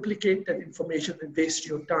don't duplicate that information and waste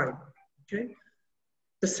your time, okay?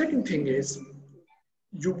 The second thing is,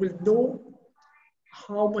 you will know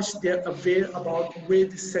how much they're aware about where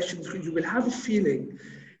the sessions go. You will have a feeling.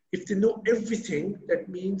 If they know everything, that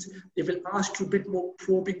means they will ask you a bit more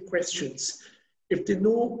probing questions. If they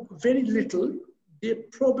know very little, they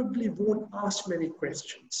probably won't ask many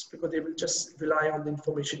questions because they will just rely on the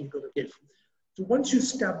information you're going to give. So once you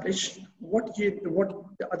establish what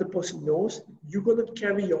the other person knows, you're going to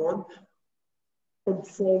carry on from the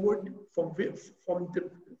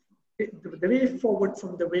way forward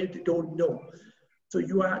from the way they don't know. So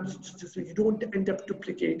you don't end up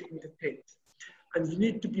duplicating the things. And you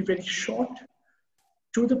need to be very short,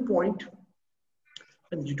 to the point,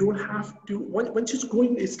 and you don't have to, once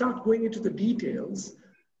you start going into the details,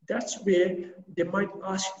 that's where they might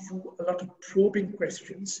ask you a lot of probing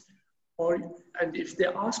questions, and if they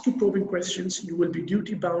ask you probing questions, you will be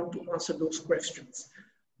duty bound to answer those questions.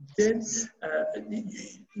 Then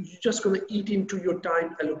you're just going to eat into your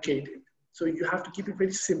time allocated. So you have to keep it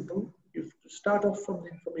very simple. You have to start off from the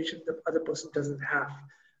information the other person doesn't have.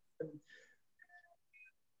 And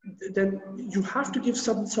then you have to give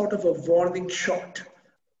some sort of a warning shot.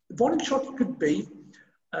 The warning shot could be,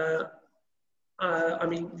 I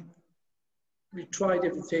mean, we tried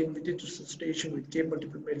everything. We did resuscitation, we gave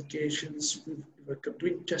multiple medications, we were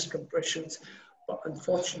doing chest compressions, but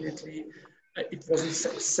unfortunately, it wasn't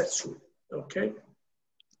successful, okay?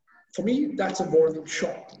 For me, that's a warning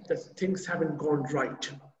shot that things haven't gone right.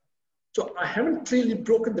 So I haven't clearly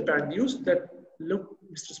broken the bad news that, look,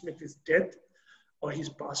 Mr. Smith is dead or he's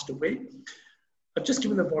passed away. I've just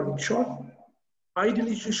given a warning shot.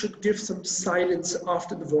 Ideally, you should give some silence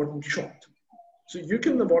after the warning shot. So you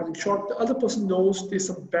give the warning shot, the other person knows there's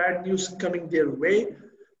some bad news coming their way.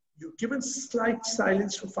 You give a slight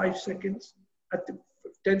silence for 5 seconds, at the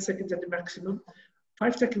 10 seconds at the maximum.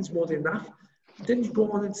 5 seconds more than enough. Then you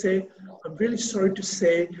go on and say, I'm really sorry to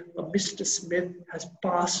say Mr. Smith has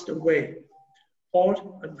passed away. Or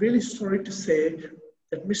I'm really sorry to say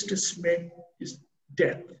that Mr. Smith is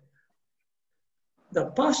dead. Now,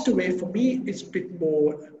 passed away for me is a bit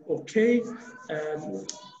more okay.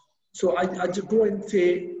 So I just go and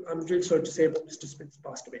say, I'm really sorry to say that Mr. Smith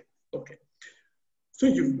passed away. Okay. So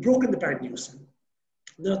you've broken the bad news.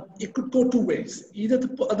 Now, it could go 2 ways. Either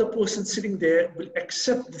the other person sitting there will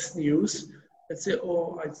accept this news and say,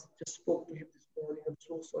 oh, I just spoke to him this morning. I'm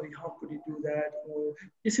so sorry. How could he do that? Or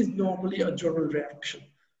this is normally a general reaction.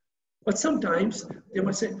 But sometimes they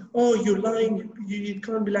might say, oh, you're lying. It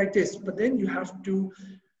can't be like this. But then you have to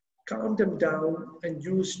calm them down and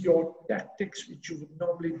use your tactics, which you would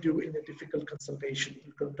normally do in a difficult consultation.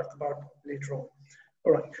 We're going to talk about later on.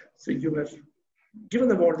 All right. So you have given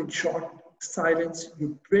the warning shot, silence,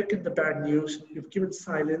 you've broken the bad news, you've given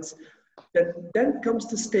silence. Then comes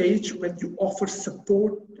the stage when you offer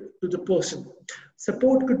support to the person.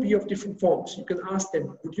 Support could be of different forms. You can ask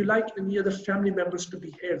them, would you like any other family members to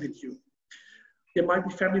be here with you? There might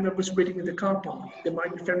be family members waiting in the car park. There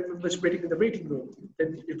might be family members waiting in the waiting room.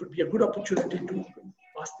 Then it would be a good opportunity to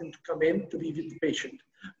ask them to come in to be with the patient,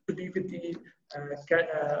 to be with the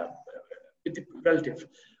relative.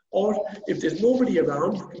 Or if there's nobody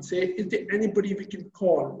around, you can say, is there anybody we can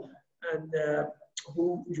call and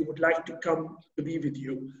who you would like to come to be with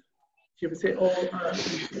you? You would say, oh,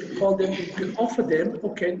 you can call them, you can offer them,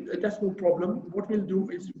 okay, that's no problem. What we'll do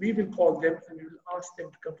is we will call them and we will ask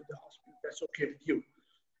them to come to the hospital. That's okay with you.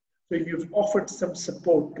 So you've offered some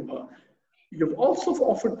support to her. You've also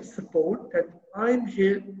offered the support that I'm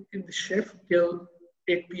here in the shift till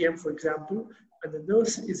 8 p.m., for example, and the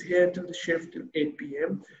nurse is here till the shift till 8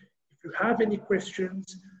 p.m. If you have any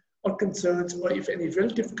questions or concerns, or if any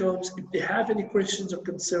relative comes, if they have any questions or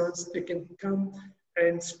concerns, they can come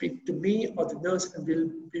and speak to me or the nurse, and we'll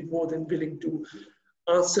be more than willing to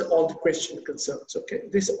answer all the questions and concerns, okay?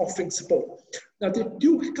 This is offering support. Now, there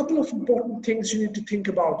are a couple of important things you need to think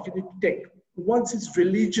about, you need to take. One is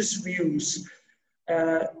religious views.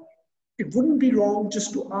 It wouldn't be wrong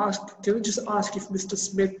just to ask, can I just ask if Mr.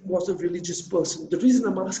 Smith was a religious person? The reason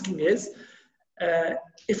I'm asking is,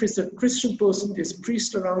 if it's a Christian person, there's a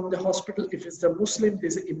priest around the hospital. If it's a Muslim,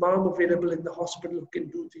 there's an imam available in the hospital who can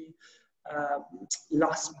do the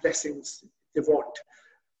last blessings they want.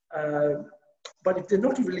 But if they're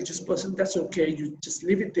not a religious person, that's okay. You just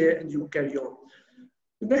leave it there and you carry on.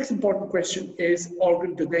 The next important question is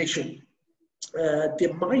organ donation.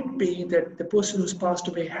 There might be that the person who's passed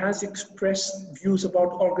away has expressed views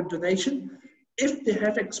about organ donation. If they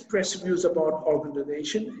have expressed views about organ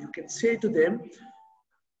donation, you can say to them,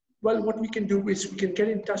 well, what we can do is we can get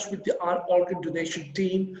in touch with our organ donation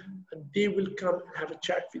team and they will come and have a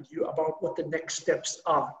chat with you about what the next steps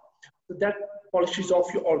are. So that polishes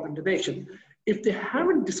off your organ donation. If they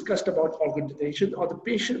haven't discussed about organ donation, or the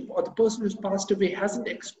patient or the person who's passed away hasn't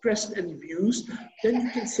expressed any views, then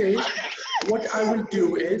you can say, what I will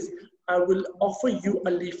do is I will offer you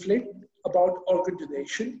a leaflet about organ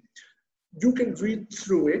donation. You can read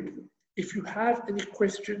through it. If you have any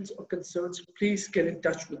questions or concerns, please get in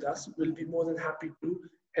touch with us. We'll be more than happy to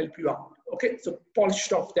help you out. Okay, so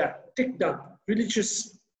polished off that. Tick done.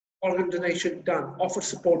 Religious organ donation done. Offer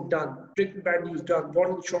support done. Written bad news done.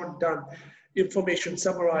 Warning shot done. Information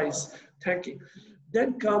summarized. Thank you.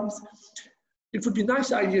 Then comes, it would be a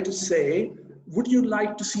nice idea to say, would you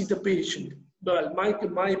like to see the patient? Well,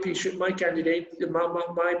 my patient, my candidate,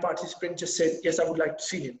 my participant just said, yes, I would like to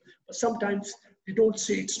see him. But sometimes you don't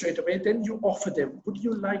say it straight away. Then you offer them, would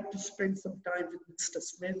you like to spend some time with Mr.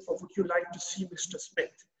 Smith, or would you like to see Mr.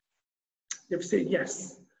 Smith? They will say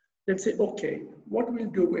yes. Then say, okay, what we'll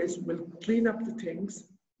do is we'll clean up the things,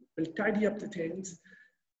 we'll tidy up the things,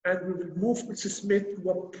 and we will move Mr. Smith to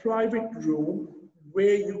a private room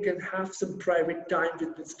where you can have some private time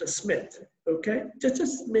with Mr. Smith, okay? That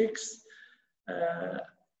just makes,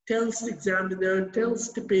 tells the examiner,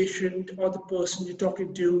 tells the patient or the person you're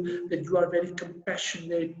talking to that you are very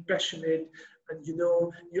compassionate, passionate, and you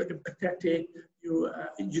know, you're empathetic, you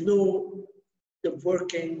know the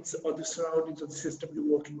workings or the surroundings of the system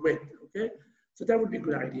you're working with, okay? So that would be a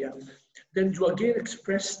good idea. Then you again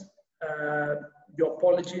express your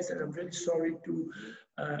apologies, and I'm really sorry to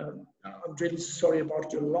I'm really sorry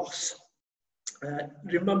about your loss.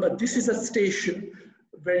 Remember, this is a station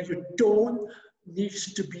where your tone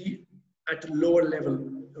needs to be at a lower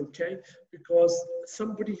level, okay? Because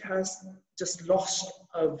somebody has just lost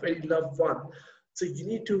a very loved one. So you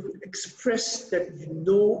need to express that you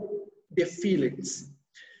know their feelings.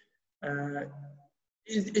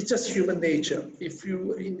 It's just human nature. If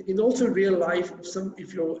you, in also real life,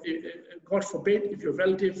 if you're, God forbid, if your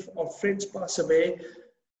relative or friends pass away,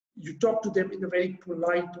 you talk to them in a very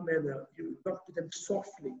polite manner. You talk to them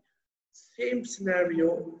softly. Same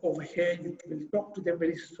scenario over here. You will talk to them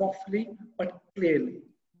very softly but clearly.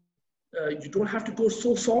 You don't have to go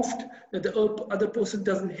so soft that the other person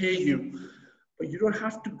doesn't hear you, but you don't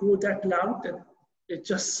have to go that loud that it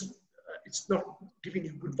just it's not giving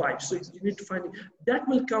you good vibes. So you need to find it. That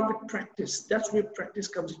will come with practice. That's where practice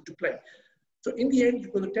comes into play. So in the end,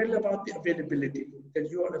 you're going to tell about the availability,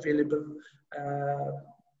 that you are available.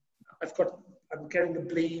 I'm carrying a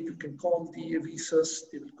bleed, you can call the resource,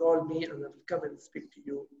 they will call me and I will come and speak to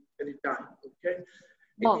you anytime, okay?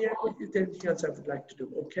 In the end, then the answer I would like to do,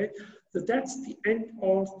 okay? So that's the end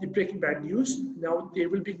of the Breaking Bad news. Now there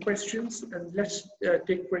will be questions and let's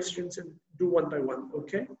take questions and do one by one,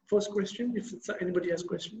 okay? First question, if anybody has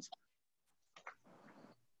questions.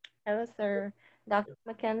 Hello, sir. Dr.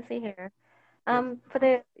 Mackenzie here. For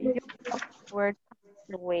the use of the word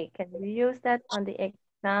passed away, can you use that on the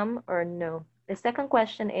exam or no? The second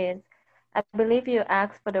question is, I believe you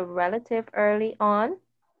asked for the relative early on.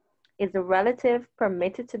 Is the relative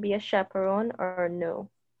permitted to be a chaperone or no?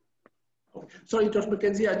 Sorry, Dr.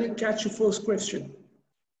 Mackenzie, I didn't catch your first question.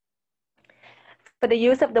 For the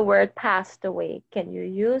use of the word passed away, can you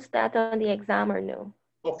use that on the exam or no?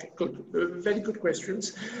 Okay, good. Very good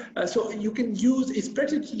questions. So you can use, it's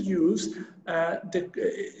better to use the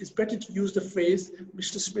phrase,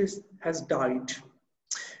 Mr. Smith has died,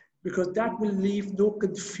 because that will leave no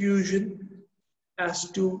confusion as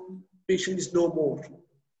to patient is no more.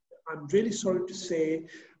 I'm really sorry to say,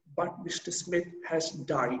 but Mr. Smith has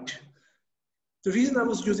died. The reason I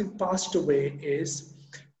was using passed away is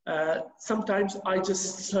sometimes I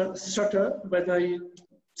just stutter when I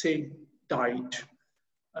say died.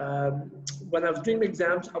 When I was doing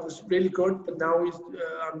exams, I was really good, but now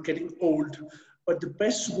I'm getting old. But the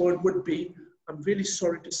best word would be, I'm really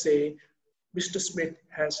sorry to say, Mr. Smith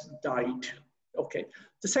has died. Okay.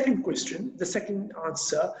 The second question, the second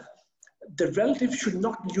answer, the relative should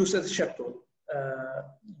not be used as a chaperone.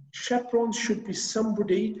 Chaperone should be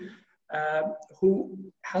somebody who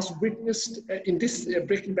has witnessed, in this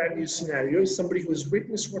Breaking Bad news scenario, somebody who has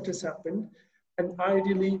witnessed what has happened and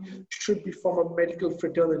ideally should be from a medical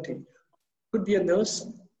fraternity. Could be a nurse,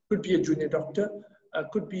 could be a junior doctor,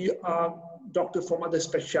 could be a doctor from other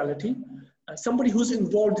specialty, somebody who's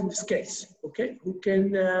involved in this case, okay, who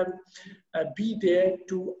can be there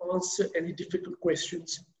to answer any difficult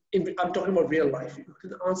questions. I'm talking about real life. You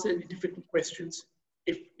can answer any difficult questions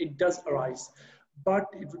if it does arise. But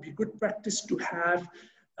it would be good practice to have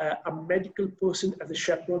a medical person as a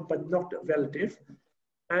chaperone, but not a relative,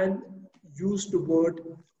 and use the word,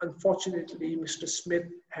 unfortunately, Mr. Smith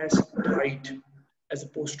has died, as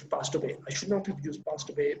opposed to passed away. I should not have used passed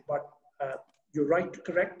away, but you're right to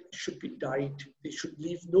correct, it should be died. They should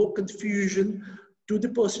leave no confusion to the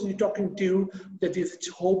person you're talking to that there's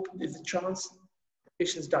hope, there's a chance,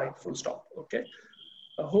 patient's died, full stop, okay?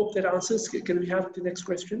 I hope that answers. Can we have the next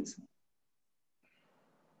questions?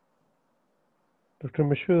 Dr.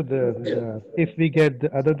 Mashhood, if we get the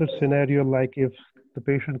other scenario, like if the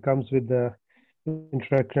patient comes with the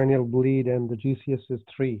intracranial bleed and the GCS is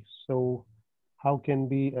 3, so how can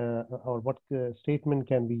we, or what statement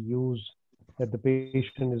can we use that the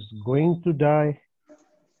patient is going to die?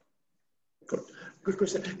 Good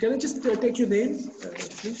question. Can I just take your name,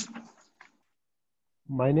 please?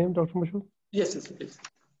 My name, Dr. Mashhood? Yes, yes, please.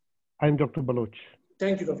 I'm Dr. Baloch.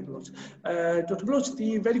 Thank you, Dr. Baloch. Dr. Baloch,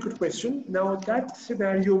 the very good question. Now that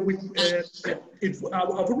scenario, I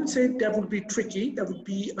wouldn't say that would be tricky. That would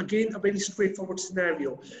be, again, a very straightforward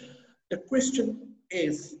scenario. The question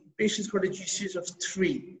is, patient's got a GCS of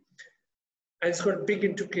 3 and it's got a big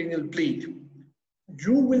intracranial bleed.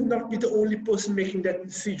 You will not be the only person making that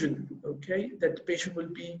decision, okay? That the patient will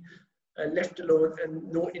be left alone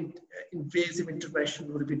and no invasive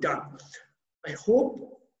intervention will be done. I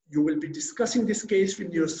hope you will be discussing this case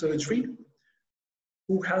with your surgery,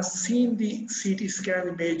 who has seen the CT scan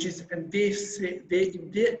images, and they say,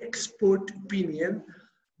 in their expert opinion,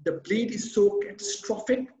 the bleed is so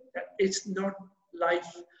catastrophic that it's not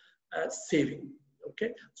life saving.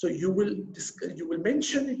 Okay, so you will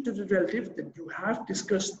mention it to the relative that you have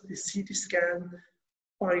discussed the CT scan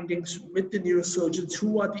findings with the neurosurgeons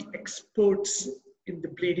who are the experts in the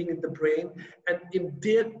bleeding in the brain, and in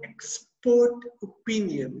their expert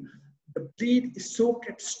opinion, the bleed is so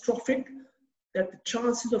catastrophic that the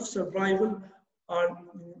chances of survival are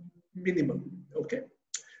minimal, okay?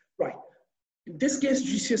 Right. In this case,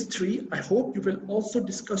 GCS3, I hope you will also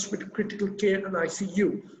discuss with critical care and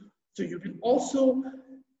ICU. So you will also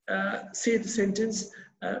say the sentence,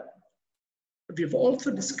 we've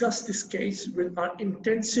also discussed this case with our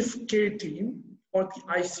intensive care team or the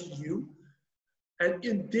ICU, and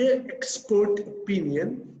in their expert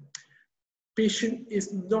opinion, patient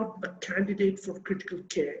is not a candidate for critical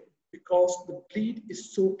care because the bleed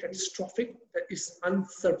is so catastrophic that it's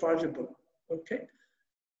unsurvivable, okay?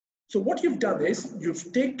 So what you've done is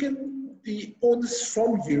you've taken the onus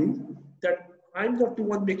from you that I'm not the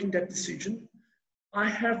one making that decision. I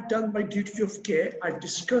have done my duty of care. I've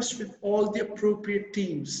discussed with all the appropriate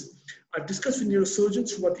teams. I've discussed with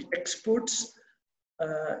neurosurgeons who are the experts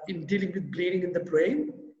in dealing with bleeding in the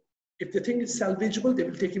brain. If the thing is salvageable, they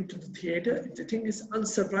will take him to the theater. If the thing is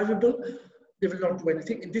unsurvivable, they will not do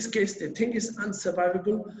anything. In this case, the thing is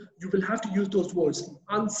unsurvivable. You will have to use those words,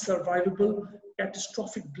 unsurvivable,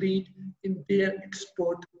 catastrophic bleed in their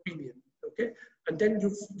expert opinion, okay? And then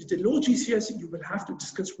with the low GCS, you will have to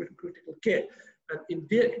discuss with critical care. And in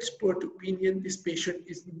their expert opinion, this patient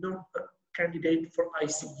is not a candidate for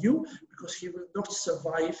ICU because he will not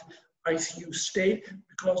survive ICU stay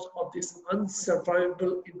because of this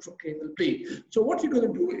unsurvivable intracranial bleed. So what you're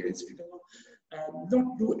going to do is you're going to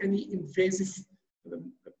not do any invasive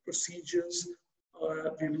procedures.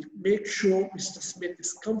 We will make sure Mr. Smith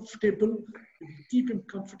is comfortable. We will keep him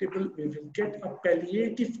comfortable. We will get a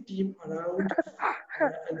palliative team around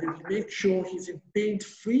and we will make sure he's in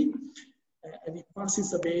pain-free and he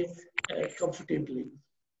passes away comfortably.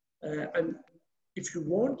 And if you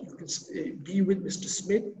want, you can be with Mr.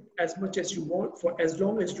 Smith as much as you want, for as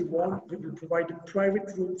long as you want. We will provide a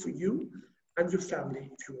private room for you and your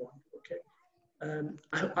family if you want, okay?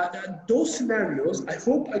 Those scenarios, I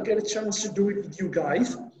hope I get a chance to do it with you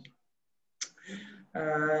guys.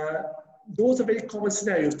 Those are very common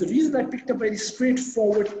scenarios. The reason I picked a very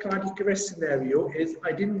straightforward cardiac arrest scenario is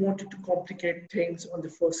I didn't want it to complicate things on the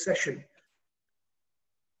first session.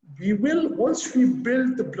 We will, once we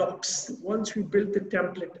build the blocks, once we build the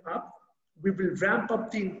template up, we will ramp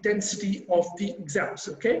up the intensity of the exams,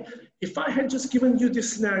 okay? If I had just given you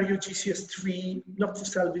this scenario, GCS3, not so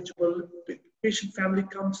salvageable, the patient family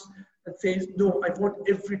comes and says, no, I want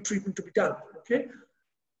every treatment to be done, okay?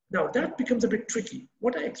 Now that becomes a bit tricky.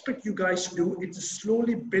 What I expect you guys to do is to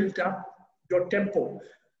slowly build up your tempo.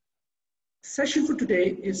 Session for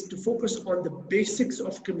today is to focus on the basics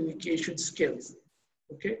of communication skills.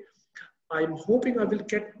 Okay, I'm hoping I will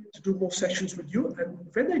get to do more sessions with you. And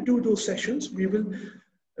when I do those sessions, we will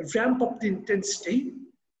ramp up the intensity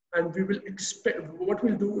and we will expect, what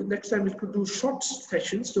we'll do next time, we could do short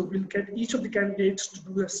sessions. So we'll get each of the candidates to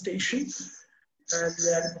do a station and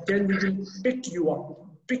then we will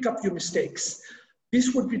pick up your mistakes.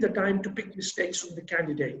 This would be the time to pick mistakes from the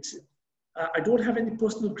candidates. I don't have any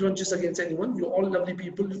personal grudges against anyone. You're all lovely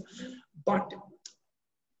people, but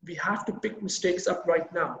we have to pick mistakes up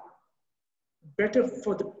right now. Better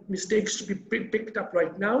for the mistakes to be picked up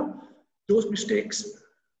right now. Those mistakes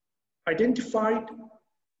identified,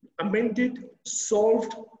 amended,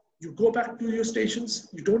 solved. You go back to your stations.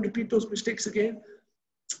 You don't repeat those mistakes again.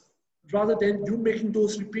 Rather than you making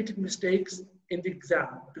those repeated mistakes in the exam,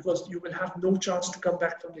 because you will have no chance to come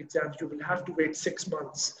back from the exam. You will have to wait 6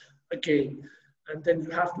 months again. And then you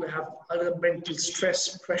have to have other mental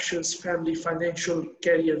stress, pressures, family, financial,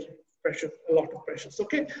 career pressure, a lot of pressures,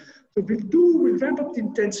 okay? So we'll ramp up the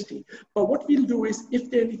intensity. But what we'll do is, if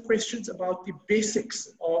there are any questions about the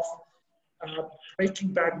basics of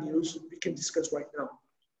breaking bad news, we can discuss right now.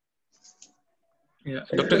 Yeah,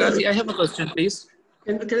 Dr. Qazi, I have a question, please.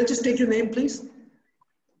 Can I just take your name, please?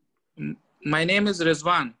 My name is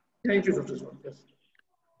Rizwan. Thank you, Dr. Rizwan, yes.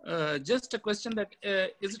 Just a question that,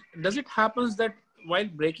 does it happen that while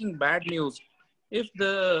breaking bad news, if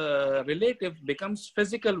the relative becomes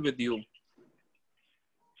physical with you,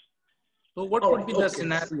 so what would be the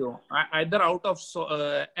scenario? Either out of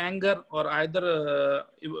anger or either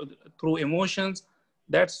through emotions?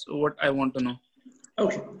 That's what I want to know.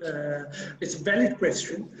 Okay, it's a valid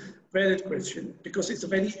question, because it's a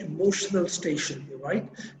very emotional station, right?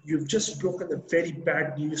 You've just broken a very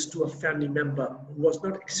bad news to a family member who was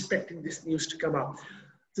not expecting this news to come up.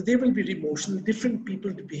 So they will be emotional. Different people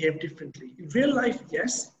behave differently. In real life,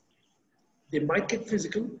 yes, they might get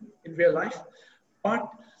physical in real life, but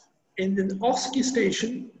in an OSCE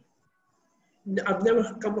station, I've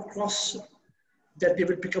never come across that they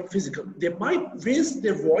will become physical. They might raise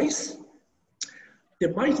their voice, they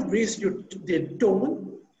might raise their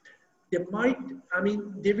tone, they might,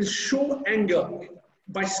 they will show anger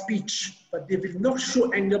by speech, but they will not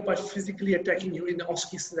show anger by physically attacking you in the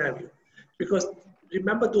OSCE scenario. Because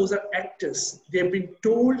remember, those are actors. They've been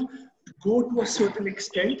told to go to a certain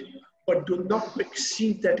extent, but do not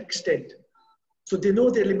exceed that extent. So they know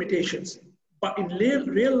their limitations. But in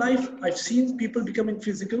real life, I've seen people becoming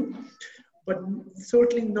physical, but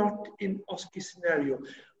certainly not in OSCE scenario.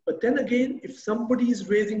 But then again, if somebody is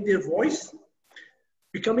raising their voice,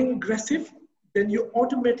 becoming aggressive, then you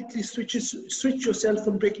automatically switch yourself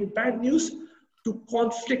from breaking bad news to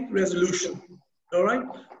conflict resolution, all right?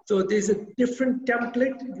 So there's a different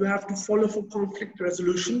template you have to follow for conflict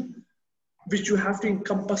resolution, which you have to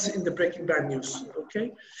encompass in the breaking bad news,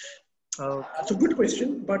 okay? It's a good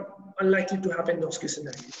question, but unlikely to happen in OSCE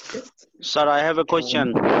scenario. Okay? Sir, I have a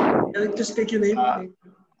question. Just take your name.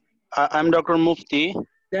 I'm Dr. Mufti.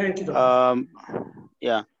 Thank you, Dr.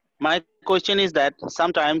 Yeah. My question is that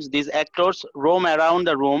sometimes these actors roam around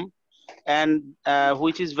the room, and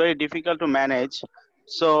which is very difficult to manage.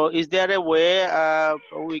 So is there a way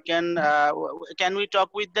we can we talk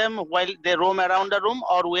with them while they roam around the room,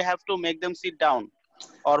 or we have to make them sit down?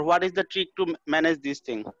 Or what is the trick to manage this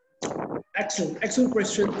thing? Excellent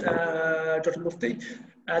question, Dr. Mufti.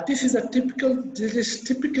 This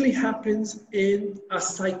typically happens in a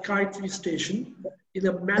psychiatry station, in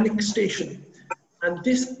a manic station. And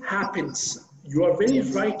this happens. You are very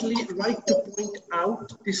right to point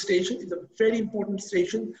out this station is a very important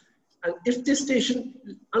station. And if this station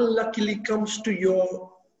unluckily comes to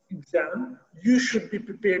your exam, you should be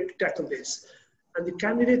prepared to tackle this. And the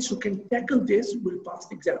candidates who can tackle this will pass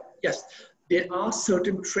the exam. Yes, there are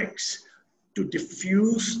certain tricks to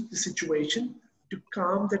diffuse the situation, to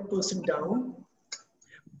calm that person down.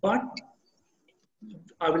 But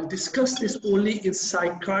I will discuss this only in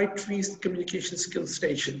psychiatry's communication skills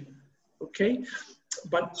station, okay?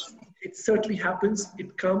 But it certainly happens,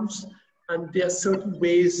 it comes, and there are certain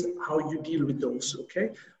ways how you deal with those,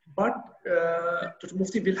 okay? But Dr.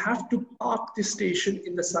 Mufti will have to park this station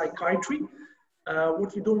in the psychiatry.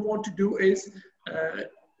 What we don't want to do is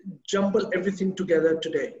jumble everything together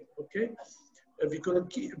today, okay? We're gonna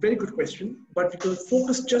keep, very good question, but we're gonna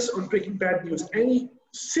focus just on breaking bad news. Any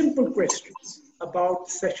simple questions about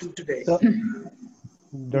the session today?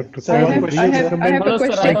 Dr. I have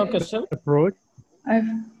a question. Approach.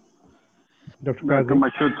 Dr. Qazi.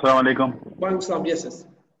 Mashhood, Assalamu alaikum. Yes.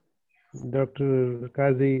 Dr.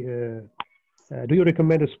 Qazi, do you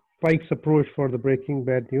recommend a spikes approach for the breaking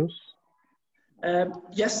bad news?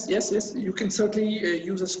 Yes. You can certainly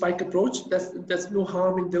use a spike approach. There's no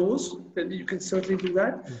harm in those. You can certainly do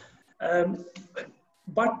that.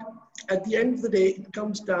 But at the end of the day, it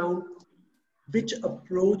comes down which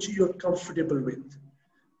approach you're comfortable with.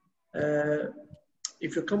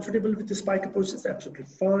 If you're comfortable with the spike approach, it's absolutely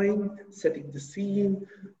fine. Setting the scene,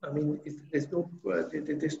 there's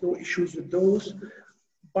no issues with those.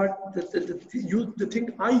 But the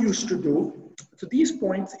thing I used to do, so these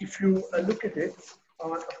points, if you look at it,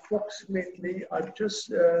 are approximately, I've just,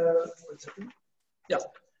 1 second. Yeah.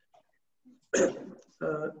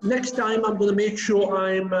 Next time, I'm going to make sure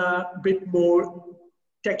I'm a bit more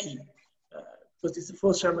techie, because this is the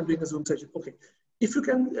first time I'm doing a Zoom session. Okay. If you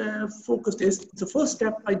can focus this, the first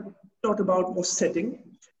step I talked about was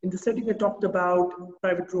setting. In the setting, I talked about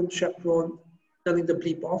private room, chaperone, turning the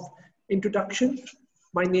bleep off, introduction,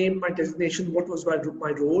 my name, my designation, what was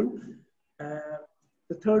my role.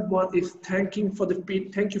 The third one is thank you for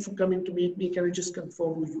coming to meet me. Can I just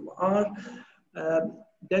confirm who you are?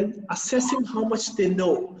 Then assessing how much they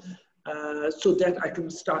know, so that I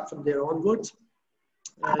can start from there onwards.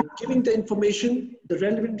 Giving the information, the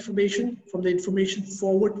relevant information, from the information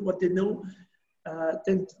forward, what they know.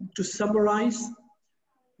 Then to summarize,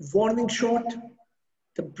 warning shot,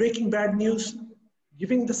 the breaking bad news,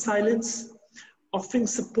 giving the silence, offering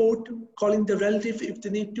support, calling the relative if they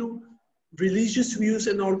need to, religious views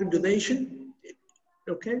and organ donation,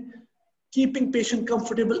 okay? Keeping patient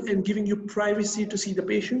comfortable and giving you privacy to see the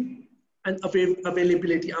patient, and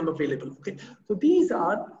availability, I'm available, okay? So these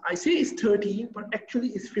are, I say it's 13, but actually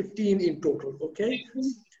it's 15 in total, okay?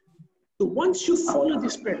 So once you follow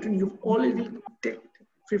this pattern, you've already ticked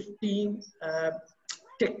 15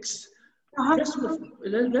 ticks.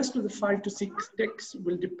 The rest of the 5 to 6 ticks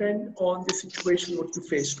will depend on the situation what you're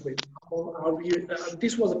faced with.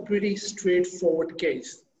 This was a pretty straightforward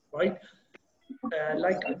case, right?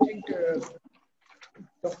 Like I think,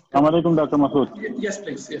 Assalamu alaikum, Dr. Masood. Yes,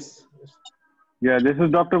 please, yes. Yeah, this is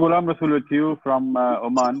Dr. Ghulam Rasool with you from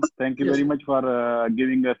Oman. Thank you very much for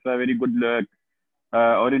giving us a very good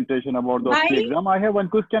orientation about the OSCE exam. I have one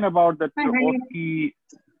question about that OSCE.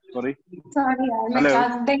 Sorry. Sorry,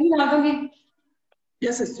 Hello.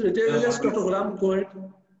 Yes, yes, Dr. Ghulam, go ahead.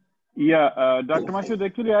 Yeah, Dr. Mashhood,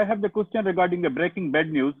 actually, I have the question regarding the breaking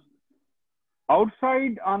bad news.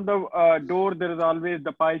 Outside on the door, there is always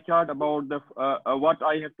the pie chart about the what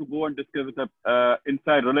I have to go and discuss with the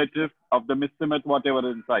inside relative of the mismatch, whatever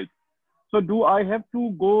is inside. So do I have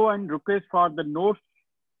to go and request for the notes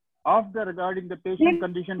of the regarding the patient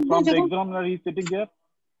condition from the examiner is sitting there?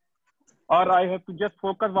 Or I have to just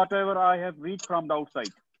focus whatever I have read from the outside?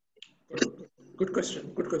 Good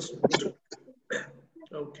question, good question.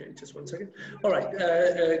 Okay, just one second. All right,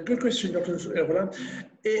 good question, Dr. Ghulam.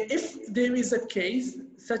 If there is a case,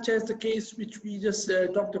 such as the case which we just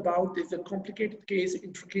talked about, is a complicated case,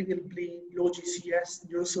 intracranial bleed, low GCS,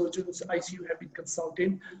 neurosurgeons, ICU have been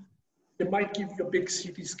consulting. They might give you a big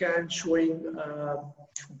CT scan showing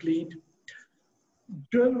bleed.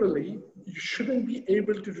 Generally, you shouldn't be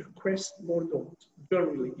able to request more notes.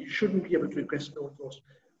 Generally, you shouldn't be able to request more notes.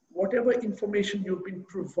 Whatever information you've been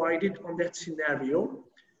provided on that scenario,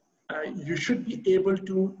 you should be able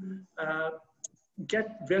to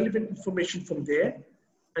get relevant information from there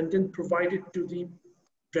and then provide it to the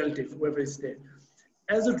relative, whoever is there.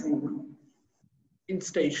 As a rule, in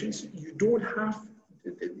stations, you don't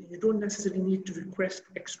necessarily need to request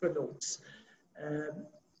extra notes.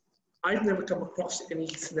 I've never come across any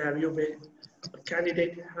scenario where a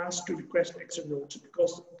candidate has to request extra notes,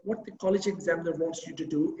 because what the college examiner wants you to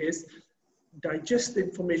do is digest the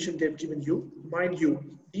information they've given you. Mind you,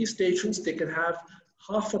 these stations, they can have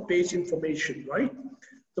half a page information, right?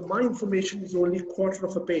 So my information is only a quarter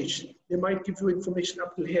of a page. They might give you information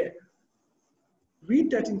up to here. Read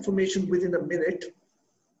that information within a minute.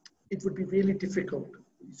 It would be really difficult.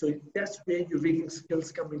 So that's where your reading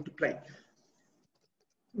skills come into play.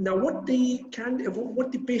 Now, what the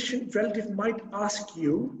patient relative might ask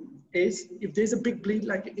you is, if there's a big bleed,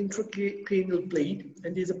 like an intracranial bleed,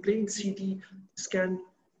 and there's a plain CT scan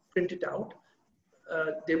printed out,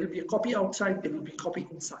 there will be a copy outside, there will be a copy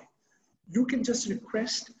inside. You can just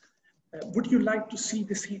request, would you like to see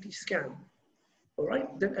the CT scan? All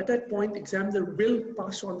right, then at that point, the examiner will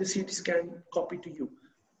pass on the CT scan copy to you.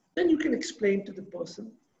 Then you can explain to the person,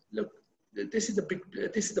 look, this is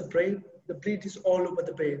the brain. The bleed is all over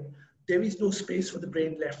the brain. There is no space for the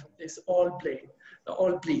brain left. It's all bleed.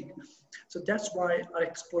 So that's why our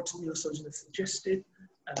experts in neurosurgery have suggested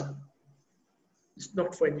it's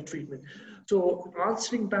not for any treatment. So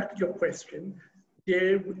answering back to your question,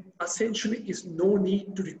 there essentially is no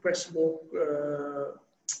need to request more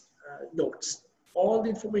notes. All the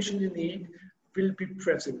information you need will be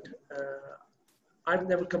present. I've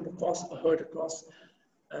never come across or heard across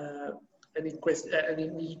any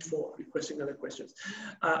need for requesting other questions.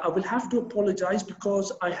 I will have to apologize because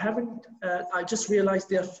I haven't, I just realized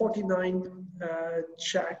there are 49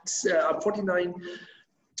 chats, 49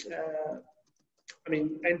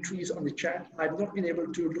 entries on the chat. I've not been able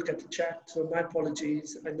to look at the chat, so my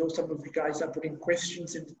apologies. I know some of you guys are putting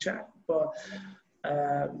questions in the chat, but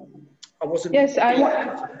I wasn't. Yes,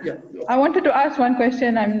 I wanted to ask one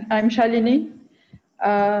question. I'm Shalini.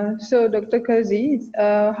 So Dr. Qazi,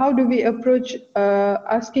 how do we approach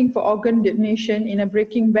asking for organ donation in a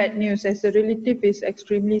breaking bad news, as the relative is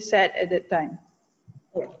extremely sad at that time?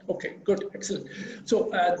 Oh, okay, good, excellent.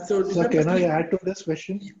 So, so can I add to this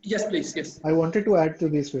question? Yes, please, yes. I wanted to add to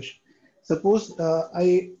this question. Suppose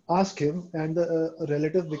I ask him and the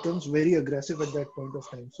relative becomes very aggressive at that point of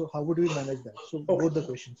time. So how would we manage that? So okay. Both the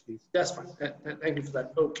questions, please. That's fine. Thank you for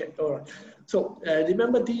that. Okay, all right. So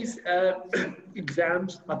remember, these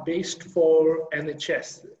exams are based for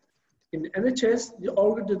NHS. In NHS, the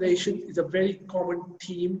organ donation is a very common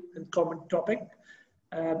theme and common topic.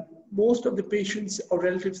 Most of the patients or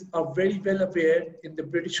relatives are very well aware in the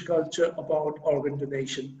British culture about organ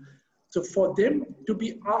donation. So for them to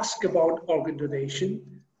be asked about organ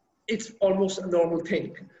donation, it's almost a normal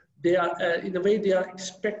thing. They are, in a way, they are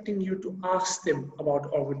expecting you to ask them about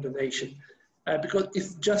organ donation because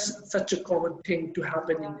it's just such a common thing to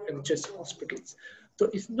happen in NHS hospitals. So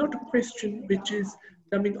it's not a question which is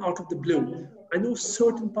coming out of the blue. I know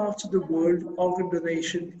certain parts of the world, organ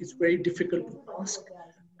donation is very difficult to ask.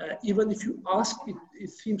 Even if you ask, it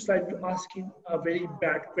seems like you're asking a very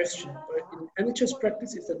bad question. But in NHS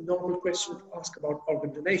practice, it's a normal question to ask about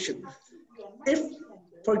organ donation. If,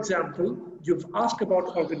 for example, you've asked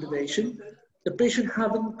about organ donation, the patient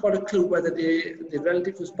haven't got a clue whether the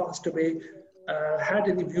relative who's passed away had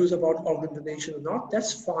any views about organ donation or not,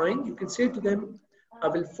 that's fine. You can say to them, I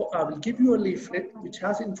will give you a leaflet which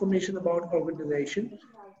has information about organ donation.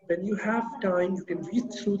 When you have time, you can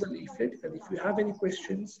read through the leaflet, and if you have any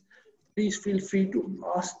questions, please feel free to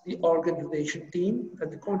ask the organ donation team,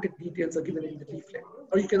 and the contact details are given in the leaflet,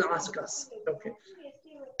 or you can ask us, okay?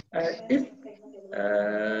 If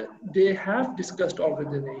they have discussed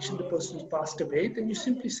organ donation, the person has passed away, then you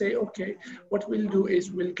simply say, okay, what we'll do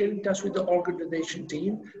is we'll get in touch with the organ donation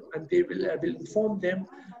team, and they will inform them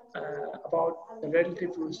about the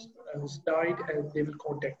relative who's died, and they will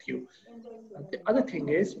contact you. The other thing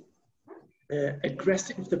is,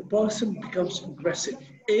 aggressive. If the person becomes aggressive,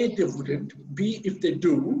 A, they wouldn't. B, if they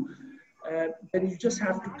do, then you just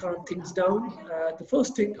have to calm things down. The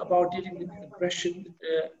first thing about dealing with aggression,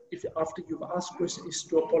 if after you've asked question, is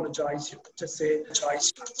to apologize. You could just say,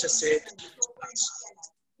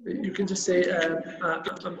 you can just say,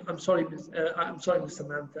 I'm sorry, Miss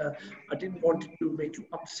Samantha. I didn't want to make you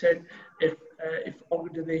upset. If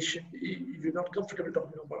organization, if you're not comfortable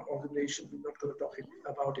talking about organization, we're not going to talk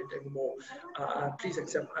about it anymore. Please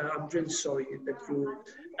accept. I'm really sorry that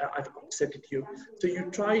I've upset you. So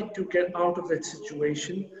you try to get out of that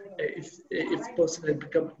situation. If the person had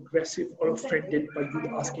become aggressive or offended by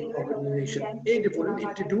you asking organization, A, they wouldn't.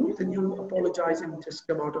 If they do, then you apologize and just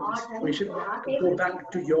come out of the situation and go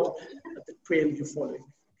back to the trail you're following.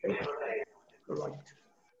 Okay. All right.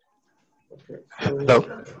 Okay. So,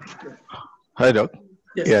 Hello. Hi, Doc.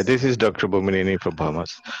 Yes. Yeah, this is Dr. Bominini from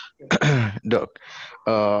Bahamas. Doc,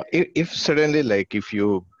 if suddenly, like, if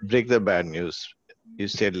you break the bad news, you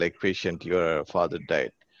said, like, patient, your father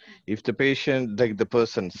died. If the patient, like the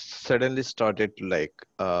person suddenly started to, like,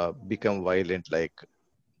 become violent, like,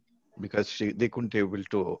 because they couldn't able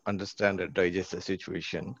to understand and digest the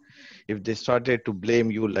situation. If they started to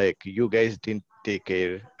blame you, like, you guys didn't take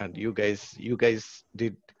care and you guys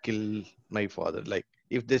did kill my father, like,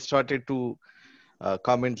 if they started to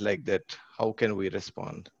comment like that, how can we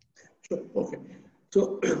respond? Sure. Okay.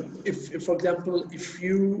 So if, for example, if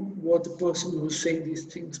you were the person who was saying these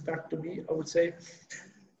things back to me, I would say,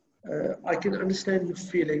 I can understand your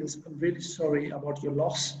feelings. I'm really sorry about your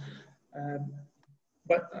loss.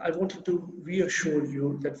 But I wanted to reassure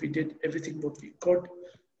you that we did everything what we could.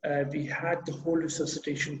 We had the whole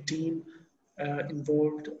resuscitation team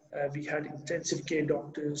involved. We had intensive care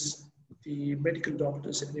doctors, the medical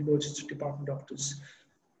doctors and emergency department doctors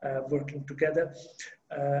working together.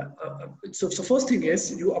 So first thing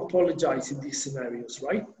is you apologize in these scenarios,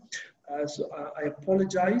 right? So I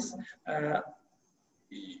apologize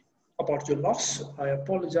about your loss. I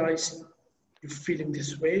apologize you're feeling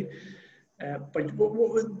this way. But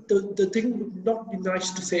the thing would not be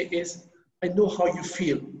nice to say is, I know how you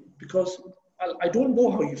feel, because I don't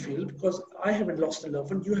know how you feel, because I haven't lost a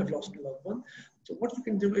loved one, you have lost a loved one. So what you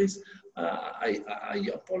can do is, I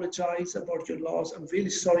apologize about your loss. I'm really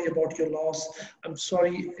sorry about your loss. I'm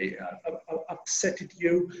sorry I upset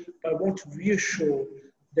you, but I want to reassure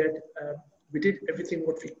that we did everything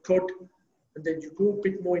what we could. And then you go a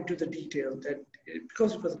bit more into the detail that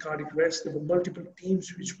because it was a cardiac arrest, there were multiple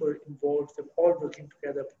teams which were involved. They were all working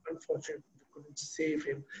together. But unfortunately, we couldn't save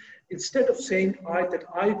him. Instead of saying that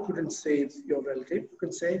I couldn't save your relative, you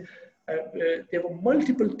can say there were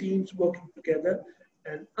multiple teams working together,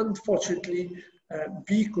 and unfortunately,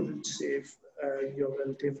 we couldn't save your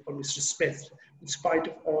relative or Mr. Smith, in spite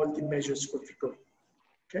of all the measures what we could.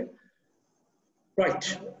 Okay.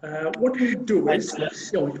 Right. What we do is,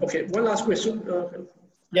 okay, one last question.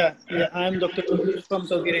 Yeah, I'm Dr. from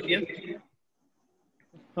Saudi Arabia.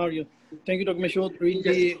 How are you? Thank you, Dr. Mashhood.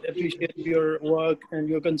 Really appreciate your work and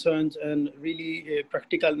your concerns, and really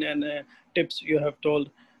practical and tips you have told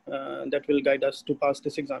that will guide us to pass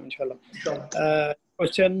this exam, inshallah. Sure.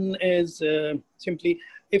 Question is simply,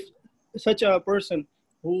 if such a person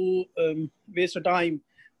who wastes a time,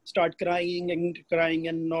 start crying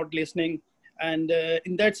and not listening, and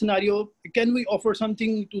in that scenario, can we offer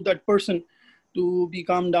something to that person to be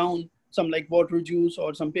calmed down, some like water juice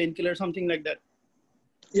or some painkiller, something like that?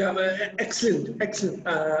 Yeah, excellent.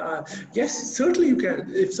 Yes, certainly you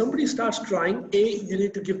can. If somebody starts crying, you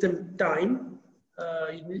need to give them time.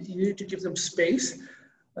 You need to give them space.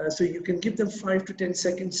 So you can give them 5 to 10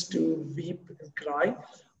 seconds to weep and cry.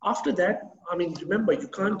 After that, I mean, remember, you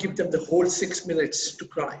can't give them the whole 6 minutes to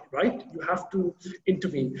cry, right? You have to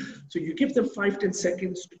intervene. So you give them 5, 10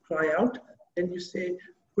 seconds to cry out. Then you say,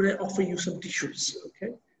 could I offer you some tissues?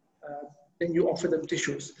 Okay. Then you offer them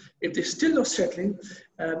tissues. If they're still not settling,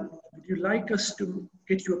 would you like us to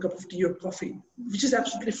get you a cup of tea or coffee, which is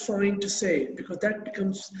absolutely fine to say, because that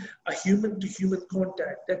becomes a human-to-human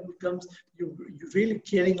contact. That becomes you're really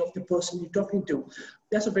caring of the person you're talking to.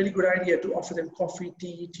 That's a very good idea to offer them coffee,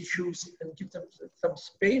 tea, tissues, and give them some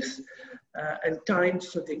space and time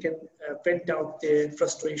so they can vent out their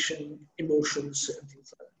frustration, emotions, and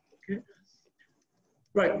things like that. Okay.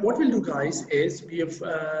 Right, what we'll do, guys, is we have,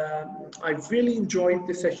 I've really enjoyed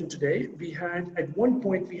the session today. We had, at one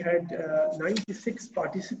point, we had 96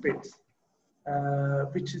 participants,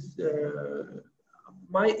 which is,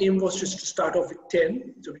 my aim was just to start off with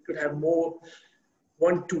 10, so we could have more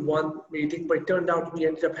one-to-one meeting, but it turned out we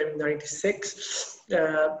ended up having 96.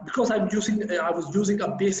 Because I was using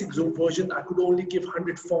a basic Zoom version, I could only give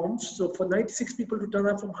 100 forms. So for 96 people to turn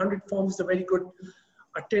up from 100 forms is a very good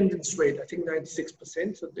attendance rate, I think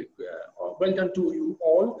 96%. So well done to you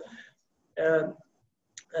all.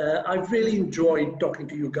 I've really enjoyed talking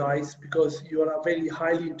to you guys because you are very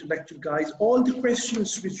highly intellectual guys. All the questions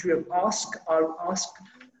which you have asked are asked,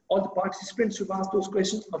 all the participants who have asked those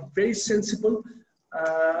questions are very sensible.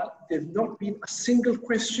 There's not been a single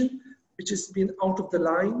question which has been out of the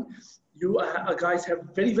line. You guys have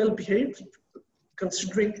very well behaved,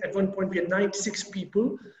 considering at one point we had 96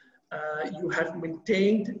 people. You have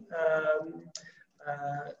maintained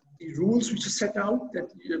the rules which are set out, that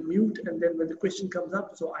you mute and then when the question comes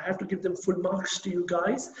up. So I have to give them full marks to you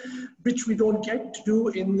guys, which we don't get to do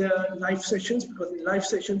in live sessions, because in live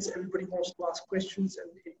sessions everybody wants to ask questions and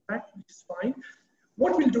interact, which is fine.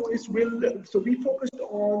 What we'll do is so we focused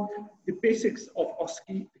on the basics of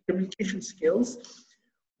OSCE, the communication skills.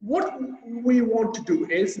 What we want to do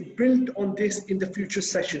is build on this in the future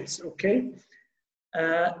sessions, okay?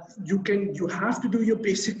 You have to do your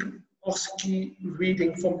basic OSCE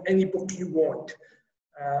reading from any book you want.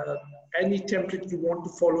 Any template you want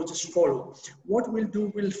to follow, just follow. What we'll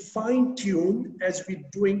do, we'll fine tune as we're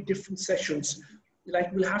doing different sessions.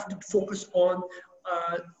 Like we'll have to focus on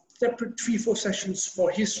separate 3-4 sessions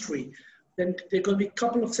for history. Then there are going to be a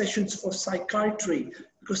couple of sessions for psychiatry,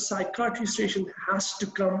 because psychiatry session has to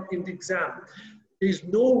come in the exam. There's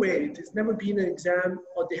no way, there's never been an exam,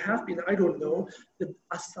 or there have been, I don't know, that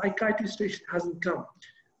a psychiatry station hasn't come.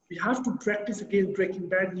 We have to practice again breaking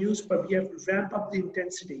bad news, but we have to ramp up the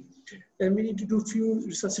intensity. Then we need to do a few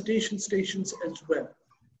resuscitation stations as well.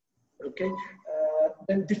 Okay.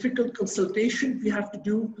 Then difficult consultation we have to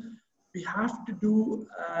do. We have to do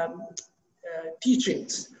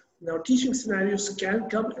teachings. Now, teaching scenarios can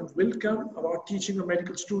come and will come about teaching a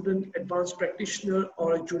medical student, advanced practitioner,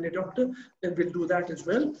 or a junior doctor. Then we'll do that as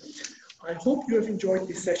well. I hope you have enjoyed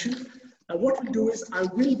this session. What we'll do is I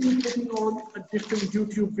will be putting on different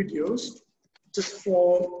YouTube videos just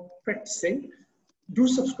for practicing. Do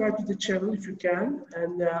subscribe to the channel if you can.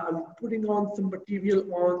 And I'm putting on some material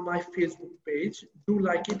on my Facebook page. Do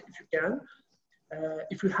like it if you can.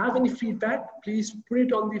 If you have any feedback, please put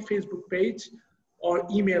it on the Facebook page or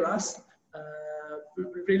email us. We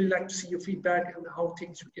would really like to see your feedback and how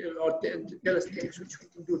things, or tell us things which we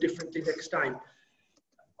can do differently next time.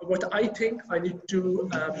 What I think, I need to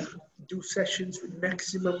do sessions with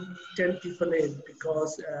maximum 10 people in,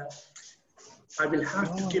 because I will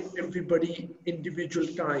have to give everybody individual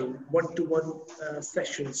time, one-to-one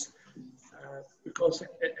sessions, because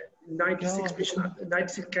 96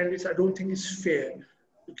 candidates, I don't think it's fair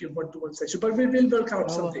to give one-to-one session, but we will work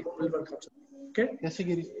out something. We'll work out something. Okay? Yes,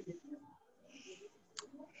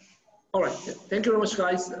 all right. Thank you very much,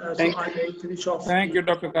 guys. Thank you,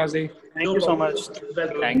 Dr. Qazi. Thank you so much.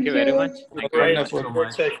 Thank you very much. Thank you so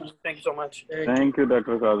much. Thank you so much. Thank you,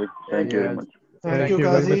 Dr. Qazi. Thank you very much. Thank you,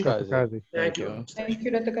 Qazi. Thank you. Thank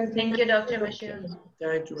you, Dr. Qazi. Thank you, Dr. Mashhood.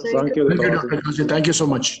 Thank you. Thank you, Dr. Qazi. Thank you so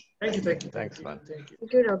much. Thank you. Thanks, man. Thank you.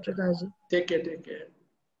 Thank you, Dr. Qazi. Take care.